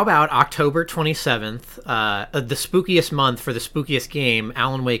 So how about October 27th, the spookiest month for the spookiest game,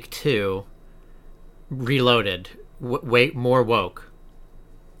 Alan Wake 2, Reloaded, more woke.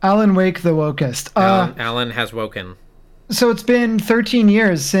 Alan Wake the wokest. Alan has woken. So it's been 13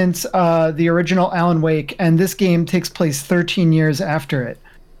 years since the original Alan Wake, and this game takes place 13 years after it.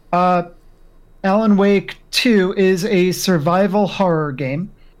 Alan Wake 2 is a survival horror game.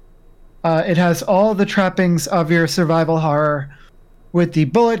 It has all the trappings of your survival horror, with the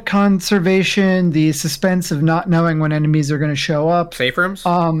bullet conservation, the suspense of not knowing when enemies are going to show up. Safe rooms?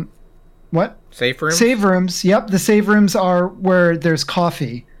 What? Safe rooms? Save rooms. Yep, the save rooms are where there's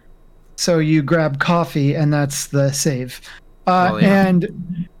coffee. So you grab coffee, and that's the save.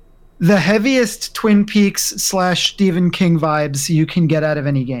 And the heaviest Twin Peaks / Stephen King vibes you can get out of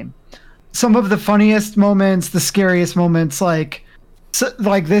any game. Some of the funniest moments, the scariest moments, like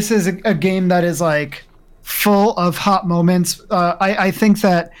this is a game that is like full of hot moments. I think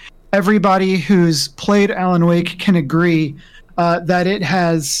that everybody who's played Alan Wake can agree that it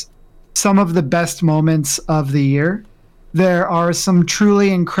has some of the best moments of the year. There are some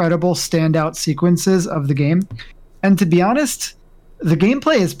truly incredible standout sequences of the game. And to be honest, the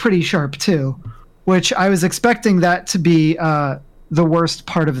gameplay is pretty sharp too, which I was expecting that to be the worst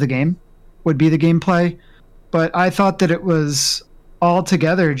part of the game, would be the gameplay. But I thought that it was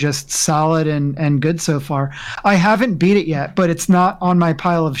altogether just solid and good so far. I haven't beat it yet, but it's not on my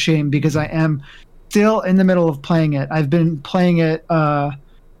pile of shame because I am still in the middle of playing it. I've been playing it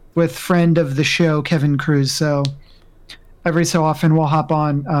with friend of the show, Kevin Cruz. So every so often we'll hop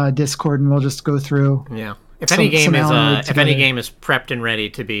on Discord and we'll just go through. Yeah. If any game is prepped and ready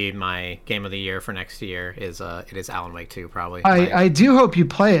to be my game of the year for next year, it is Alan Wake 2 probably. I do hope you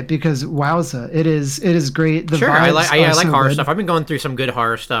play it because wowza, it is great. The sure, I like so horror good. stuff. I've been going through some good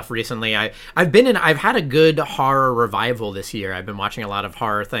horror stuff recently. I've had a good horror revival this year. I've been watching a lot of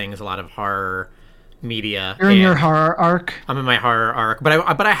horror things, a lot of horror media. You're in your horror arc. I'm in my horror arc,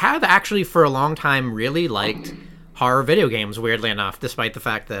 but I have actually for a long time really liked horror video games, weirdly enough, despite the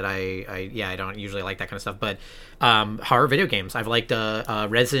fact that I don't usually like that kind of stuff. But horror video games, I've liked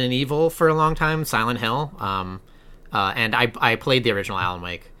Resident Evil for a long time, Silent Hill, and I played the original Alan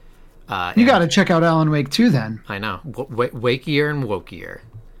Wake. You got to check out Alan Wake 2 then. I know, wakier and wokier.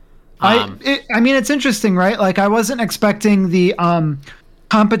 I mean, it's interesting, right? Like, I wasn't expecting the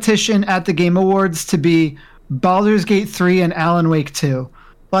competition at the Game Awards to be Baldur's Gate 3 and Alan Wake 2.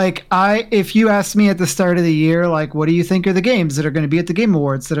 Like, if you asked me at the start of the year, like, what do you think are the games that are going to be at the Game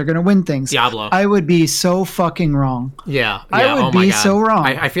Awards that are going to win things? Diablo. I would be so fucking wrong. Yeah. I would be so wrong.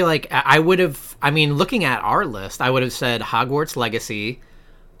 I feel like I would have, looking at our list, I would have said Hogwarts Legacy.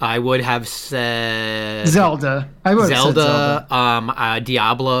 I would have said Zelda. I would have said Zelda.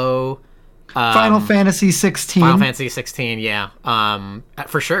 Diablo. Final Fantasy 16. Final Fantasy 16, yeah.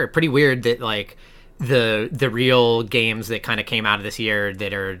 For sure. Pretty weird that, like, the real games that kind of came out of this year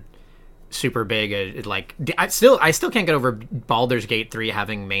that are super big, like I still can't get over Baldur's Gate 3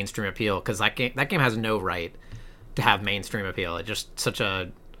 having mainstream appeal, because that game has no right to have mainstream appeal. It's just such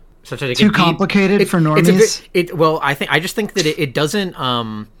a too complicated for normies. I just think that it doesn't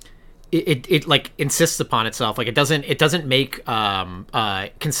it like insists upon itself. Like it doesn't make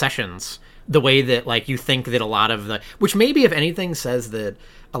concessions the way that like you think that a lot of the, which maybe if anything says that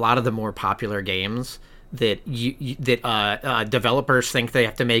a lot of the more popular games that developers think they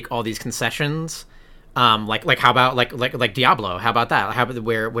have to make all these concessions, like how about like Diablo? How about that? How about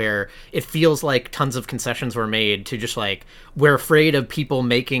where it feels like tons of concessions were made to just like, we're afraid of people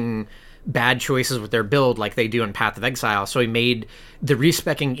making bad choices with their build like they do in Path of Exile, so we made the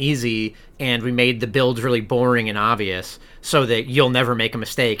respecking easy and we made the builds really boring and obvious so that you'll never make a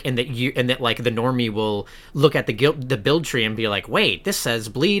mistake, and that like the normie will look at the build tree and be like, wait, this says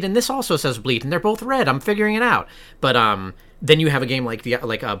bleed and this also says bleed and they're both red, I'm figuring it out. But then you have a game like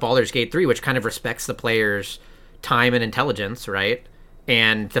Baldur's Gate 3, which kind of respects the player's time and intelligence, right?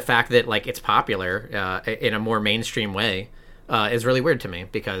 And the fact that like it's popular in a more mainstream way is really weird to me,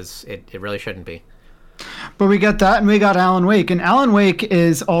 because it really shouldn't be. But we got that, and we got Alan Wake. And Alan Wake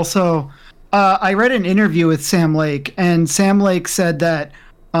is also... I read an interview with Sam Lake, and Sam Lake said that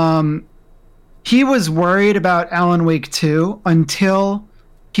he was worried about Alan Wake 2 until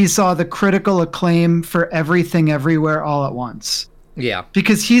he saw the critical acclaim for Everything Everywhere All at Once. Yeah.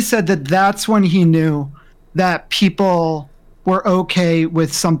 Because he said that that's when he knew that people were okay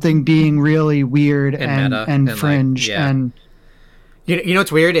with something being really weird and fringe. Like, yeah. And you know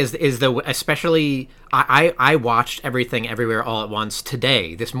what's weird is especially I watched Everything Everywhere All at Once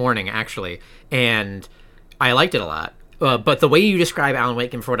today, this morning actually, and I liked it a lot. But the way you describe Alan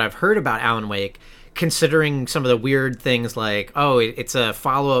Wake, and for what I've heard about Alan Wake, considering some of the weird things like, it's a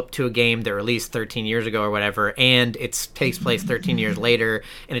follow-up to a game that released 13 years ago or whatever, and it takes place 13 years later,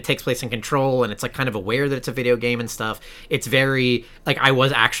 and it takes place in Control, and it's like kind of aware that it's a video game and stuff. It's very, like, I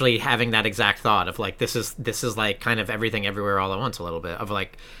was actually having that exact thought of like, this is like kind of Everything Everywhere All at Once a little bit, of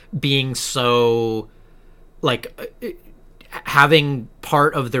like being so, like, having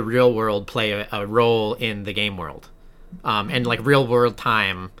part of the real world play a role in the game world, and like real world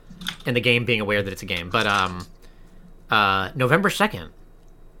time, and the game being aware that it's a game. But November 2nd.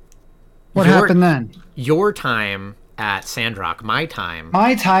 What happened then? Your time at Sandrock, my time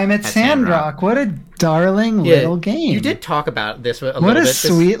at Sandrock. What a darling little game. You did talk about this a little bit. What a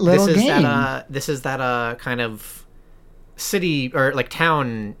sweet little game. This is that kind of city or like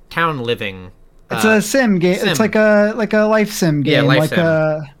town living. It's a sim game. It's like a life sim game.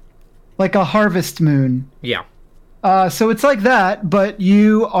 Yeah, like a Harvest Moon. Yeah. So it's like that, but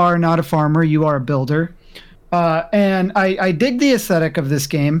you are not a farmer, you are a builder. And I dig the aesthetic of this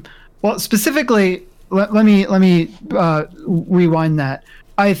game. Well, specifically, let me rewind that.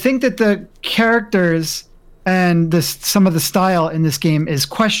 I think that the characters and some of the style in this game is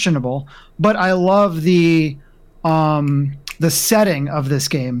questionable, but I love the setting of this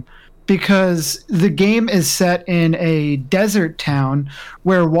game, because the game is set in a desert town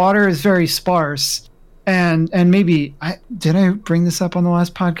where water is very sparse. And maybe did I bring this up on the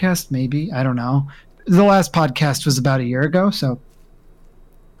last podcast? Maybe, I don't know. The last podcast was about a year ago. So,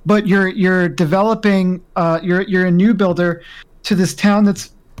 but you're developing. You're a new builder to this town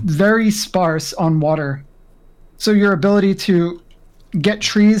that's very sparse on water. So your ability to get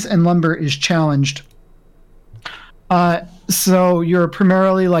trees and lumber is challenged. So you're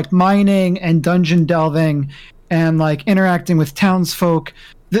primarily like mining and dungeon delving, and like interacting with townsfolk.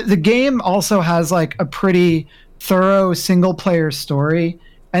 The game also has like a pretty thorough single player story,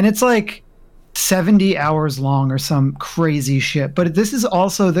 and it's like 70 hours long or some crazy shit. But this is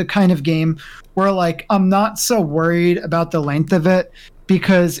also the kind of game where like I'm not so worried about the length of it,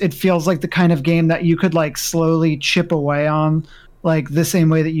 because it feels like the kind of game that you could like slowly chip away on, like the same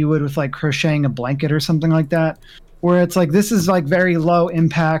way that you would with like crocheting a blanket or something like that, where it's like this is like very low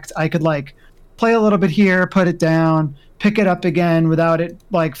impact. I could like play a little bit here, put it down, pick it up again without it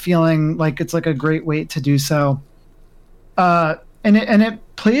like feeling like it's like a great weight to do so. And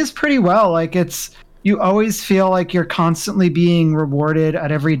it plays pretty well. Like you always feel like you're constantly being rewarded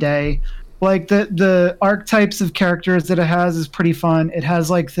at every day. Like the archetypes of characters that it has is pretty fun. It has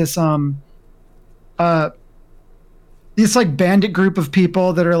like this like bandit group of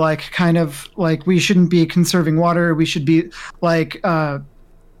people that are like kind of like, we shouldn't be conserving water. We should be like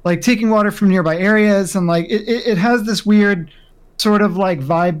taking water from nearby areas, and like it has this weird sort of like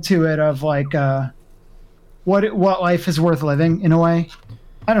vibe to it of like what life is worth living in a way.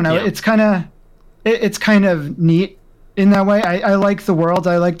 I don't know. Yeah. It's kind of neat in that way. I like the world.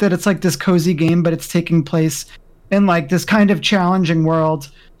 I like that it's like this cozy game, but it's taking place in like this kind of challenging world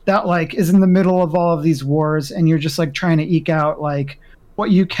that like is in the middle of all of these wars, and you're just like trying to eke out like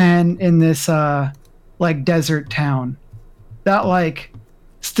what you can in this like desert town that like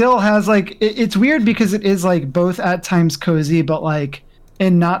still has like it's weird because it is like both at times cozy, but like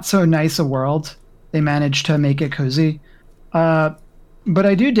in not so nice a world they managed to make it cozy. But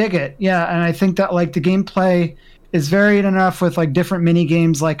I do dig it. Yeah. And I think that like the gameplay is varied enough with like different mini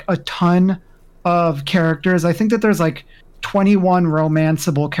games, like a ton of characters. I think that there's like 21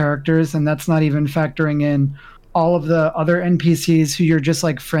 romanceable characters, and that's not even factoring in all of the other NPCs who you're just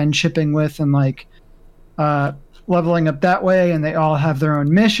like friendshipping with and like leveling up that way, and they all have their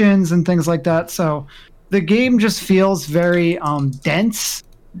own missions and things like that. So the game just feels very dense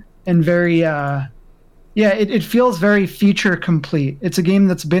and very it feels very feature complete. It's a game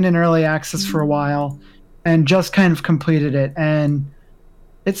that's been in early access for a while and just kind of completed it, and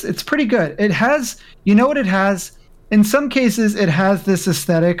it's pretty good. It has, you know what it has? In some cases it has this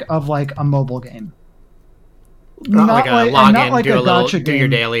aesthetic of like a mobile game. Not like a login, do your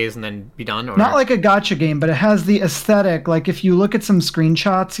dailies and then be done? Or? Not like a gacha game, but it has the aesthetic. Like if you look at some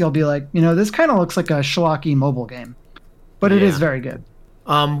screenshots, you'll be like, this kind of looks like a schlocky mobile game. But it is very good.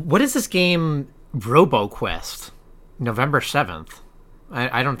 What is this game, RoboQuest? November 7th.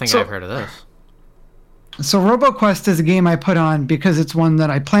 I don't think I've heard of this. So RoboQuest is a game I put on because it's one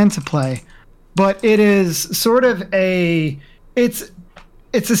that I plan to play, but it is sort of it's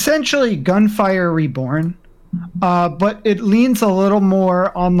essentially Gunfire Reborn, but it leans a little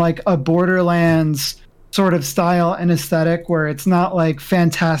more on like a Borderlands sort of style and aesthetic where it's not like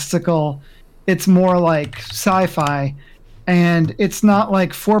fantastical, it's more like sci-fi, and it's not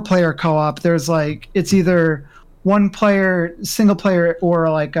like 4-player co-op. There's like it's either one player single player or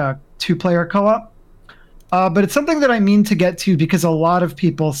like a 2-player co-op. But it's something that I mean to get to because a lot of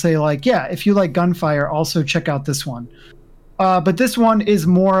people say like, yeah, if you like Gunfire, also check out this one. But this one is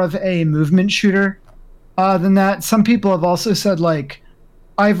more of a movement shooter than that. Some people have also said like,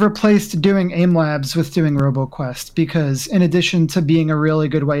 I've replaced doing aim labs with doing RoboQuest because in addition to being a really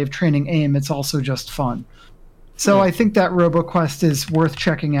good way of training aim, it's also just fun. So I think that RoboQuest is worth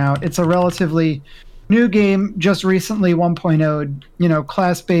checking out. It's a relatively new game, just recently 1.0'd,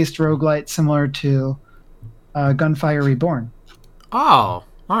 class-based roguelite similar to Gunfire Reborn. Oh,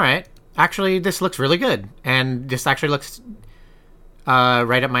 all right. Actually, this looks really good, and this actually looks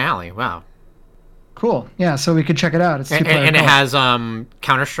right up my alley. Wow. Cool. Yeah, so we could check it out. It's and it has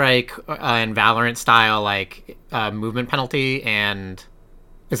Counter-Strike and Valorant style like movement penalty, and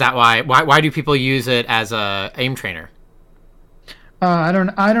is that why do people use it as a aim trainer? I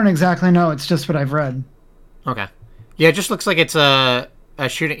don't exactly know. It's just what I've read. Okay. Yeah, it just looks like it's a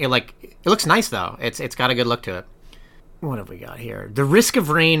shooting. It looks nice though. It's got a good look to it. What have we got here? The Risk of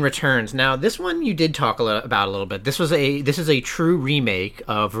Rain returns. Now, this one you did talk about a little bit. This is a true remake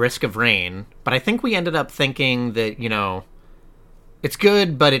of Risk of Rain, but I think we ended up thinking that it's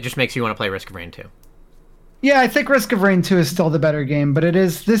good, but it just makes you want to play Risk of Rain 2. Yeah, I think Risk of Rain 2 is still the better game, but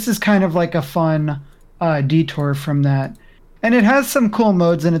this is kind of like a fun detour from that. And it has some cool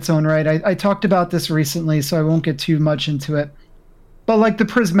modes in its own right. I talked about this recently, so I won't get too much into it. But like the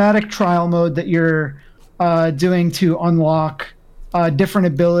prismatic trial mode that you're doing to unlock different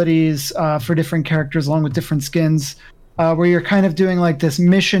abilities for different characters along with different skins, where you're kind of doing like this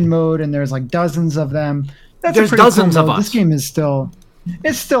mission mode and there's like dozens of them. There's dozens cool of mode. us. This game is still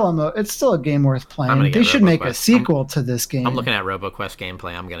a game worth playing. They should make a sequel to this game. I'm looking at RoboQuest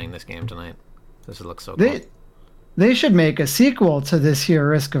gameplay. I'm getting this game tonight. This looks so cool. They should make a sequel to this here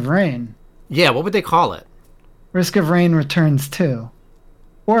Risk of Rain. Yeah, what would they call it? Risk of Rain Returns 2.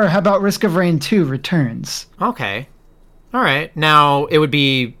 Or how about Risk of Rain 2 Returns? Okay. All right. Now, it would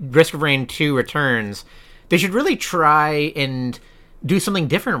be Risk of Rain 2 Returns. They should really try and do something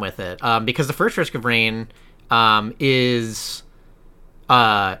different with it. Because the first Risk of Rain is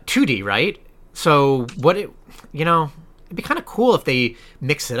 2D, right? So it'd be kind of cool if they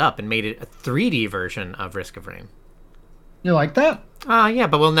mix it up and made it a 3D version of Risk of Rain. You like that? Yeah,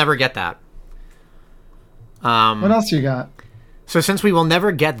 but we'll never get that. What else you got? So since we will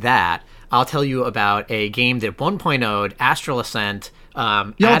never get that, I'll tell you about a game that 1.0'd Astral Ascent.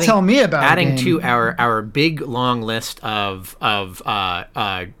 Tell me about adding to our big long list of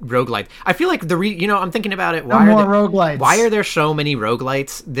roguelites. I feel like I'm thinking about it. Roguelites. Why are there so many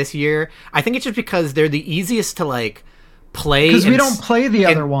roguelites this year? I think it's just because they're the easiest to like play. Because we don't play the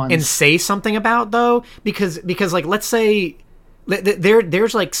other ones and say something about though. Because like let's say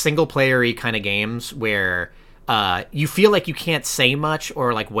there's like single player-y kind of games where you feel like you can't say much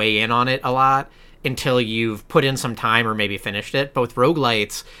or like weigh in on it a lot until you've put in some time or maybe finished it. But with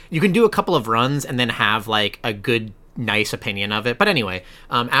roguelites, you can do a couple of runs and then have like a good, nice opinion of it. But anyway,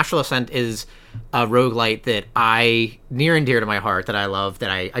 Astral Ascent is a roguelite that near and dear to my heart, that I love,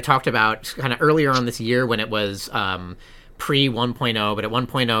 that I talked about kind of earlier on this year when it was pre 1.0, but at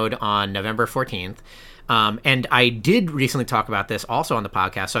 1.0 on November 14th. And I did recently talk about this also on the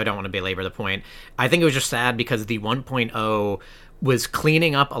podcast, so I don't want to belabor the point. I think it was just sad because the 1.0 was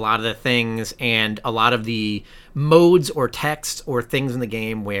cleaning up a lot of the things and a lot of the modes or text or things in the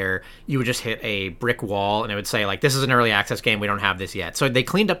game where you would just hit a brick wall and it would say like, this is an early access game, we don't have this yet. So they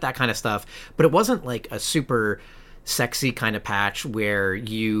cleaned up that kind of stuff, but it wasn't like a super sexy kind of patch where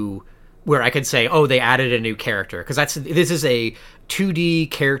I could say, oh, they added a new character, because this is a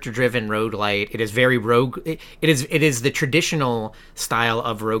 2D character-driven roguelite. It is very It is the traditional style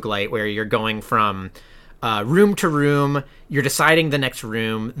of roguelite where you're going from room to room. You're deciding the next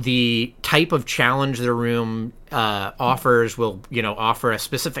room. The type of challenge the room offers will, offer a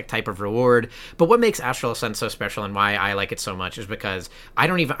specific type of reward. But what makes Astral Ascent so special and why I like it so much is because I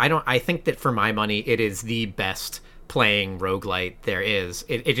think that for my money, it is the best playing roguelite there is.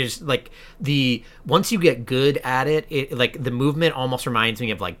 It just like once you get good at it, like the movement almost reminds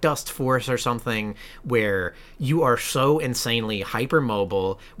me of like Dust Force or something, where you are so insanely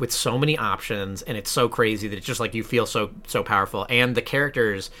hypermobile with so many options, and it's so crazy that it's just like you feel so powerful. And the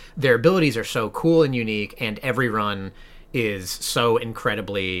characters, their abilities are so cool and unique, and every run is so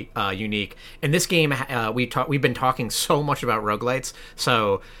incredibly unique. In this game, we've been talking so much about roguelites,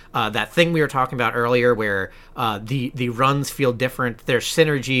 so that thing we were talking about earlier where the runs feel different, there's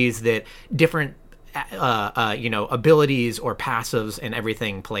synergies that different abilities or passives and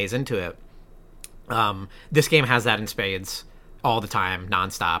everything plays into it. This game has that in spades all the time,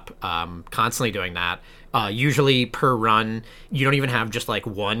 nonstop, constantly doing that. Usually per run, you don't even have just like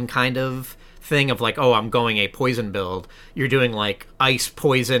one kind of thing of like, oh, I'm going a poison build. You're doing like ice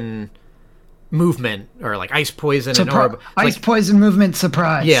poison movement, or like ice poison and orb. Ice poison movement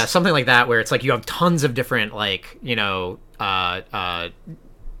surprise. Yeah, something like that, where it's like you have tons of different like,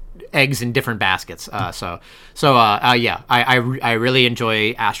 eggs in different baskets. I really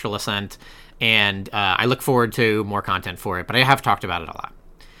enjoy Astral Ascent, and I look forward to more content for it, but I have talked about it a lot.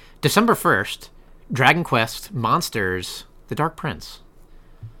 December 1st, Dragon Quest Monsters: The Dark Prince.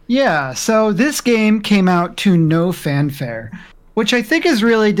 Yeah, so this game came out to no fanfare, which I think is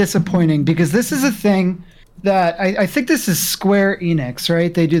really disappointing, because this is a thing that I think this is Square Enix,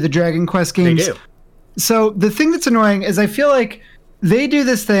 right? They do the Dragon Quest games. They do. So the thing that's annoying is I feel like they do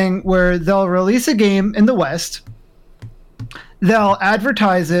this thing where they'll release a game in the West, they'll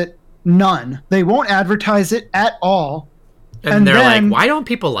advertise it, none. They won't advertise it at all. And they're then, like, why don't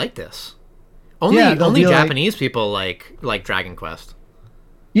people like this? Only Japanese people like Dragon Quest.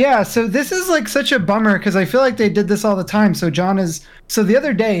 Yeah, so this is like such a bummer, because I feel like they did this all the time. So the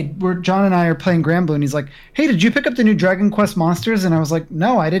other day, John and I are playing Granblue, and he's like, hey, did you pick up the new Dragon Quest Monsters? And I was like,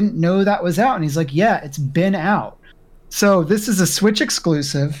 no, I didn't know that was out. And he's like, yeah, it's been out. So this is a Switch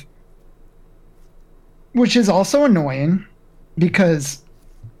exclusive, which is also annoying, because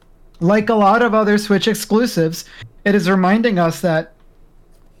like a lot of other Switch exclusives, it is reminding us that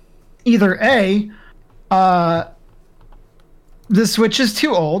either A, the Switch is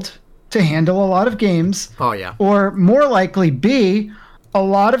too old to handle a lot of games. Oh, yeah. Or more likely, B, a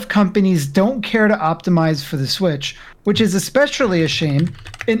lot of companies don't care to optimize for the Switch, which is especially a shame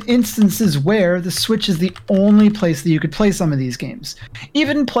in instances where the Switch is the only place that you could play some of these games.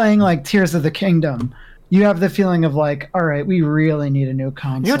 Even playing like Tears of the Kingdom, you have the feeling of like, all right, we really need a new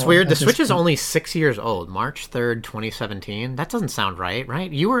console. You know what's weird? The Switch is only 6 years old. March 3rd, 2017. That doesn't sound right?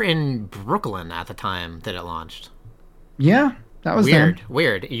 You were in Brooklyn at the time that it launched. Yeah. That was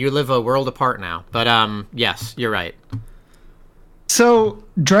weird. You live a world apart now. But yes, you're right. So,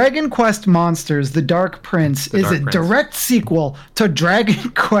 Dragon Quest Monsters: The Dark Prince is a direct sequel to Dragon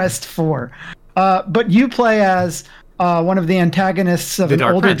Quest IV. But you play as one of the antagonists of an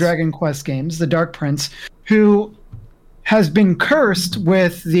older Dragon Quest games, the Dark Prince, who has been cursed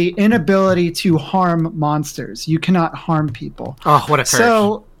with the inability to harm monsters. You cannot harm people. Oh, what a curse.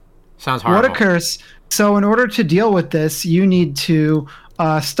 So, sounds horrible. What a curse. So in order to deal with this, you need to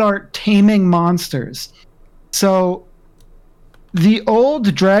start taming monsters. So the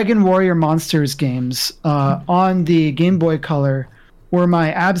old Dragon Warrior Monsters games on the Game Boy Color were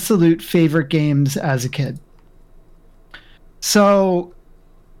my absolute favorite games as a kid. So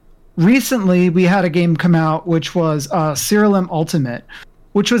recently we had a game come out which was Serial Ultimate,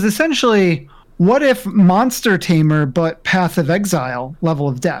 which was essentially what if Monster Tamer but Path of Exile level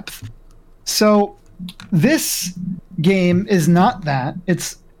of depth. So this game is not that.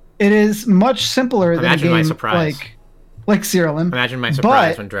 It is much simpler than a game my surprise. like Serial. Imagine my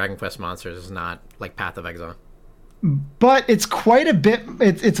surprise when Dragon Quest Monsters is not like Path of Exile. But it's quite a bit.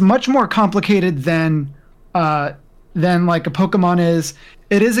 It's much more complicated than like a Pokemon is.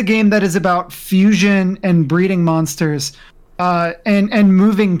 It is a game that is about fusion and breeding monsters, and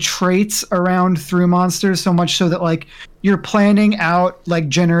moving traits around through monsters, so much so that like you're planning out like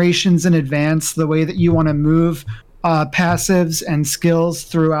generations in advance the way that you want to move passives and skills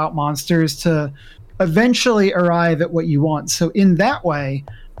throughout monsters to eventually arrive at what you want. So in that way,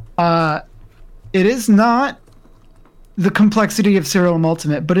 it is not the complexity of Serial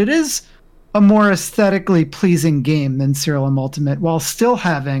Ultimate, but it is a more aesthetically pleasing game than Serial Ultimate, while still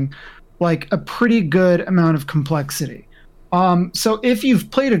having like a pretty good amount of complexity. So if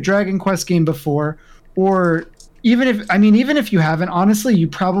you've played a Dragon Quest game before, or even if you haven't, honestly, you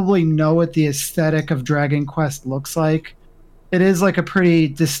probably know what the aesthetic of Dragon Quest looks like. It is like a pretty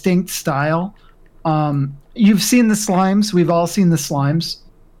distinct style. You've seen the slimes. We've all seen the slimes.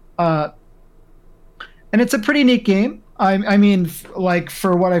 And it's a pretty neat game. I mean, like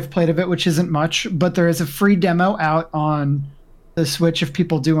for what I've played of it, which isn't much, but there is a free demo out on the Switch if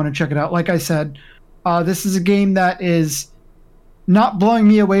people do want to check it out. Like I said, this is a game that is not blowing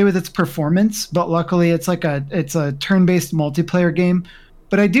me away with its performance, but luckily it's a turn-based multiplayer game.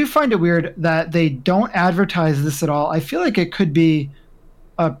 But I do find it weird that they don't advertise this at all. I feel like it could be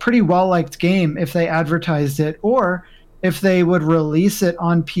a pretty well-liked game if they advertised it, or if they would release it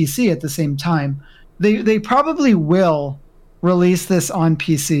on PC at the same time. They probably will release this on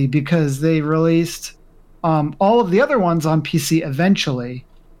PC because they released all of the other ones on PC eventually,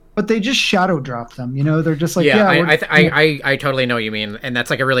 but they just shadow drop them. You know, they're just like, I totally know what you mean, and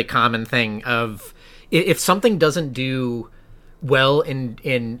that's like a really common thing of if something doesn't do well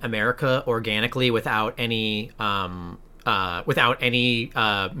in America organically without any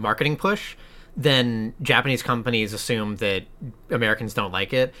marketing push, then Japanese companies assume that Americans don't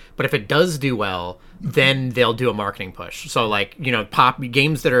like it. But if it does do well, then they'll do a marketing push. So like, you know,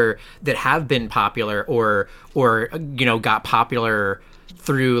 games that have been popular or you know, got popular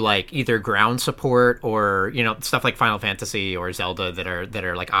through like either ground support or, you know, stuff like Final Fantasy or Zelda that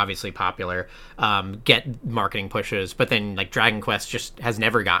are like obviously popular, get marketing pushes. But then like Dragon Quest just has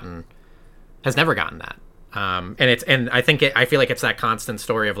never gotten that. And I feel like it's that constant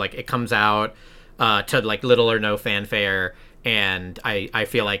story of like it comes out to like little or no fanfare, and I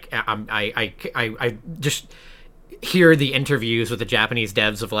feel like I just hear the interviews with the Japanese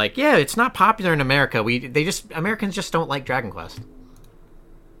devs of like, yeah, it's not popular in America. Americans just don't like Dragon Quest.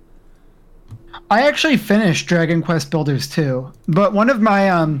 I actually finished Dragon Quest Builders 2, but one of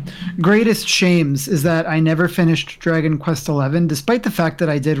my greatest shames is that I never finished Dragon Quest 11, despite the fact that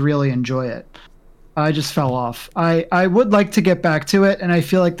I did really enjoy it. I just fell off. I would like to get back to it, and I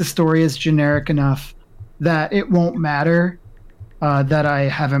feel like the story is generic enough that it won't matter that I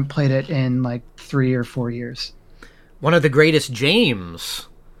haven't played it in like 3 or 4 years. One of the greatest James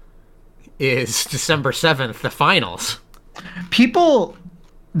is December 7th, the finals.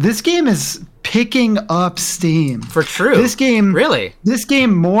 This game is picking up steam. For true. This game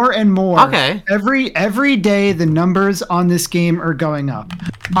more and more. Okay. Every day the numbers on this game are going up.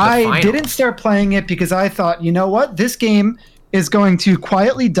 I didn't start playing it because I thought, you know what? This game is going to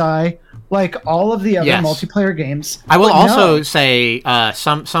quietly die like all of the other multiplayer games. I will also say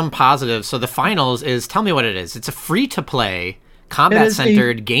some positives. So the finals is, tell me what it is. It's a free-to-play,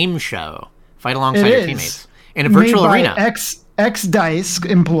 combat-centered game show. Fight alongside your teammates in a virtual arena. X-Dice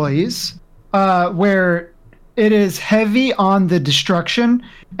employees, where it is heavy on the destruction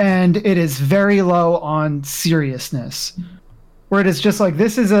and it is very low on seriousness. Where it is just like,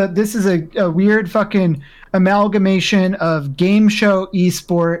 this is a weird fucking amalgamation of game show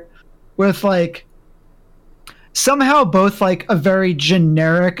esport with like somehow both like a very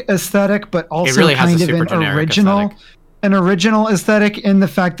generic aesthetic, but also really kind of an original aesthetic in the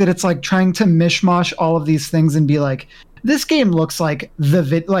fact that it's like trying to mishmash all of these things and be like, this game looks like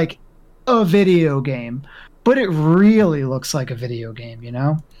a video game, but it really looks like a video game, you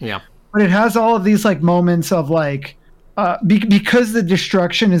know? Yeah. But it has all of these like moments of like, because the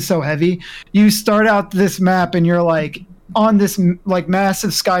destruction is so heavy, you start out this map and you're like on this like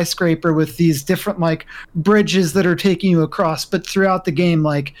massive skyscraper with these different like bridges that are taking you across, but throughout the game,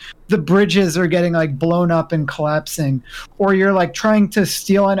 like the bridges are getting like blown up and collapsing, or you're like trying to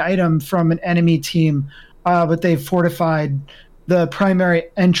steal an item from an enemy team, but they've fortified the primary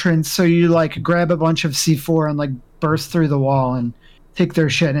entrance, so you like grab a bunch of C4 and like burst through the wall and take their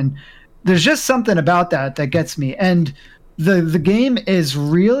shit. And there's just something about that gets me. And the game is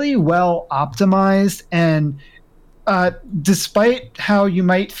really well optimized, and despite how you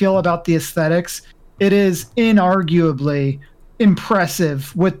might feel about the aesthetics, it is inarguably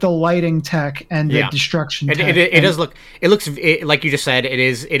impressive with the lighting tech and the destruction tech. It does look, it looks like you just said, it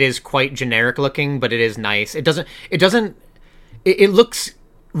is quite generic looking, but it is nice. It looks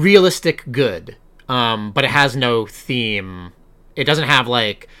realistic good, but it has no theme. It doesn't have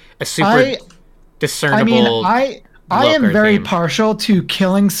like a super discernible. I am very partial to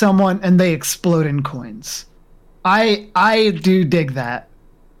killing someone and they explode in coins. I do dig that.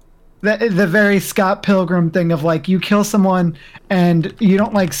 The very Scott Pilgrim thing of like, you kill someone and you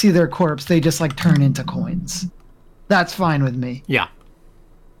don't like see their corpse, they just like turn into coins. That's fine with me. Yeah.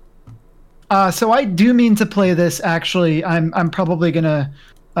 So I do mean to play this. Actually, I'm probably gonna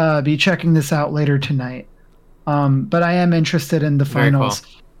be checking this out later tonight. But I am interested in the finals.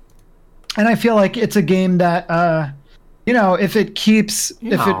 Very cool. And I feel like it's a game that if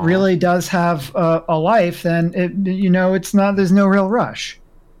it really does have a life, then there's no real rush.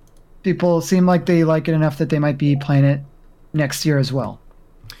 People seem like they like it enough that they might be playing it next year as well.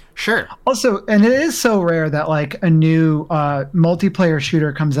 Sure. Also, and it is so rare that like a new multiplayer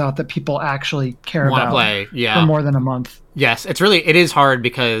shooter comes out that people actually care Want to about play? for Yeah. more than a month. Yes, it is hard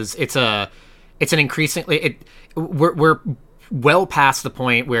because it's an increasingly we're well past the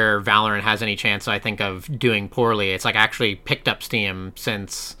point where Valorant has any chance, I think, of doing poorly. It's like actually picked up steam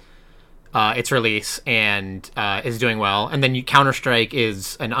since its release and is doing well. And then Counter-Strike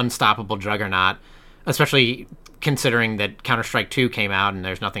is an unstoppable juggernaut, especially considering that Counter-Strike 2 came out and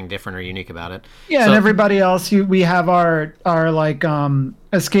there's nothing different or unique about it. Yeah, So, and everybody else, we have our like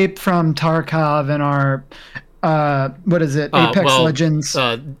Escape from Tarkov and our what is it, Apex Legends.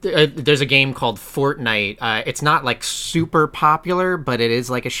 There's a game called Fortnite. It's not like super popular, but it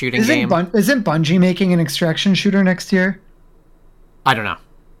is like a shooting game. Isn't Bungie making an extraction shooter next year? I don't know.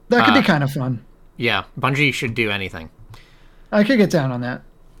 That could be kind of fun. Yeah, Bungie should do anything. I could get down on that.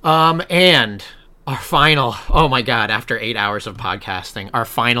 And our final, oh my god, after 8 hours of podcasting, our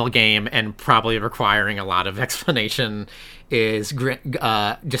final game, and probably requiring a lot of explanation, is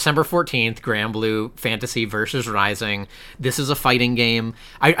December 14th, Granblue Fantasy versus Rising. This is a fighting game.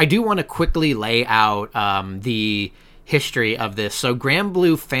 I do want to quickly lay out the history of this. So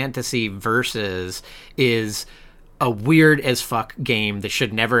Granblue Fantasy Versus is a weird as fuck game that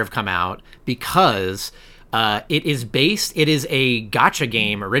should never have come out because it is a gacha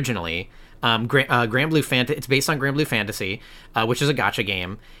game originally. Granblue Fantasy, it's based on Granblue Fantasy, which is a gacha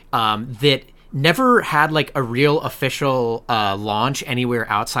game that never had like a real official launch anywhere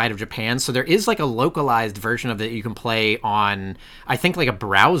outside of Japan. So there is like a localized version of it you can play on, I think, like a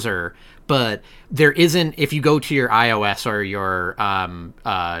browser, but there isn't. If you go to your iOS or your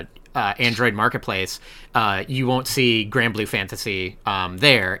Android marketplace, you won't see Granblue Fantasy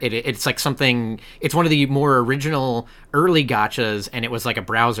there. It's like something. It's one of the more original early gachas, and it was like a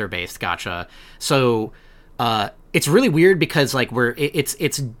browser-based gacha. So it's really weird because like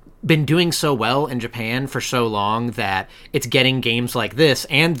it's been doing so well in Japan for so long that it's getting games like this,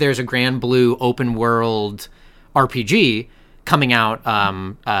 and there's a Granblue open world RPG coming out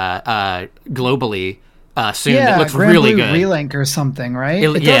globally soon. Yeah, it looks Granblue really good. Relink or something, right?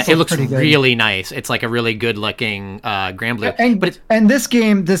 It looks really nice. It's like a really good looking Granblue. And this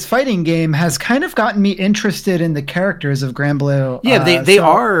game, this fighting game, has kind of gotten me interested in the characters of Granblue. Yeah, they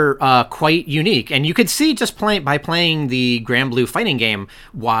are quite unique, and you could see just by playing the Granblue fighting game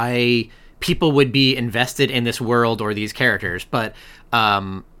why people would be invested in this world or these characters. But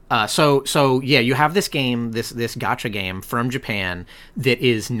so yeah, you have this game, this gacha game from Japan that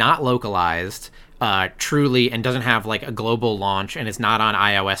is not localized. Truly, and doesn't have like a global launch, and it's not on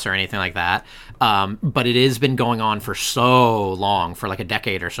iOS or anything like that. But it has been going on for so long, for like a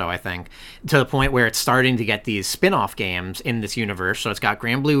decade or so, I think, to the point where it's starting to get these spin-off games in this universe. So it's got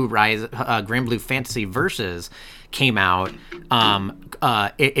Granblue Fantasy Versus came out.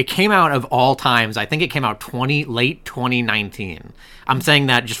 It came out of all times. I think it came out late 2019. I'm saying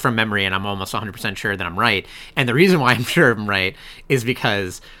that just from memory, and I'm almost 100% sure that I'm right. And the reason why I'm sure I'm right is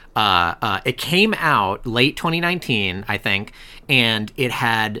because it came out late 2019, I think, and it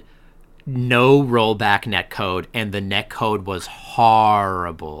had no rollback netcode, and the netcode was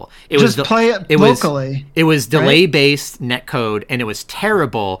horrible. Play it locally. It was delay-based netcode, and it was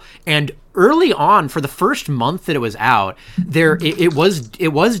terrible. And early on, for the first month that it was out, it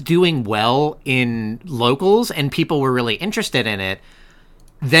was doing well in locals, and people were really interested in it.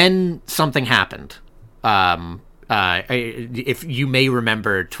 Then something happened. If you may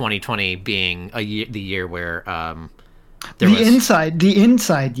remember 2020 being the year where the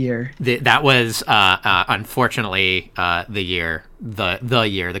inside year. That was unfortunately the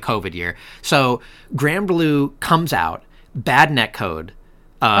COVID year. So Granblue comes out, bad netcode,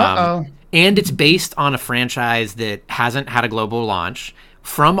 and it's based on a franchise that hasn't had a global launch.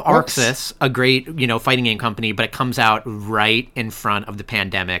 From Arxis, a great, fighting game company, but it comes out right in front of the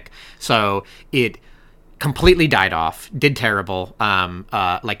pandemic. So it completely died off, did terrible.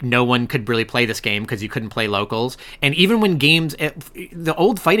 Like no one could really play this game because you couldn't play locals. And even when the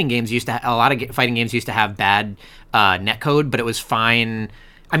old fighting games a lot of fighting games used to have bad netcode, but it was fine.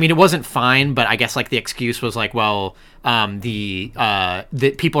 I mean, it wasn't fine, but I guess like the excuse was like, well, the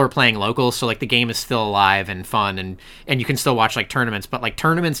people are playing locals, so like the game is still alive and fun, and you can still watch like tournaments, but like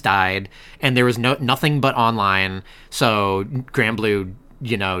tournaments died, and there was nothing but online, so Granblue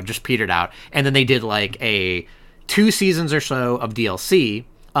just petered out. And then they did like 2 seasons or so of DLC.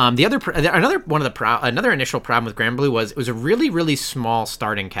 Another initial problem with Granblue was it was a really, really small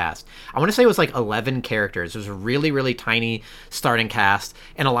starting cast. I want to say it was like 11 characters. It was a really, really tiny starting cast,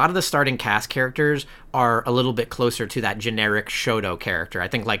 and a lot of the starting cast characters are a little bit closer to that generic Shoto character. I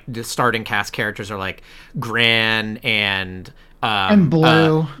think like the starting cast characters are like Gran and And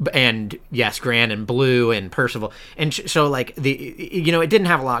Blue. And yes, Gran and Blue and Percival. And so like it didn't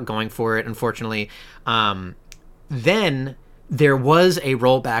have a lot going for it, unfortunately. Then there was a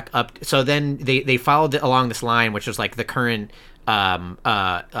rollback up. So then they followed it along this line, which is like the current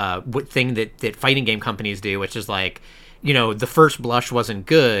thing that fighting game companies do, which is like, the first blush wasn't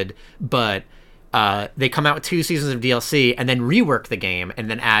good, but they come out with 2 seasons of DLC and then rework the game and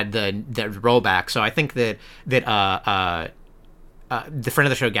then add the rollback. So I think that the friend of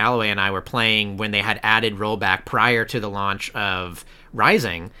the show Galloway and I were playing when they had added rollback prior to the launch of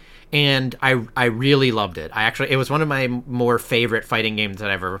Rising, and I really loved it. It was one of my more favorite fighting games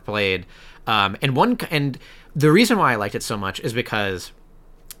that I've ever played. And the reason why I liked it so much is because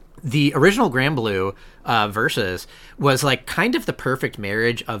the original Grand Blue Versus was like kind of the perfect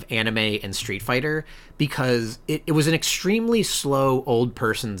marriage of anime and Street Fighter, because it was an extremely slow old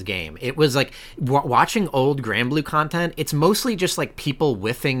person's game. It was like watching old Grand Blue content. It's mostly just like people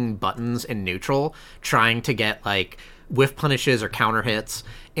whiffing buttons in neutral, trying to get like whiff punishes or counter hits,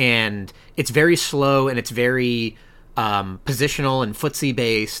 and it's very slow and it's very positional and footsie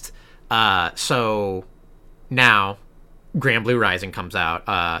based. So now Grand Blue Rising comes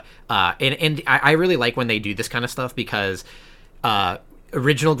out, and I really like when they do this kind of stuff, because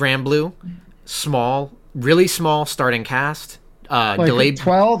original Grand Blue, really small starting cast, Like delayed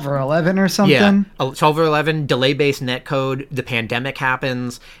 12 or 11 or something. Yeah, 12 or 11, delay-based netcode. The pandemic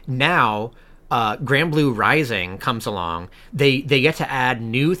happens. Now, Grand Blue Rising comes along. They get to add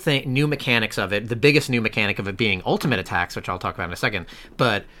new mechanics of it. The biggest new mechanic of it being ultimate attacks, which I'll talk about in a second.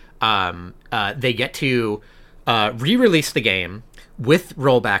 But they get to re-release the game with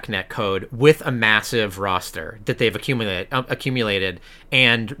rollback netcode, with a massive roster that they've accumulated,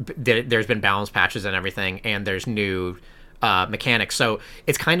 and there's been balance patches and everything, and there's new mechanics. So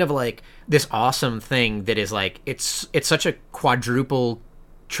it's kind of like this awesome thing that is like it's such a quadruple,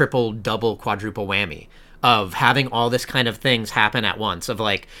 triple, double, quadruple whammy of having all this kind of things happen at once. Of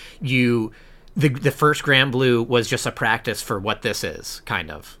like the first Grand Blue was just a practice for what this is,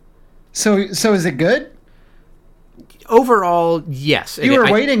 kind of. So is it good? Overall, yes. You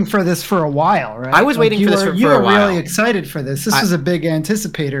were waiting for this for a while, right? I was waiting for this for a while. You were really excited for this. This was a big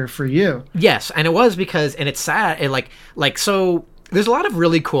anticipator for you. Yes, and it was because, and it's sad. So there's a lot of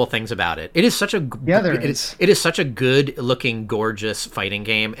really cool things about it. It is such a It is such a good looking, gorgeous fighting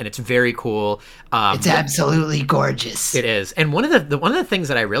game, and it's very cool. It's absolutely gorgeous. It is, and one of the things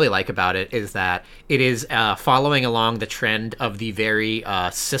that I really like about it is that it is following along the trend of the very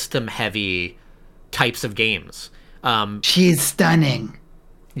system heavy types of games. She's stunning.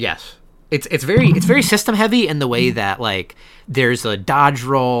 Yes. It's very system heavy in the way that like there's a dodge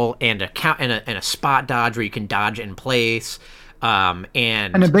roll and a spot dodge where you can dodge in place, and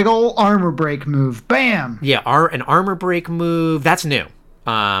a big old armor break move. Bam. Yeah, an armor break move that's new.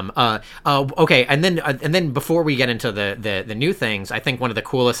 Okay, and then before we get into the new things, I think one of the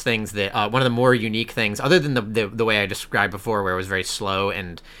coolest things that one of the more unique things, other than the way I described before, where it was very slow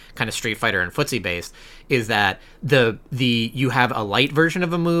and kind of Street Fighter and footsie based, is that you have a light version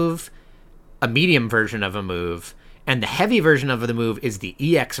of a move, a medium version of a move, and the heavy version of the move is the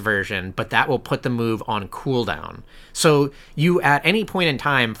EX version, but that will put the move on cooldown. So you, at any point in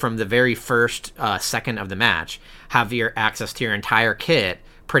time from the very first second of the match, have your access to your entire kit,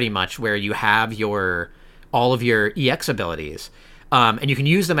 pretty much, where you have all of your EX abilities. And you can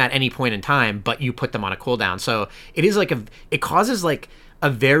use them at any point in time, but you put them on a cooldown. So it is like it causes like a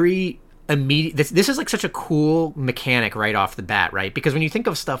very immediate. This is like such a cool mechanic right off the bat, right? Because when you think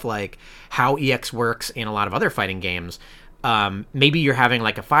of stuff like how EX works in a lot of other fighting games, maybe you're having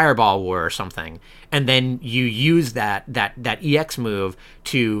like a fireball war or something, and then you use that EX move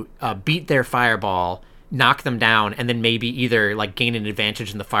to beat their fireball, knock them down, and then maybe either like gain an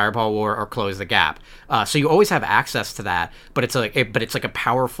advantage in the fireball war or close the gap. So you always have access to that, but it's like a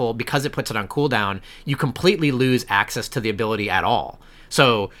powerful, because it puts it on cooldown, you completely lose access to the ability at all.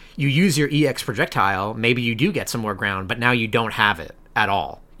 So you use your EX projectile, maybe you do get some more ground, but now you don't have it at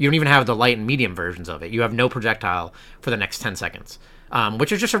all. You don't even have the light and medium versions of it. You have no projectile for the next 10 seconds.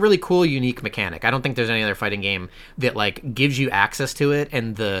 Which is just a really cool, unique mechanic. I don't think there's any other fighting game that like gives you access to it,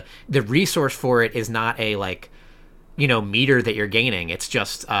 and the resource for it is not a meter that you're gaining. It's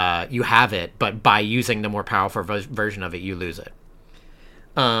just you have it, but by using the more powerful version of it, you lose it.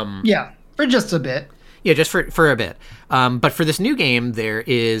 Yeah, for just a bit. Yeah, just for a bit. But for this new game, there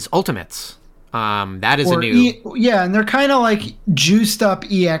is Ultimates. That is a new... yeah, and they're kind of like juiced up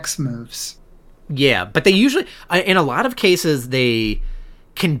EX moves. Yeah, but they usually, in a lot of cases, they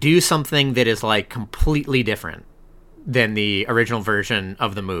can do something that is like completely different than the original version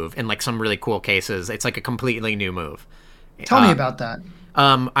of the move. In like some really cool cases, it's like a completely new move. Tell me about that.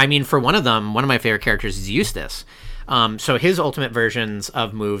 I mean, for one of my favorite characters is Eustace. So his ultimate versions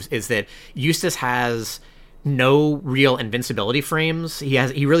of moves is that Eustace has no real invincibility frames.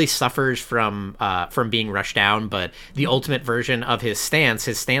 He really suffers from being rushed down, but the ultimate version of his stance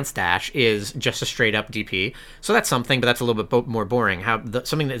dash is just a straight up DP. So that's something, but that's a little bit more boring.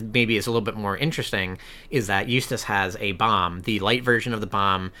 Something that maybe is a little bit more interesting is that Eustace has a bomb. The light version of the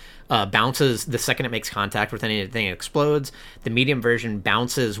bomb bounces the second it makes contact with anything, it explodes. The medium version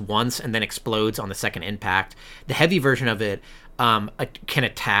bounces once and then explodes on the second impact. The heavy version of it can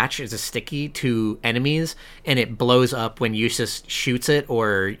attach as a sticky to enemies, and it blows up when Eustace shoots it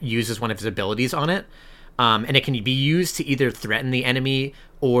or uses one of his abilities on it. And it can be used to either threaten the enemy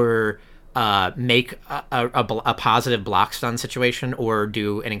or make a positive block stun situation or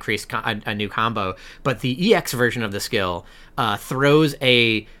do an increased a new combo. But the EX version of the skill throws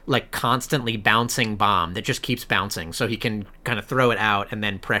a constantly bouncing bomb that just keeps bouncing, so he can kind of throw it out and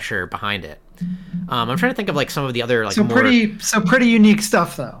then pressure behind it. I'm trying to think of some of the other pretty unique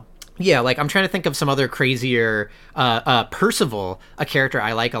stuff though. Yeah, I'm trying to think of some other crazier. Percival, a character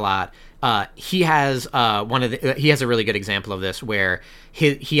I like a lot. He has he has a really good example of this where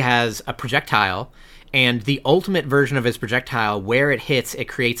he has a projectile, and the ultimate version of his projectile, where it hits, it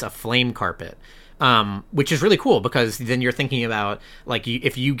creates a flame carpet. Which is really cool because then you're thinking about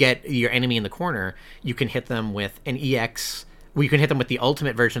if you get your enemy in the corner, you can hit them with an EX. Well, you can hit them with the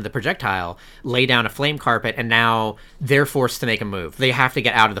ultimate version of the projectile, lay down a flame carpet, and now they're forced to make a move. They have to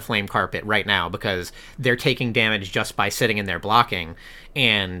get out of the flame carpet right now because they're taking damage just by sitting in there blocking.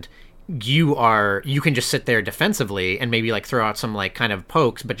 And you can just sit there defensively and maybe throw out some kind of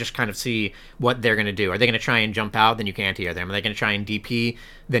pokes, but just kind of see what they're going to do. Are they going to try and jump out? Then you can anti-air them. Are they going to try and DP?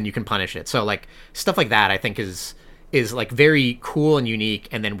 Then you can punish it. So stuff like that I think is very cool and unique,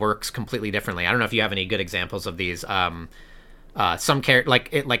 and then works completely differently. I don't know if you have any good examples of these. Some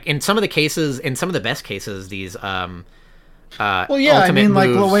in some of the cases, in some of the best cases, these well, yeah, I mean,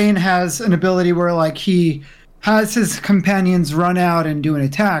 moves. Lwain has an ability where he has his companions run out and do an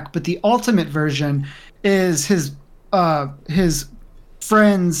attack, but the ultimate version is his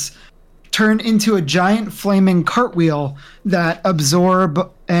friends turn into a giant flaming cartwheel that absorb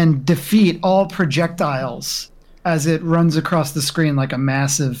and defeat all projectiles as it runs across the screen like a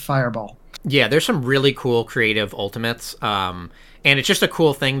massive fireball. Yeah, there's some really cool creative ultimates, and it's just a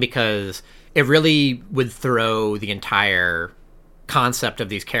cool thing because it really would throw the entire concept of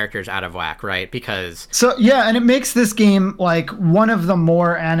these characters out of whack, right? Because and it makes this game one of the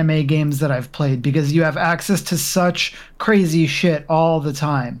more anime games that I've played because you have access to such crazy shit all the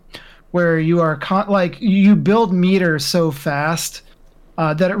time, where you are you build meter so fast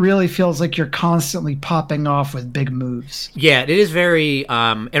that it really feels like you're constantly popping off with big moves. Yeah, it is very.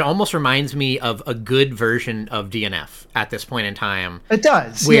 It almost reminds me of a good version of DNF at this point in time. It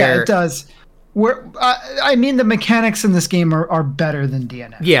does. Yeah, it does. I mean, the mechanics in this game are better than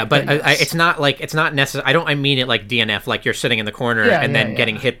DNF. Yeah, but it's not necessary. I mean it like DNF, like you're sitting in the corner and then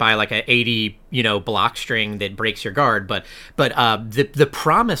getting hit by an 80 block string that breaks your guard. But the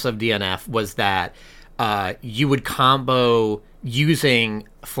promise of DNF was that you would combo using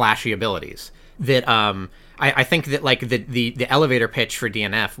flashy abilities. That I think that the elevator pitch for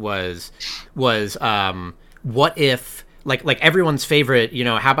DNF was what if everyone's favorite,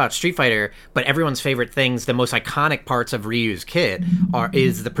 how about Street Fighter, but everyone's favorite things, the most iconic parts of Ryu's kit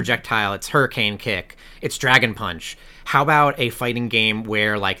is the projectile, it's Hurricane Kick, it's Dragon Punch. How about a fighting game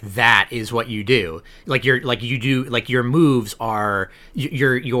where that is what you do? Your moves are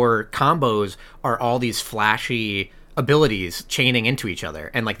your combos are all these flashy abilities chaining into each other,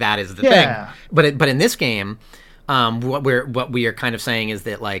 and that is the thing. But in this game, what we are kind of saying is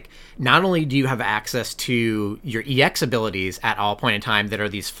that not only do you have access to your EX abilities at all point in time that are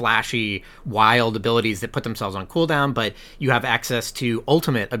these flashy, wild abilities that put themselves on cooldown, but you have access to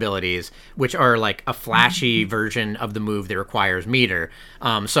ultimate abilities, which are a flashy version of the move that requires meter.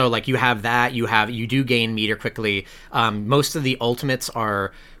 So you have that, you do gain meter quickly. Most of the ultimates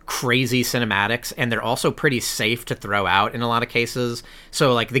are crazy cinematics, and they're also pretty safe to throw out in a lot of cases.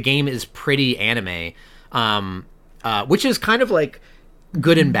 So the game is pretty anime. Which is kind of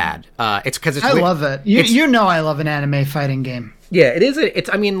good and bad. It's because it's. I love it. You know I love an anime fighting game. Yeah, it is. It's.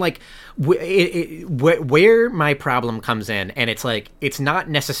 I mean, like, where my problem comes in, and it's like it's not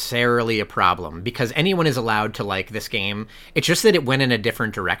necessarily a problem because anyone is allowed to like this game. It's just that it went in a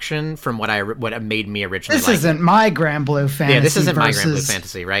different direction from what made me originally. This isn't my Grand Blue Fantasy. Yeah, this isn't my Grand Blue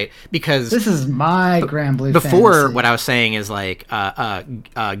Fantasy, right? Because this is my Grand Blue. Before, Fantasy. what I was saying is like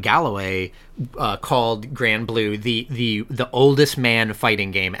Galloway called Grand Blue the oldest man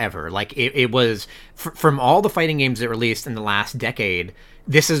fighting game ever. Like it was from all the fighting games that released in the last decade.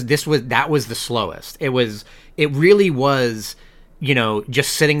 That was the slowest. It really was,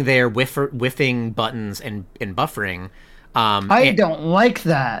 just sitting there whiffing buttons and buffering. I don't like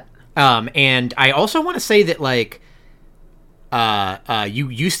that. And I also want to say that like. You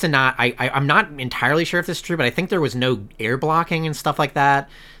used to not. I'm not entirely sure if this is true, but I think there was no air blocking and stuff like that.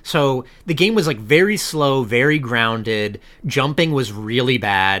 So the game was like very slow, very grounded. Jumping was really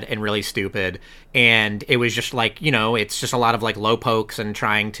bad and really stupid, and it was just like it's just a lot of like low pokes and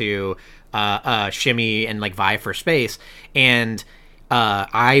trying to shimmy and like vie for space. And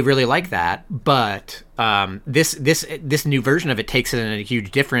I really like that, but this new version of it takes it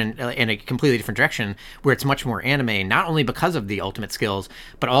in a completely different direction, where it's much more anime, not only because of the ultimate skills,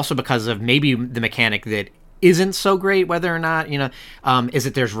 but also because of maybe the mechanic that isn't so great, whether or not is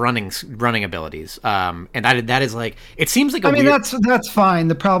that there's running abilities, and that is like it seems like that's fine.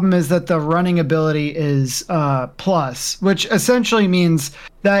 The problem is that the running ability is plus, which essentially means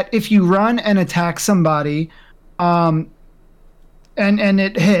that if you run and attack somebody, and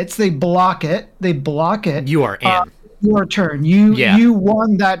it hits, they block it. You are in. Your turn. You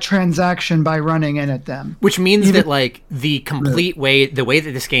won that transaction by running in at them. Which means that like the way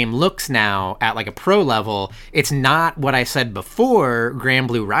that this game looks now at like a pro level, it's not what I said before, Grand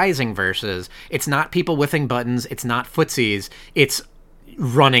Blue Rising versus. It's not people whiffing buttons, it's not footsies, it's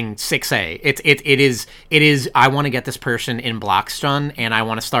running 6A. It is I want to get this person in block stun, and I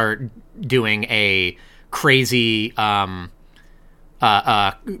want to start doing a crazy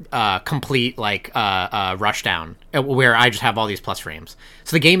complete like rush down where I just have all these plus frames.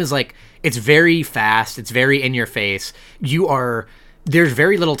 So the game is like it's very fast, it's very in your face. There's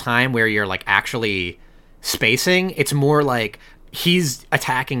very little time where you're like actually spacing. It's more like he's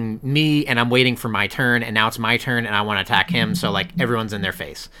attacking me and I'm waiting for my turn, and now it's my turn and I want to attack him, so like everyone's in their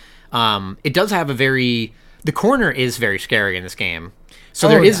face. It does have the corner is very scary in this game. So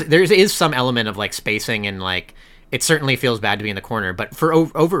there is some element of like spacing, and like it certainly feels bad to be in the corner, but for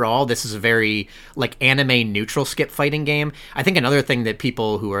overall, this is a very like anime neutral skip fighting game. I think another thing that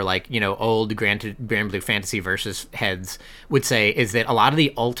people who are like old Grand Blue Fantasy versus heads would say is that a lot of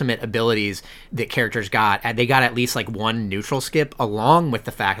the ultimate abilities that characters they got at least like one neutral skip, along with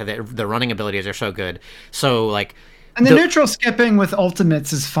the fact that the running abilities are so good. So like. And the neutral skipping with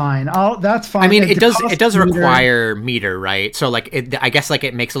ultimates is fine. That's fine. I mean, it does require meter, right? So like, I guess like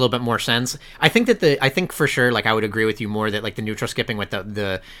it makes a little bit more sense. I think for sure, like I would agree with you more that like the neutral skipping with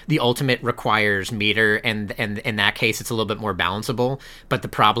the ultimate requires meter, and in that case it's a little bit more balanceable. But the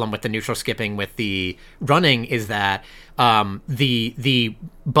problem with the neutral skipping with the running is that the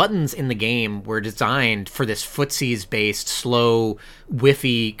buttons in the game were designed for this footsies based slow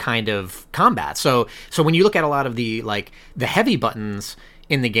whiffy kind of combat. So when you look at a lot of the heavy buttons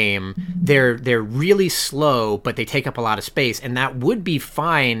in the game, they're really slow, but they take up a lot of space, and that would be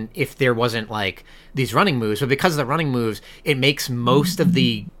fine if there wasn't like these running moves. But because of the running moves, it makes most of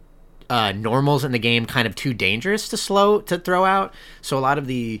the normals in the game kind of too dangerous to throw out. So a lot of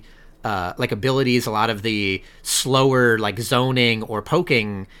the like abilities, a lot of the slower like zoning or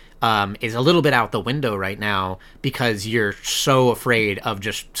poking is a little bit out the window right now because you're so afraid of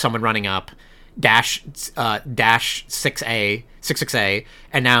just someone running up dash 6A,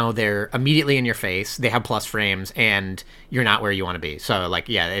 and now they're immediately in your face. They have plus frames, and you're not where you want to be. So like,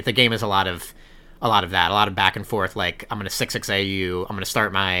 yeah, the game is a lot of that, a lot of back and forth. Like I'm gonna 6A you, I'm gonna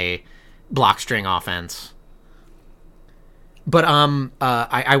start my block string offense. But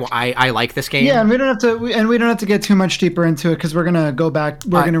I like this game. Yeah, and we don't have to get too much deeper into it because we're gonna go back.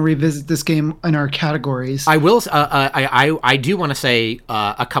 We're gonna revisit this game in our categories. I will. I do want to say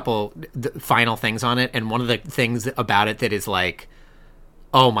a couple final things on it, and one of the things about it that is like,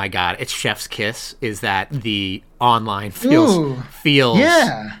 oh my god, it's chef's kiss. Is that the online feels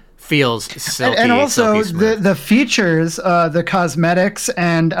yeah. Feels silky, and also silky the features, the cosmetics,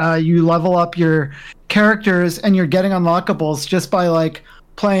 and you level up your characters, and you're getting unlockables just by like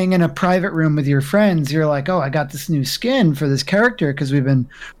playing in a private room with your friends. You're like, oh, I got this new skin for this character because we've been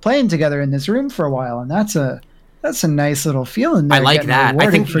playing together in this room for a while, and that's a That's a nice little feeling there. I like getting that. I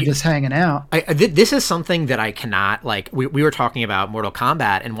rewarded think for just hanging out. This is something that I cannot, like, we were talking about Mortal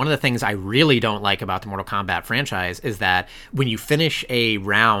Kombat, and one of the things I really don't like about the Mortal Kombat franchise is that when you finish a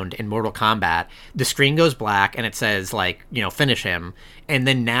round in Mortal Kombat, the screen goes black and it says, like, you know, finish him, and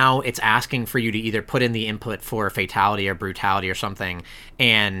then now it's asking for you to either put in the input for fatality or brutality or something,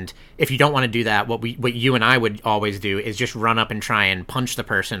 and if you don't want to do that, what you and I would always do is just run up and try and punch the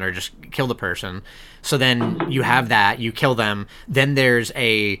person or just kill the person. So then you have that, you kill them, then there's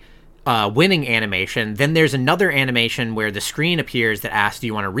a winning animation, then there's another animation where the screen appears that asks, do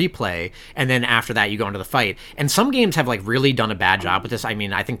you want to replay, and then after that you go into the fight. And some games have like really done a bad job with this. I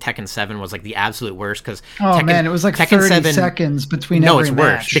mean, I think Tekken 7 was like the absolute worst, because man, it was like Tekken 30 seconds between every match. No,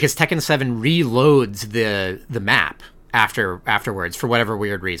 it's worse, because Tekken 7 reloads the map afterwards for whatever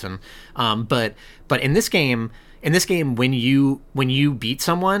weird reason. But in this game, when you beat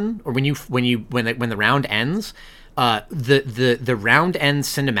someone, or when the round ends, the round end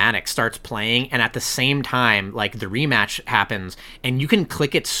cinematic starts playing, and at the same time, like, the rematch happens, and you can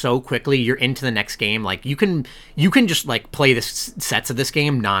click it so quickly, you're into the next game. Like, you can just like play the sets of this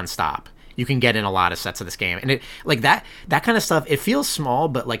game nonstop. You can get in a lot of sets of this game, and it, like, that kind of stuff, it feels small,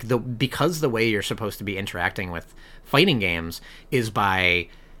 but like because the way you're supposed to be interacting with fighting games is by,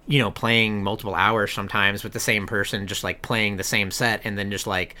 you know, playing multiple hours sometimes with the same person, just like playing the same set, and then just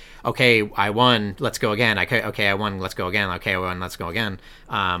like, okay, I won, let's go again. Okay, I won, let's go again. Okay, I won, let's go again.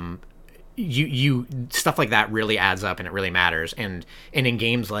 You stuff like that really adds up, and it really matters. And in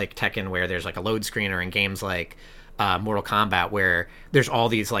games like Tekken, where there's like a load screen, or in games like Mortal Kombat, where there's all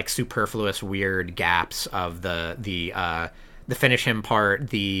these like superfluous weird gaps of the finish him part,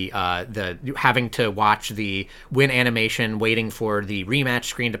 the having to watch the win animation, waiting for the rematch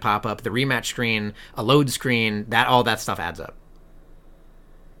screen to pop up, the rematch screen, a load screen, all that stuff adds up.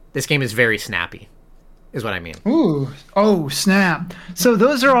 This game is very snappy, is what I mean. Ooh, oh, snap. So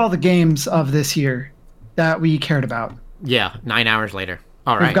those are all the games of this year that we cared about. Yeah, 9 hours later.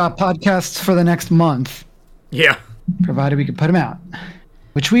 All right. We've got podcasts for the next month. Yeah. Provided we can put them out.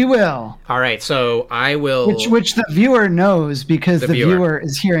 Which we will. All right, so I will... Which the viewer knows, because the viewer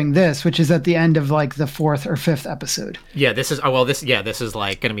is hearing this, which is at the end of like the 4th or 5th episode. Yeah, this is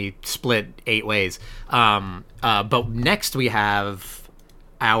like going to be split 8 ways. But next we have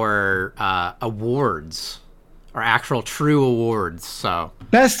our awards, our actual true awards. So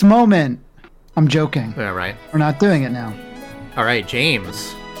best moment. I'm joking. Yeah, right. We're not doing it now. All right,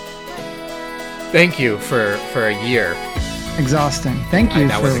 James. Thank you for a year. Exhausting. Thank you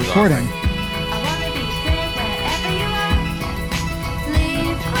for recording.